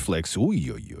at Netflix.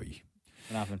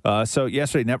 So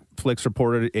yesterday, Netflix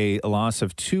reported a loss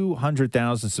of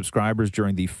 200,000 subscribers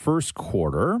during the first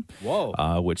quarter.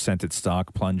 Whoa. Which sent its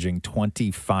stock plunging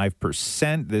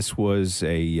 25%. This was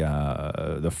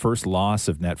the first loss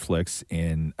of Netflix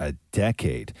in a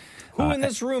decade. Who in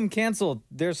this room canceled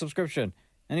their subscription?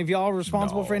 Any of y'all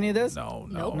responsible for any of this?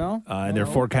 No. And they're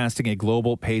forecasting a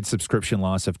global paid subscription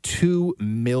loss of 2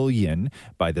 million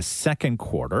by the second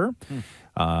quarter.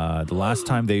 The last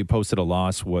time they posted a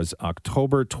loss was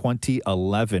October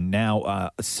 2011. Now,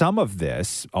 some of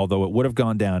this, although it would have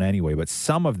gone down anyway, but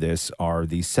some of this are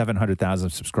the 700,000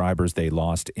 subscribers they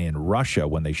lost in Russia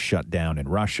when they shut down in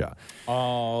Russia.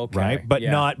 Oh, okay. Right, but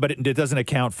Yeah. it doesn't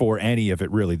account for any of it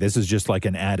really. This is just like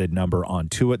an added number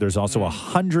onto it. There's also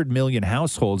 100 million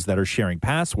households that are sharing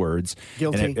passwords.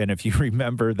 Guilty. And if you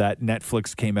remember that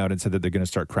Netflix came out and said that they're going to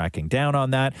start cracking down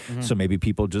on that, so maybe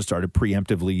people just started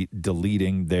preemptively deleting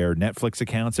their Netflix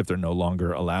accounts if they're no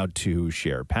longer allowed to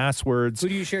share passwords. Who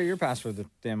do you share your password with,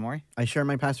 Dan Maury? I share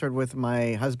my password with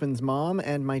my husband's mom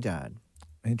and my dad.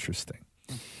 Interesting.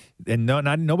 And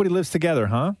nobody lives together,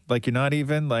 huh? Like you're not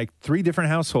even like 3 different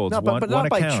households. No, but one not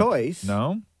by account. choice. No.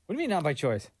 What do you mean not by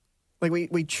choice? Like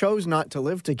we chose not to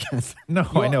live together. No,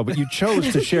 I know, but you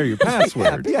chose to share your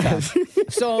password. Yes.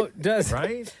 So does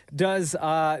Right? does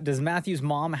Matthew's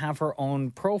mom have her own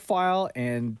profile,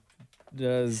 and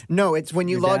does No, it's when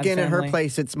you your log dad's in at her family?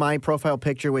 place, it's my profile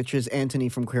picture, which is Anthony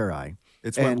from Queer Eye.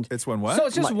 It's And- when what? So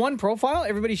it's just one profile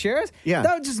everybody shares? Yeah.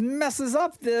 That just messes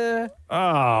up the.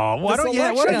 Oh, why The don't you? Why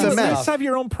selection don't you of guys stuff. have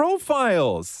your own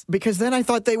profiles? Because then I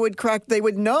thought they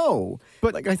would know.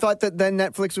 But like I thought that then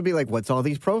Netflix would be like, what's all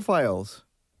these profiles?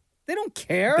 They don't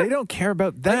care. They don't care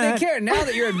about Like, that. they care now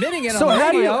that you're admitting it So on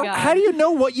how do radio. you how do you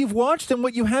know what you've watched and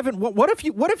what you haven't? What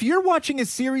if you're watching a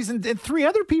series and 3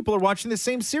 other people are watching the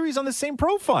same series on the same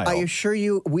profile? I assure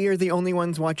you, we are the only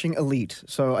ones watching Elite,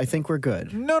 so I think we're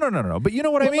good. No. But you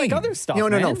know what I But mean. like other stuff, No,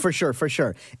 man. for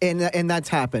sure. And that's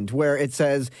happened where it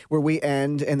says where we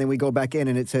end and then we go back in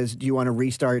and it says, do you want to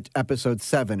restart episode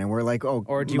 7? And we're like, oh,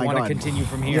 Or do you my want to God. continue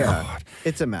from here? Yeah,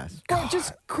 it's a mess. Bro,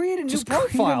 just create a new Just create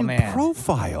profile, a new man.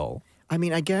 profile. I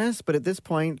mean, I guess, but at this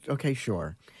point, okay,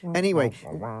 sure. Anyway,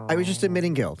 I was just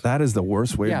admitting guilt. That is the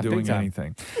worst way Yeah, of big doing time.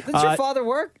 anything. Does your father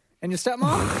work? And your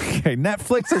stepmom? Okay,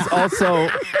 Netflix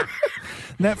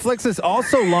is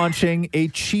also launching a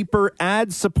cheaper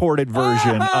ad-supported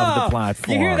version of the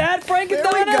platform. You hear that, Frank and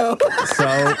Donna?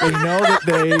 So we know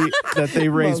that they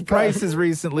raised prices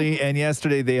recently, and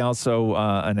yesterday they also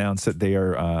announced that they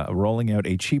are rolling out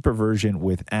a cheaper version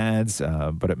with ads,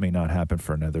 but it may not happen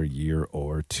for another year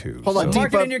or 2. Hold on,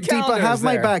 Mark it in Deepa, your Deepa, calendars have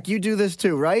my there. back. You do this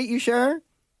too, right? You share?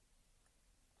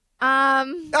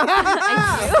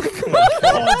 I do.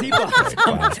 Oh,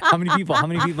 Deepa. How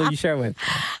many people you share with?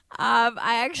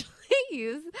 I actually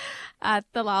use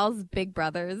Thalal's Big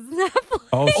Brothers Netflix.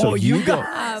 Oh, so you go.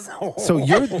 So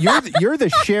you're the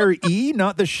share E,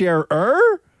 not the sharer.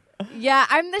 Yeah,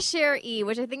 I'm the share E,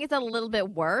 which I think is a little bit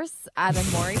worse than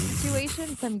Maury's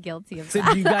situation. So I'm guilty of So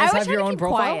that. do you guys I was have your trying to own keep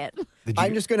profile? Quiet.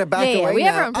 I'm just going to back Yeah, away we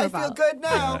have our now. own I profile. feel good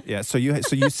now. Yeah. So you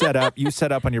set up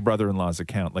on your brother-in-law's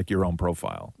account like your own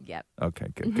profile. Yep. Okay.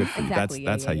 Good. Good for you. Exactly,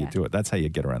 That's how you do it. That's how you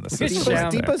get around the system.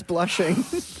 Deepa's blushing.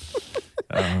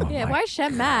 Yeah, why is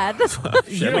Shem mad?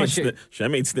 Shem ain't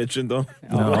snitching though.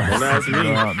 No. Don't ask me.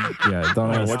 Yeah,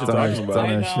 don't ask. What you Don't talking ask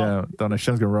about? Shem. Don't ask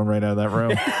Shem's gonna run right out of that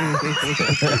room.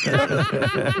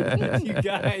 You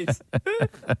guys.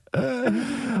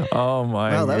 Oh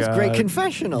my Wow, that was a great God.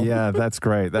 confessional. Yeah, that's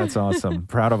great. That's awesome.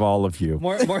 Proud of all of you.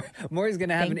 Maury's going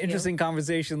to have an interesting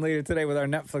conversation later today with our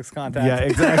Netflix contact. Yeah,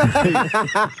 exactly.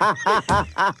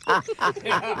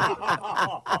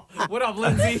 What up,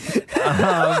 Lindsay?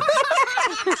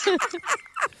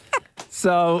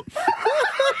 So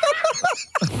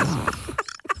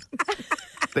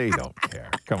they don't care.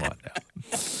 Come on now.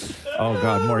 Oh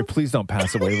God, Maury, please don't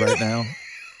pass away right now.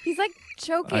 He's like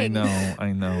choking. I know.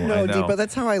 No, Deepa,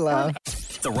 that's how I laugh.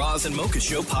 The Roz and Mocha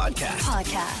Show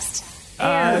podcast.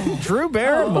 Drew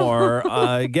Barrymore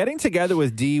getting together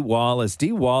with Dee Wallace.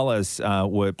 Dee Wallace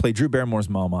would play Drew Barrymore's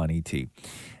mom on E.T.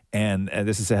 And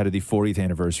this is ahead of the 40th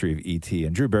anniversary of E.T.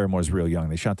 And Drew Barrymore's real young.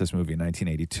 They shot this movie in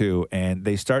 1982. And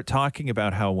they start talking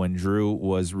about how when Drew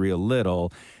was real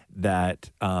little, that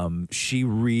she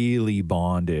really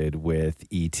bonded with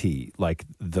E.T., like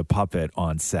the puppet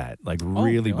on set, like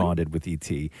really bonded with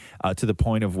E.T. To the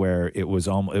point of where it was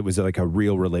like a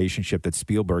real relationship that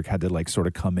Spielberg had to like sort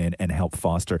of come in and help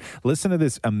foster. Listen to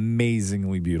this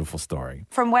amazingly beautiful story.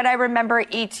 From what I remember,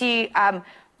 E.T.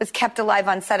 Was kept alive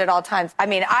on set at all times. I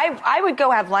mean, I would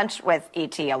go have lunch with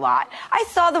E.T. a lot. I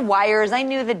saw the wires. I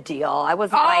knew the deal. I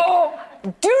wasn't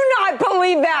do not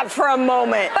believe that for a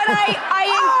moment. But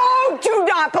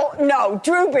No,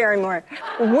 Drew Barrymore.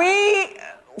 We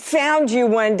found you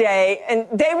one day, and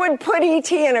they would put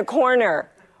E.T. in a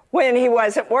corner when he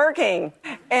wasn't working.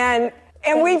 And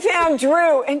we found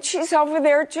Drew, and she's over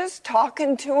there just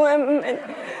talking to him.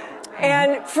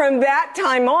 And from that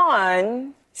time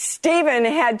on, Stephen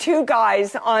had two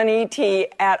guys on E.T.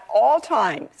 at all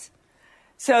times,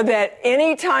 so that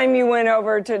any time you went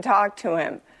over to talk to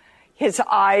him, his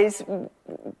eyes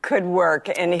could work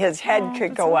and his head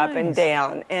could go up and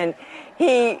down, and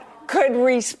he could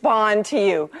respond to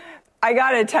you. I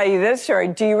got to tell you this story.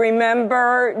 Do you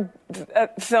remember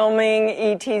filming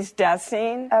E.T.'s death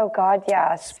scene? Oh, God,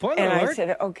 yes. And I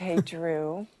said, okay,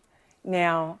 Drew,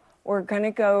 now we're going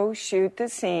to go shoot the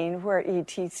scene where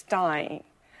E.T.'s dying.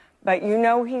 But you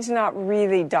know he's not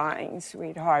really dying,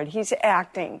 sweetheart. He's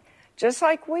acting just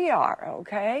like we are,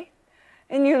 okay?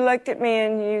 And you looked at me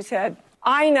and you said,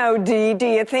 I know, Dee. Do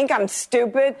you think I'm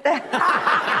stupid? So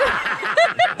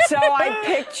I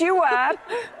picked you up.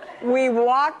 We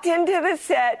walked into the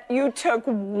set. You took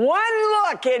one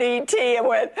look at E.T. and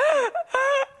went, he's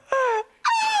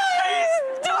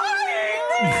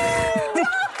dying!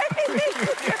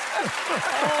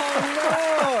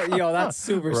 Oh, no. Yo, that's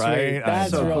super Right? sweet.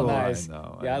 That's I know. real nice. I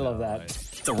know. I love that.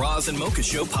 The Roz and Mocha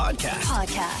Show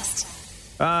podcast.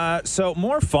 So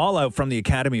more fallout from the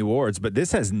Academy Awards, but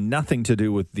this has nothing to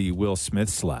do with the Will Smith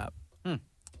slap.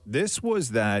 This was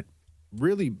that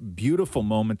really beautiful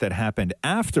moment that happened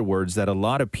afterwards that a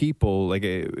lot of people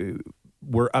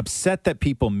were upset that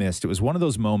people missed. It was one of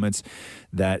those moments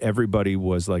that everybody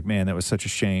was like, man, that was such a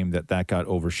shame that got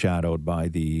overshadowed by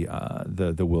the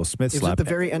Will Smith It was slap. at the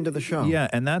very end of the show. Yeah,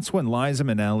 and that's when Liza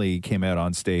Minnelli came out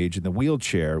on stage in the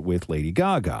wheelchair with Lady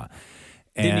Gaga.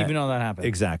 Didn't even know that happened.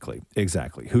 Exactly.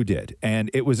 Who did? And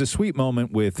it was a sweet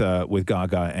moment with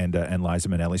Gaga and Liza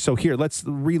Minnelli. So here, let's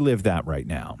relive that right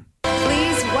now.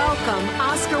 Please welcome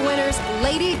Oscar winners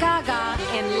Lady Gaga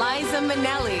and Liza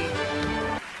Minnelli.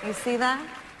 You see that?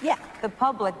 Yeah. The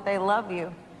public, they love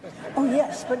you. Oh,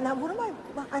 yes, but now what am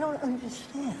I don't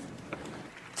understand.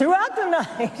 Throughout the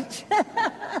night,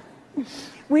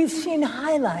 we've seen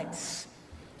highlights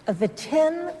of the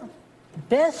 10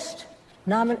 best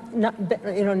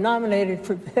nominated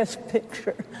for Best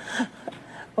Picture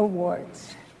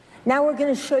awards. Now we're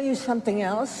going to show you something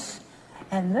else,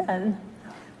 and then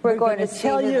We're going to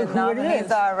tell see you who the who it nominees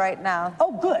is. are right now.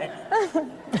 Oh, good.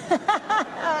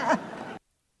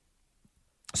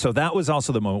 So that was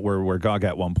also the moment where Gaga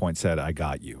at one point said, I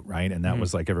got you, right? And that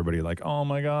was like everybody like, oh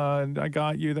my God, I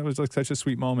got you. That was like such a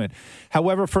sweet moment.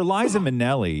 However, for Liza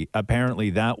Minnelli, apparently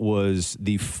that was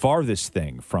the farthest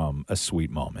thing from a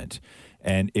sweet moment.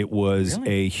 And it was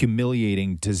a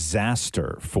humiliating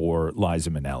disaster for Liza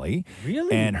Minnelli.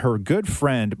 Really? And her good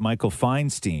friend, Michael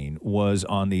Feinstein, was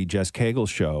on the Jess Cagle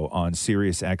show on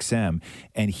Sirius XM.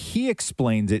 And he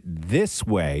explained it this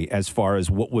way as far as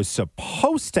what was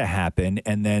supposed to happen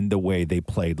and then the way they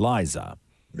played Liza.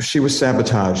 She was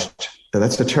sabotaged.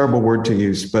 That's a terrible word to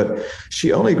use, but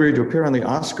she only agreed to appear on the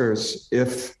Oscars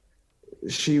if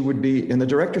she would be in the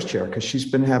director's chair because she's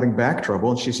been having back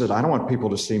trouble. And she said, I don't want people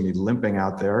to see me limping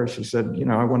out there. She said,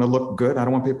 I want to look good. I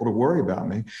don't want people to worry about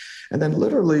me. And then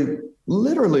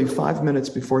literally 5 minutes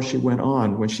before she went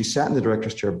on, when she sat in the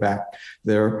director's chair back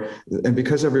there, and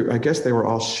because I guess they were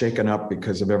all shaken up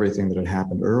because of everything that had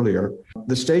happened earlier,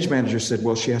 the stage manager said,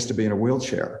 well, she has to be in a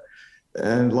wheelchair.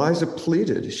 And Liza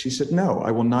pleaded. She said, no,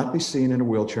 I will not be seen in a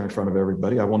wheelchair in front of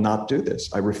everybody. I will not do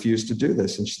this. I refuse to do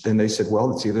this. And then they said,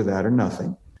 well, it's either that or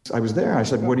nothing. I was there. I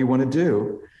said, what do you want to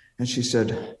do? And she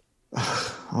said,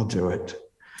 I'll do it.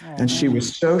 And she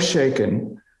was so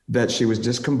shaken that she was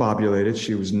discombobulated.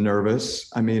 She was nervous.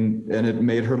 I mean, and it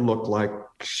made her look like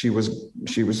she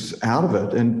was out of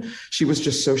it. And she was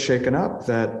just so shaken up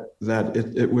that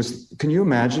it was, can you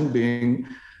imagine being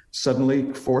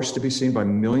suddenly forced to be seen by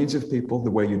millions of people the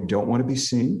way you don't want to be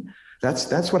seen?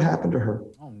 That's what happened to her.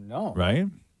 Oh, no. Right?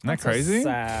 Isn't that crazy?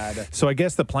 Sad. So I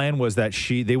guess the plan was that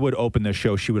they would open the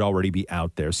show. She would already be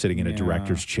out there sitting in a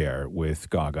director's chair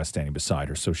with Gaga standing beside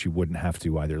her, so she wouldn't have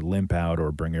to either limp out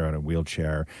or bring her out in a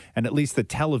wheelchair. And at least the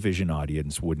television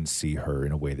audience wouldn't see her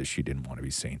in a way that she didn't want to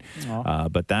be seen.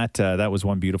 But that was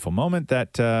one beautiful moment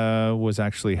that was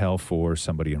actually hell for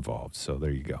somebody involved. So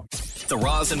there you go. The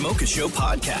Roz and Mocha Show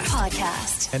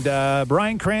podcast. And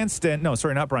Bryan Cranston. No,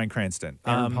 sorry, not Bryan Cranston.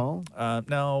 Aaron Paul?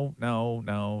 No.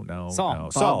 Saul.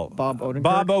 Bob Odenkirk.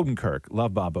 Bob Odenkirk.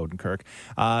 Love Bob Odenkirk.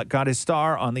 Got his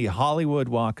star on the Hollywood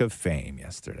Walk of Fame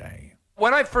yesterday.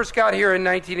 When I first got here in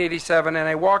 1987 and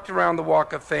I walked around the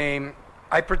Walk of Fame,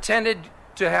 I pretended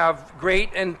to have great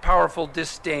and powerful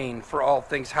disdain for all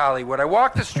things Hollywood. I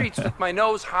walked the streets with my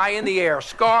nose high in the air,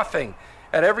 scoffing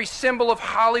at every symbol of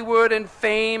Hollywood and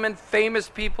fame and famous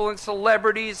people and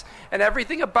celebrities and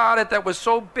everything about it that was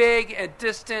so big and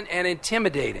distant and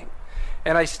intimidating.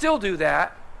 And I still do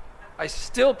that. I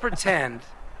still pretend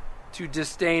to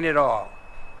disdain it all.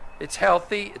 It's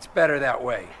healthy. It's better that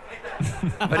way.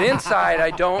 But inside, I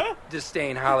don't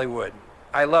disdain Hollywood.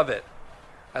 I love it.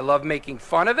 I love making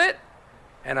fun of it,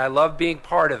 and I love being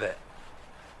part of it.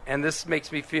 And this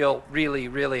makes me feel really,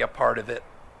 really a part of it.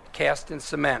 Cast in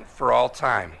cement for all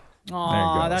time.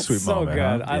 Aw, that's Sweet so moment,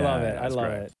 good. huh? I love Yeah, it. I that's love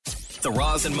great. it. The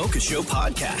Roz and Mocha Show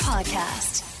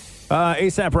podcast.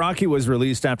 A$AP Rocky was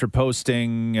released after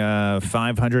posting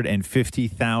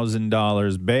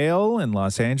 $550,000 bail in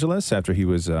Los Angeles after he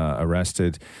was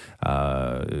arrested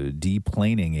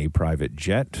deplaning a private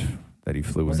jet that he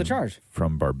flew What's in the charge?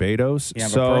 from Barbados. You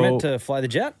have a permit to fly the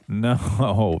jet?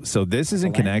 No. So this is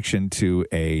in connection to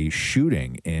a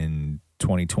shooting in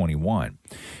 2021,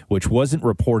 which wasn't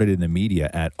reported in the media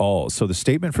at all. So the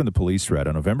statement from the police read,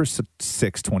 on November 6,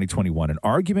 2021, an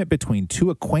argument between two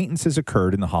acquaintances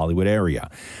occurred in the Hollywood area.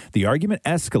 The argument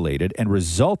escalated and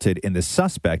resulted in the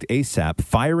suspect, A$AP,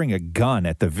 firing a gun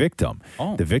at the victim.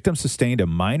 The victim sustained a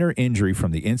minor injury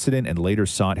from the incident and later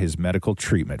sought his medical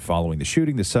treatment. Following the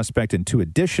shooting, the suspect and two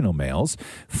additional males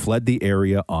fled the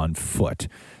area on foot.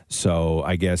 So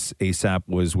I guess A$AP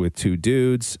was with two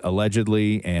dudes,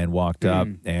 allegedly, and walked up,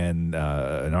 and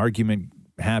an argument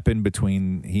happened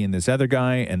between he and this other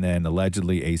guy, and then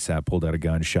allegedly A$AP pulled out a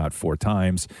gun, shot 4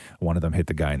 times. One of them hit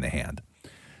the guy in the hand.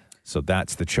 So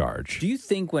that's the charge. Do you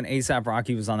think when A$AP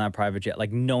Rocky was on that private jet,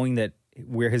 like knowing that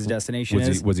where his destination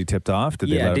is? Was he tipped off?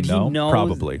 Did they let him did know? he know?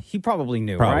 Probably. He probably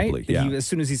knew, Probably, right? yeah. As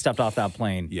soon as he stepped off that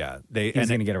plane, he was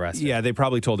going to get arrested. Yeah, they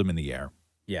probably told him in the air.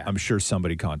 Yeah. I'm sure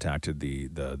somebody contacted the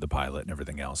pilot and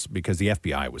everything else because the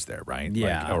FBI was there, right?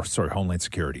 Yeah. Homeland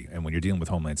Security. And when you're dealing with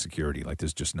Homeland Security, like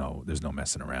there's no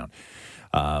messing around.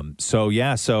 So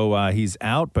he's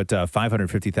out, but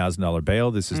 $550,000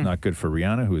 bail. This is not good for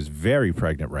Rihanna, who is very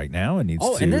pregnant right now and needs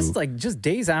to. And this like just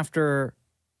days after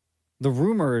the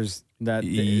rumors that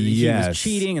he was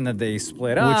cheating and that they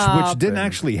split up. Which didn't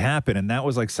actually happen. And that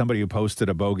was like somebody who posted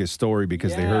a bogus story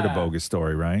because they heard a bogus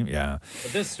story, right? Yeah.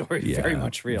 But this story is very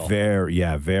much real. Very,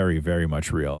 very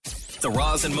much real. The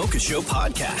Roz and Mocha Show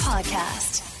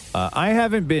podcast. I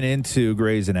haven't been into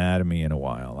Grey's Anatomy in a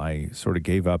while. I sort of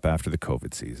gave up after the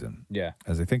COVID season. Yeah.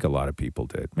 As I think a lot of people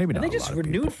did. Maybe not And they a just lot of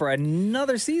renewed for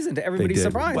another season to They everybody's did.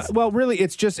 surprise. Well, really,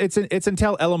 it's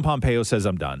until Ellen Pompeo says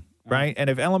I'm done. right? And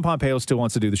if Ellen Pompeo still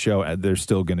wants to do the show, they're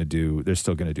still going to do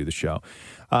the show.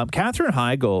 Katherine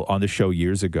Heigl on the show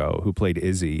years ago, who played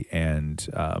Izzy and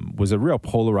was a real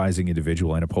polarizing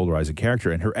individual and a polarizing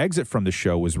character, and her exit from the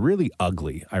show was really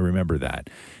ugly. I remember that.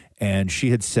 And she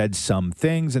had said some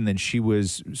things, and then she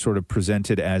was sort of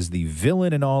presented as the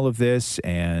villain in all of this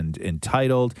and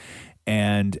entitled.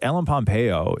 And Ellen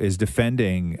Pompeo is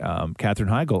defending Katherine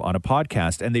Heigl on a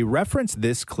podcast, and they referenced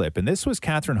this clip. And this was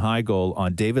Katherine Heigl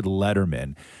on David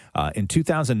Letterman in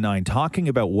 2009 talking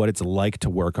about what it's like to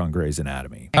work on Grey's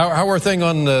Anatomy. How are things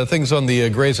on the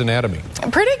Grey's Anatomy?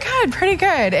 Pretty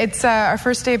good. It's our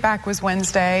first day back was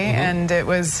Wednesday, and it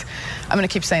was, I'm going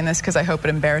to keep saying this because I hope it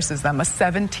embarrasses them, a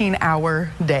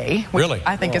 17-hour day, which Really?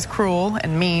 I think is cruel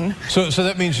and mean. So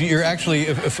that means you're actually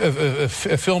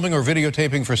filming or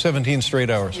videotaping for 17 straight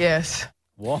hours? Yes.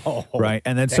 Whoa. Right.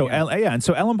 And then so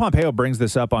Ellen Pompeo brings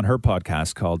this up on her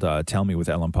podcast called Tell Me with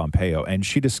Ellen Pompeo, and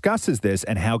she discusses this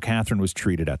and how Katherine was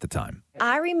treated at the time.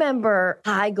 I remember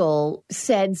Heigl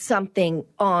said something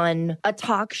on a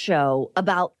talk show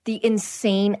about the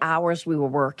insane hours we were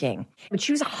working, but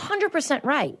she was 100%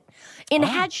 right. And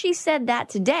had she said that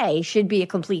today, she'd be a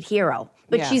complete hero.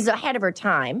 But Yeah. she's ahead of her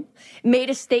time, made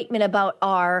a statement about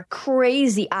our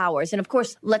crazy hours. And of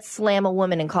course, let's slam a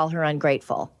woman and call her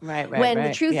ungrateful. Right, When the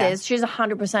right, truth yeah. is, she's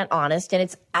 100% honest, and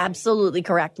it's absolutely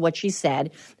correct what she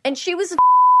said. And she was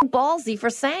ballsy for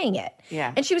saying it.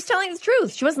 Yeah. And she was telling the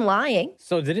truth. She wasn't lying.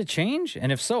 So did it change?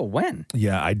 And if so, when?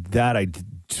 Yeah, I You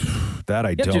don't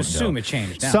have to know. assume it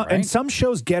changed now, right? And some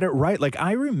shows get it right. Like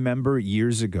I remember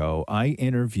years ago, I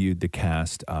interviewed the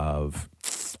cast of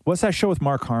what's that show with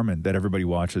Mark Harmon that everybody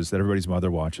watches, that everybody's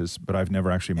mother watches, but I've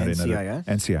never actually met another.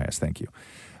 NCIS, thank you.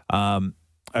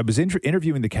 I was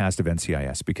interviewing the cast of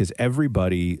NCIS because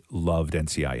everybody loved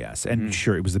NCIS. And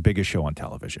sure, it was the biggest show on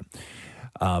television.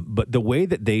 But the way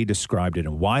that they described it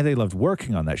and why they loved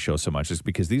working on that show so much is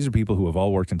because these are people who have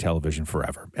all worked in television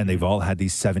forever. And they've all had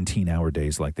these 17-hour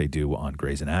days like they do on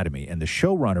Grey's Anatomy. And the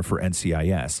showrunner for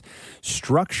NCIS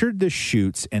structured the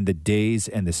shoots and the days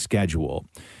and the schedule.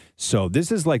 So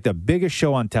this is like the biggest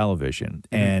show on television.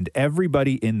 And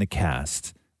everybody in the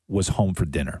cast was home for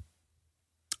dinner.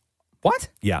 What?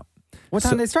 Yeah. What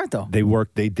time did they start, though?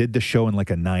 They did the show in like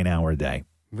a 9-hour day.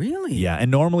 Really? Yeah,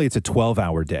 and normally it's a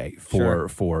 12-hour day Sure.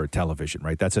 for television,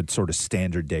 right? That's a sort of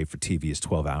standard day for TV is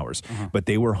 12 hours. But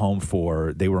they were home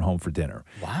for dinner.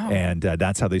 Wow. And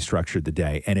that's how they structured the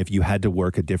day. And if you had to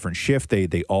work a different shift,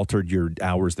 they altered your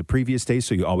hours the previous day,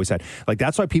 so you always had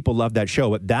that's why people love that show.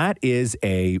 But that is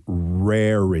a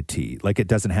rarity. Like it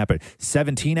doesn't happen.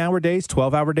 17-hour days,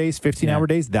 12-hour days, 15-hour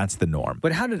days, that's the norm.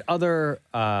 But how did other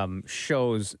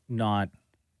shows not?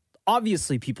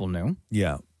 Obviously, people knew.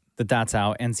 Yeah. That's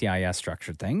how NCIS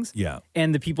structured things. Yeah.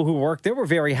 And the people who worked there were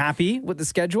very happy with the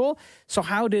schedule. So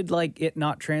how did it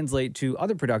not translate to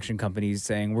other production companies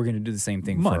saying we're going to do the same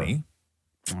thing? Money.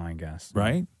 I guess.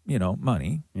 Right?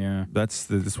 Money. Yeah. That's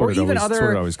what Or it even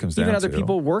always comes down to. even other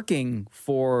people working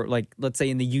for let's say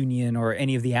in the union or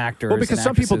any of the actors. Well, because and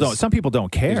some people actresses.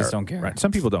 don't care. They just don't care. Right?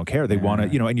 Some people don't care. They want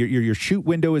to, and your shoot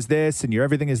window is this, and your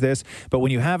everything is this. But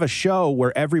when you have a show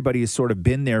where everybody has sort of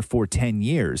been there for 10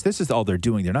 years, this is all they're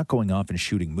doing. They're not going off and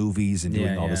shooting movies and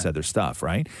doing all this other stuff,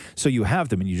 right? So you have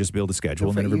them, and you just build a schedule,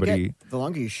 and then everybody. The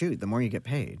longer you shoot, the more you get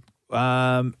paid.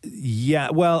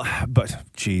 Yeah, well, but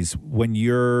geez, when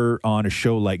you're on a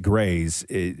show like Grey's,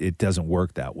 it doesn't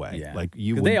work that way. Yeah. Like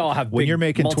you, They all have when big you're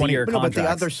making 20 No, but the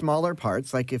other smaller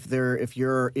parts, like if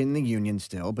you're in the union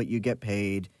still, but you get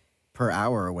paid per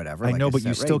hour or whatever. I like know, a but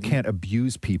you set still rate, can't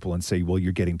abuse people and say, well,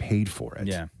 you're getting paid for it.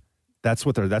 Yeah. That's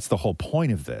the whole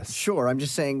point of this. Sure, I'm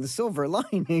just saying the silver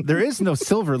lining. There is no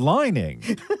silver lining.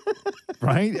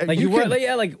 Right? Like you can-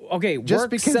 work, okay, Just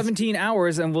work because- 17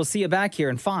 hours and we'll see you back here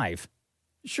in 5.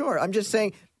 Sure, I'm just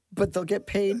saying, but they'll get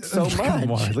paid so much.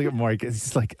 Come on, look at Mark.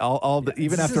 It's like all the,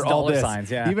 even This after is all dollar this,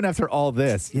 signs, yeah. even after all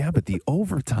this, yeah. But the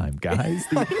overtime, guys.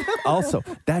 Also,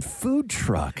 that food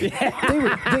truck. They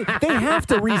have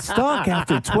to restock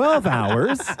after 12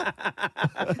 hours.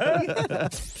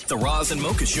 The Roz and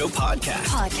Mocha Show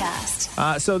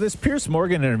podcast. So this Piers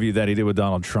Morgan interview that he did with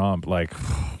Donald Trump, oh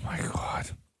my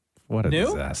God. What a New?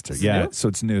 disaster. Is it Yeah, new? so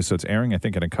it's new. So it's airing, I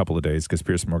think, in a couple of days because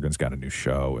Piers Morgan's got a new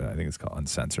show. And I think it's called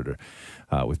Uncensored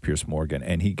with Piers Morgan.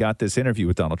 And he got this interview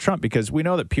with Donald Trump because we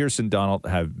know that Piers and Donald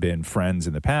have been friends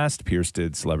in the past. Piers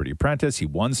did Celebrity Apprentice. He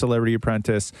won Celebrity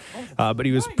Apprentice. But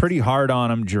he was pretty hard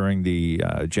on him during the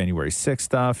January 6th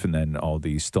stuff and then all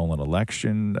the stolen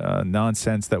election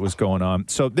nonsense that was going on.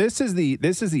 So this is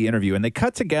the interview. And they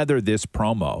cut together this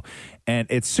promo. And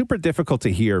it's super difficult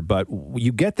to hear, but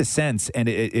you get the sense, and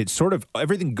it's sort of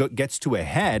everything gets to a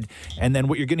head. And then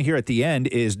what you're going to hear at the end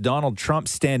is Donald Trump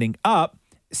standing up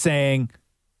saying,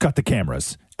 cut the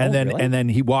cameras. And then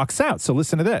he walks out. So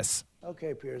listen to this.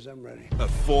 Okay, Piers, I'm ready. A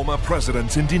former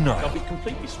president in denial. I'll be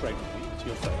completely straight with you to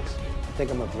your face. I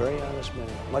think I'm a very honest man.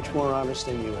 Much more honest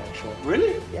than you, actually.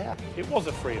 Really? Yeah. It was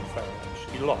a free and fair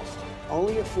election. You lost.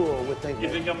 Only a fool would think You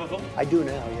that. think I'm a fool? I do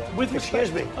now, yeah. With respect.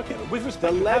 Excuse me. Okay, with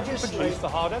respect, you haven't produced the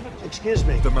hard evidence. Excuse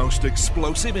me. The most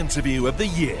explosive interview of the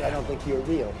year. I don't think you're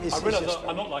real. I realize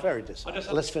I'm not like... Very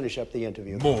dishonest. Let's finish up the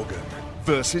interview. Morgan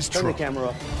versus Turn Trump. the camera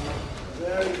up.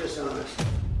 Very dishonest.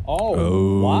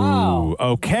 Oh, wow.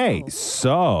 Okay,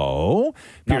 so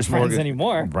Not Piers friends Morgan,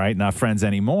 anymore. right? Not friends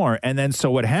anymore. And then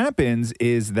so what happens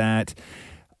is that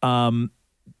the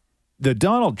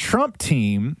Donald Trump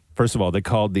team, first of all, they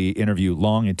called the interview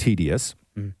long and tedious.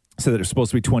 So that it was supposed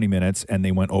to be 20 minutes, and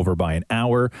they went over by an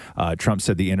hour. Trump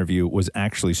said the interview was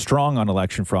actually strong on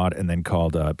election fraud and then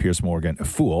called Piers Morgan a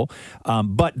fool.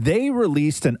 But they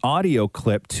released an audio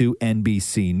clip to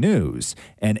NBC News,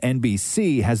 and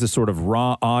NBC has a sort of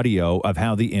raw audio of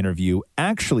how the interview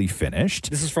actually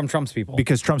finished. This is from Trump's people.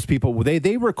 Because Trump's people,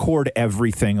 they record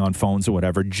everything on phones or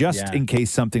whatever, just in case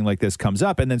something like this comes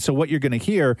up. And then so what you're going to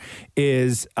hear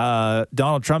is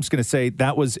Donald Trump's going to say,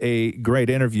 that was a great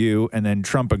interview, and then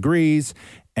Trump agrees.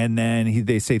 And then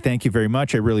they say, thank you very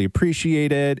much. I really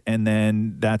appreciate it. And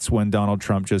then that's when Donald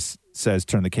Trump just says,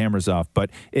 turn the cameras off. But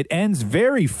it ends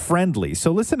very friendly.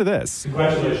 So listen to this.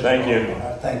 Congratulations. Thank you.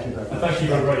 Thank you very much. Thank you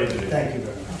for a great interview. Thank you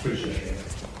very much. Appreciate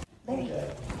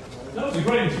it. That was a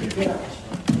great interview.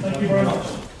 Thank you very much.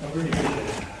 I really appreciate it.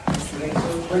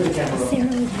 Turn the camera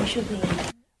off.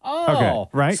 Oh, Okay,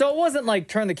 right? So it wasn't like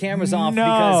turn the cameras off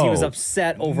because he was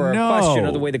upset over a question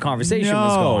or the way the conversation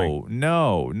was going.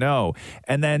 No.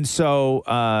 And then so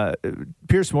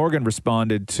Piers Morgan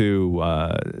responded to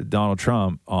Donald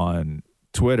Trump on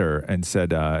Twitter and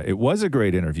said, it was a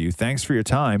great interview. Thanks for your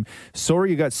time.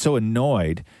 Sorry you got so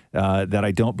annoyed that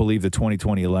I don't believe the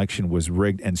 2020 election was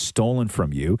rigged and stolen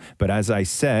from you. But as I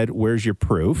said, where's your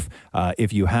proof?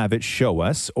 If you have it, show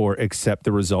us or accept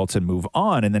the results and move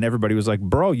on. And then everybody was like,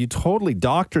 bro, you totally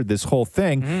doctored this whole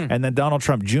thing. And then Donald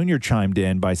Trump Jr. chimed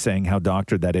in by saying how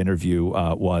doctored that interview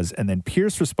was. And then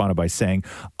Pierce responded by saying,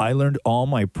 I learned all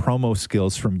my promo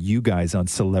skills from you guys on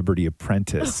Celebrity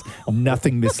Apprentice.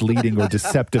 Nothing misleading or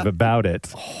deceptive about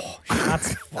it.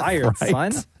 That's fired,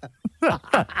 son. With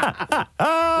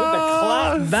the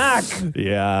clap back.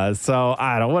 Yeah, so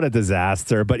I don't know, what a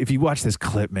disaster. But if you watch this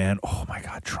clip, man, oh my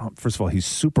God, Trump, first of all, he's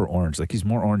super orange. Like he's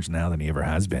more orange now than he ever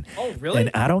has been. Oh, really? And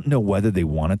I don't know whether they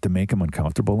wanted to make him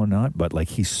uncomfortable or not, but like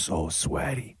he's so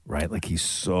sweaty, right? Like he's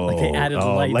so... Like they added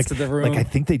lights to the room. Like I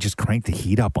think they just cranked the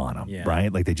heat up on him,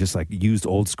 right? Like they just like used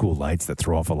old school lights that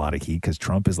throw off a lot of heat because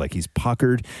Trump is like, he's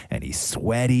puckered and he's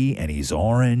sweaty and he's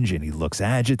orange and he looks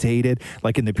agitated.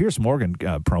 Like in the Piers Morgan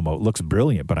promo, it looks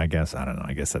brilliant, but I guess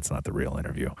that's not the real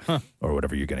interview or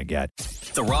whatever you're going to get.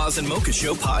 The Roz and Mocha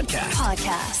Show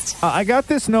podcast. I got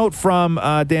this note from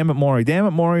Dammit Maury.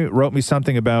 Dammit Maury wrote me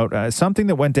something about something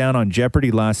that went down on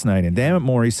Jeopardy last night. And Dammit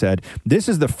Maury said, this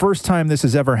is the first time this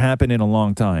has ever happened in a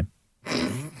long time.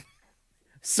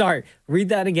 Sorry, read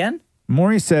that again.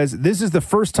 Maury says, this is the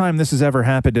first time this has ever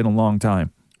happened in a long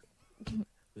time.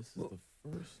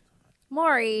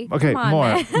 Maury. Okay, come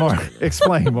on, more. man.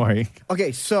 Explain, Maury.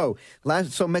 Okay, so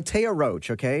Matea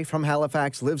Roach, okay, from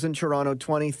Halifax, lives in Toronto,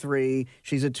 23.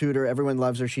 She's a tutor. Everyone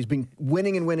loves her. She's been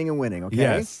winning and winning and winning, okay?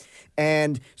 Yes.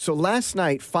 And so last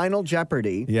night, Final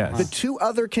Jeopardy, Yes. the two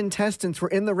other contestants were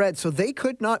in the red, so they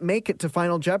could not make it to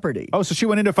Final Jeopardy. Oh, so she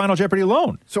went into Final Jeopardy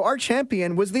alone. So our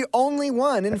champion was the only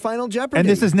one in Final Jeopardy. And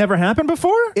this has never happened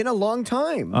before? In a long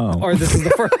time. Oh. Or this is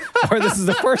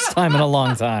the first time in a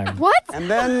long time. What? And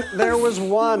then there was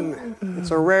one. It's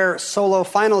a rare solo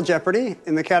Final Jeopardy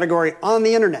in the category On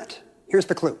the Internet. Here's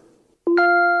the clue.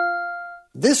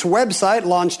 This website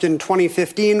launched in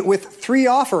 2015 with 3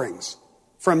 offerings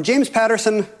from James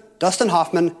Patterson, Dustin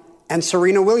Hoffman, and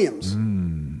Serena Williams.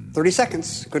 30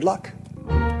 seconds. Good luck.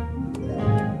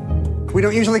 We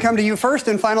don't usually come to you first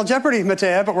in Final Jeopardy,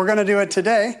 Matea, but we're going to do it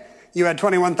today. You had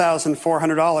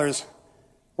 $21,400.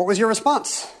 What was your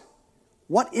response?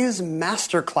 What is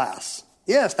Masterclass?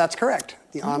 Yes, that's correct.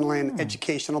 The online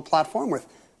educational platform with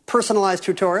personalized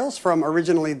tutorials from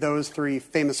originally those 3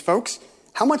 famous folks.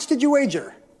 How much did you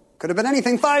wager? Could have been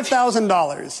anything.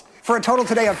 $5,000. For a total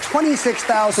today of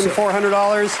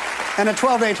 $26,400 and a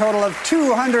 12-day total of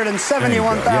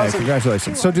 $271,000. Yeah,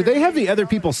 congratulations. So do they have the other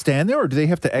people stand there or do they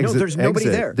have to exit? No, there's nobody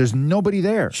exit? there. There's nobody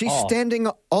there. She's standing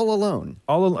all alone.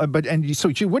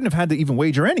 So she wouldn't have had to even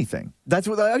wager anything. That's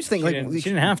what I was thinking. She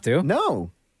didn't have to.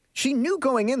 No. She knew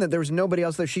going in that there was nobody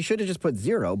else there. She should have just put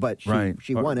 0, but she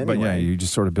won anyway. But yeah, you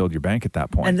just sort of build your bank at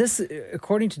that point. And this,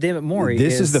 according to Dammit Maury,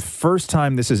 This is the first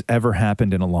time this has ever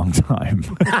happened in a long time.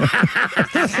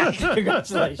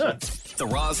 Congratulations. The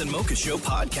Roz and Mocha Show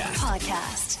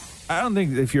podcast. I don't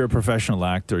think if you're a professional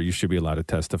actor, you should be allowed to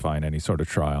testify in any sort of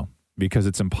trial because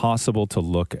it's impossible to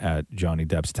look at Johnny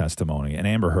Depp's testimony, and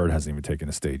Amber Heard hasn't even taken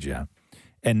a stage yet,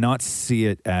 and not see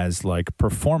it as like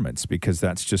performance because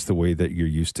that's just the way that you're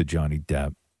used to Johnny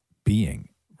Depp being,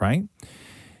 right?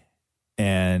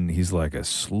 And he's like a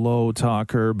slow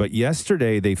talker. But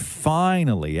yesterday, they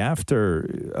finally,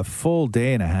 after a full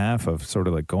day and a half of sort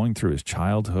of like going through his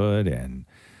childhood and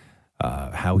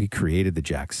how he created the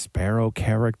Jack Sparrow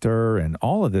character and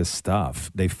all of this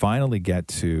stuff, they finally get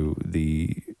to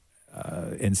the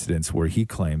incidents where he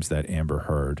claims that Amber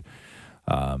Heard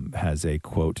has a,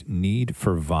 quote, need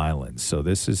for violence. So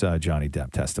this is Johnny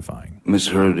Depp testifying. Miss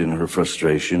Heard, in her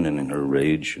frustration and in her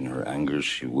rage and her anger,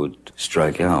 she would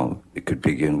strike out. It could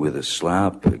begin with a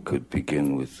slap. It could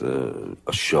begin with a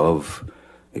shove.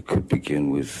 It could begin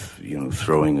with,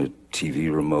 throwing a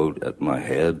TV remote at my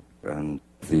head. And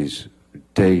these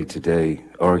day-to-day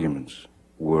arguments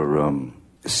were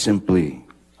simply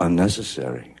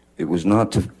unnecessary. It was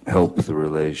not to help the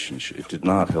relationship. It did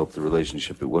not help the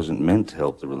relationship. It wasn't meant to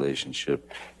help the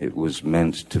relationship. It was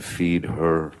meant to feed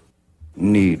her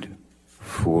need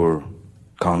for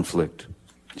conflict.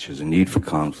 She has a need for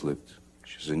conflict.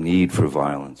 She has a need for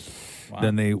violence.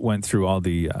 Then they went through all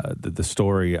the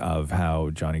story of how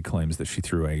Johnny claims that she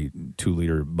threw a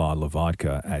 2-liter bottle of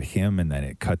vodka at him, and then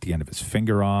it cut the end of his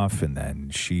finger off, and then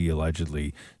she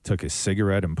allegedly took his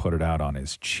cigarette and put it out on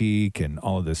his cheek, and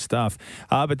all of this stuff.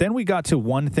 But then we got to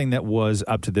one thing that was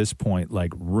up to this point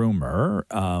like rumor,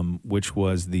 which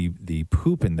was the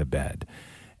poop in the bed,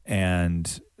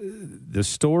 and the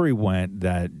story went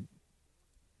that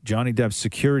Johnny Depp's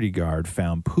security guard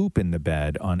found poop in the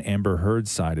bed on Amber Heard's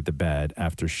side of the bed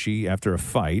after a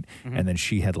fight, and then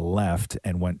she had left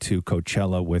and went to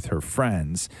Coachella with her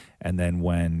friends, and then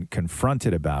when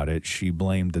confronted about it, she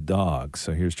blamed the dog.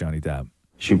 So here's Johnny Depp.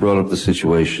 She brought up the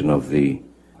situation of the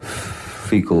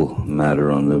fecal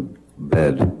matter on the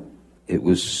bed. It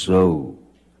was so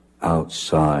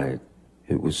outside.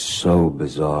 It was so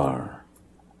bizarre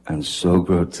and so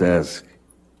grotesque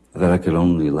that I could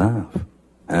only laugh.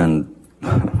 And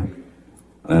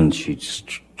she just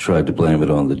tried to blame it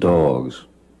on the dogs.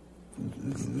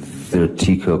 They're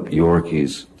teacup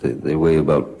Yorkies. They weigh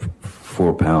about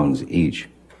 4 pounds each.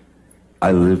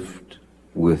 I lived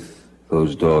with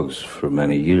those dogs for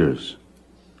many years.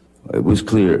 It was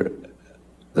clear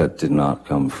that did not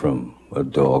come from a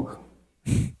dog.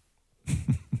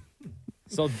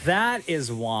 So that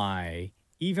is why,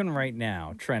 even right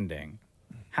now, trending,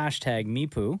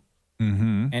 #MePoo.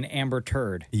 Mm-hmm. And Amber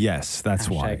Turd. Yes, that's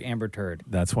why. Amber Turd.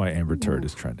 That's why Amber Turd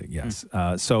is trending. Yes.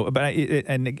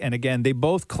 And again, they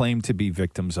both claim to be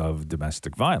victims of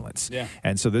domestic violence. Yeah.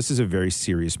 And so this is a very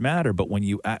serious matter. But when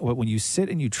you sit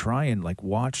and you try and like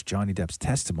watch Johnny Depp's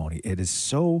testimony, it is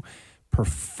so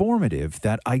performative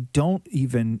that I don't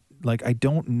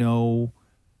know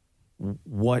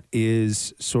what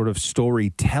is sort of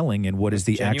storytelling and what is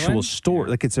the genuine? actual story.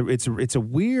 Yeah. Like it's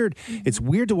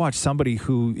weird to watch somebody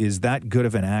who is that good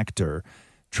of an actor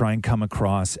try and come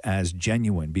across as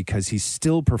genuine because he's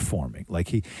still performing.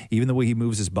 Like even the way he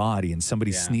moves his body, and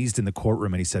somebody sneezed in the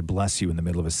courtroom and he said "bless you" in the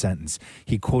middle of a sentence.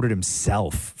 He quoted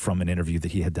himself from an interview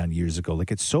that he had done years ago.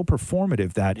 Like it's so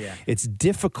performative that it's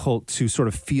difficult to sort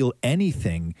of feel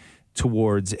anything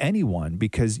towards anyone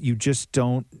because you just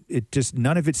don't,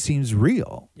 none of it seems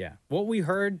real. Yeah. What we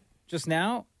heard just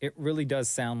now, it really does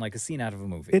sound like a scene out of a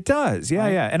movie. It does. Yeah,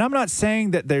 yeah. And I'm not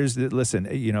saying that listen,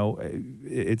 the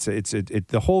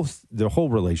whole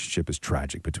relationship is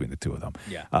tragic between the two of them.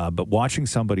 Yeah. But watching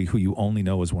somebody who you only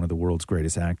know as one of the world's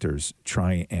greatest actors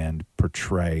try and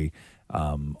portray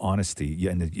honesty,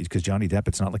 and because Johnny Depp,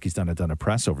 it's not like he's done a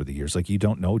press over the years. Like you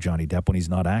don't know Johnny Depp when he's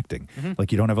not acting. Mm-hmm.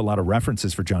 Like you don't have a lot of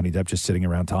references for Johnny Depp just sitting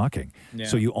around talking. Yeah.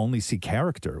 So you only see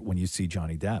character when you see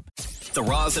Johnny Depp. The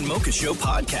Roz and Mocha Show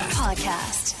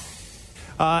podcast.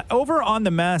 Over on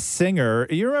The Masked Singer,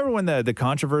 you remember when the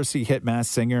controversy hit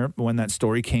Masked Singer, when that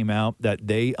story came out that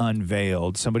they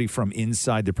unveiled, somebody from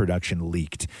inside the production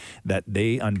leaked that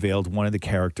they unveiled one of the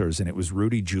characters and it was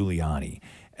Rudy Giuliani.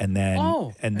 And then,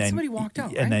 somebody walked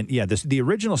out. And then, the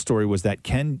original story was that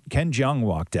Ken Jeong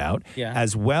walked out,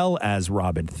 as well as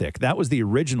Robin Thicke. That was the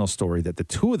original story, that the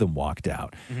two of them walked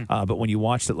out. Mm-hmm. But when you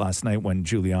watched it last night, when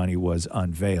Giuliani was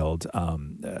unveiled,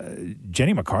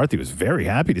 Jenny McCarthy was very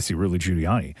happy to see Rudy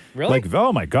Giuliani. Really? Like,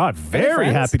 oh my God, very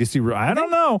happy to see. I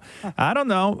don't know.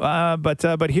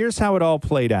 But here's how it all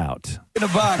played out. In the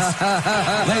box,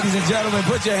 ladies and gentlemen,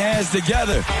 put your hands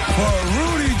together for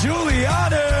Rudy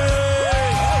Giuliani.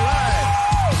 All right.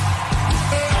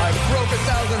 I broke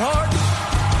 1,000 hearts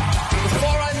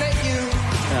before I met you.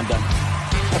 And I'm done.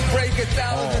 I break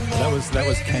 1,000 more. That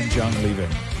was Ken Jeong leaving.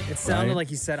 It sounded right? like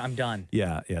he said, "I'm done."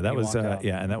 Yeah, that He was walked out.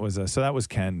 and that was so that was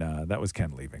Ken. That was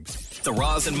Ken leaving. The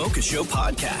Roz and Mocha Show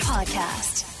podcast.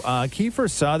 Kiefer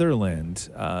Sutherland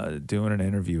doing an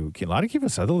interview. A lot of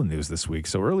Kiefer Sutherland news this week.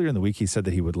 So earlier in the week, he said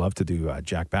that he would love to do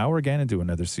Jack Bauer again and do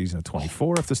another season of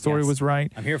 24 if the story was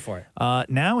right. I'm here for it.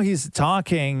 Now he's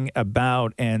talking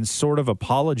about and sort of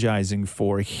apologizing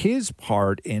for his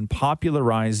part in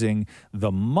popularizing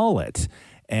the mullet.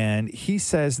 And he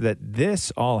says that this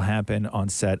all happened on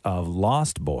set of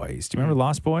Lost Boys. Do you remember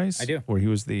Lost Boys? I do. Where he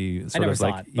was the sort never of saw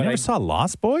like it, you never saw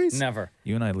Lost Boys? Never.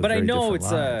 You and I live But I very know different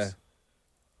it's lives.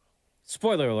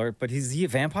 spoiler alert. But is he a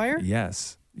vampire?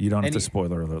 Yes. You don't have And to he-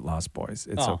 spoiler alert Lost Boys.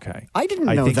 It's Oh. okay. I didn't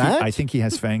know think that. I think he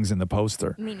has fangs in the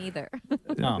poster. Me neither.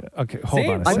 Okay, hold on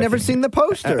a I've second. never seen the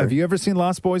poster. Have you ever seen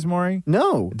Lost Boys, Maury?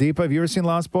 No. Deepa, have you ever seen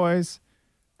Lost Boys?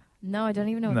 No, I don't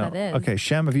even know what No. that is. Okay,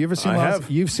 Shem, have you ever seen I Lost? have.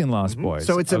 You've seen Lost Boys.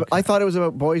 So it's okay. I thought it was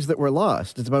about boys that were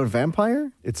lost. It's about a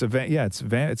vampire? It's a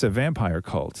it's a vampire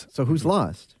cult. So who's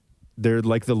lost? They're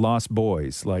like the Lost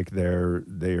Boys. Like Their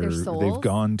they've souls?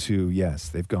 gone to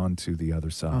they've gone to the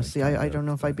other side. Oh, see, I don't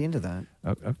know if I'd be into that.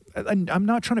 I'm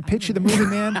not trying to pitch you the movie,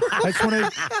 man. I just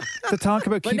wanted to talk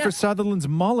about But Kiefer now- Sutherland's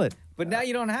mullet. But now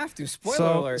you don't have to.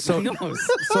 Spoiler alert. Who knows?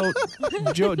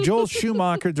 So Joel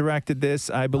Schumacher directed this.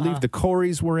 I believe the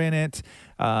Coreys were in it.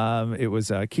 It was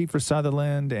Kiefer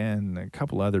Sutherland and a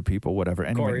couple other people, whatever.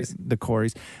 Anyway, Coreys. the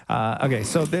Coreys. Okay,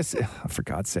 so this, for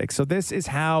God's sake, so this is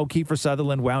how Kiefer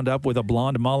Sutherland wound up with a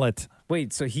blonde mullet.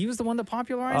 Wait, so he was the one that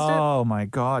popularized it? Oh my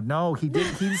God, no, he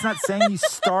didn't. He's not saying he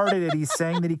started it. He's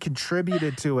saying that he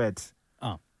contributed to it.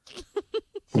 Oh.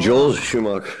 Joel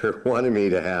Schumacher wanted me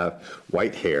to have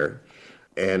white hair,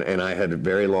 and I had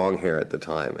very long hair at the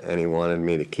time, and he wanted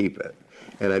me to keep it.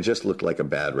 And I just looked like a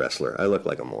bad wrestler. I looked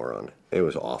like a moron. It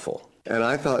was awful. And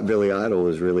I thought Billy Idol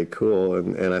was really cool,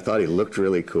 and I thought he looked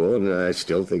really cool, and I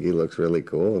still think he looks really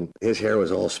cool. And his hair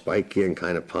was all spiky and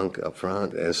kind of punk up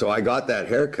front. And so I got that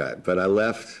haircut, but I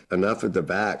left enough at the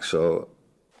back so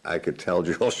I could tell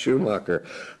Joel Schumacher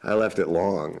I left it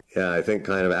long. Yeah, I think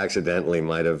kind of accidentally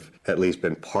might have at least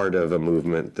been part of a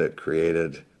movement that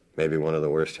created maybe one of the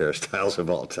worst hairstyles of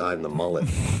all time, the mullet.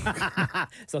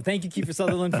 So thank you, Kiefer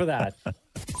Sutherland, for that.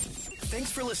 Thanks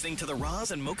for listening to the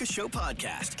Roz and Mocha Show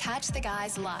podcast. Catch the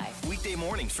guys live Weekday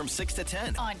mornings from 6 to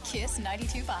 10. on Kiss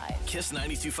 92.5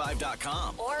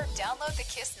 Kiss925.com. or download the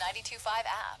Kiss 92.5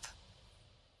 app.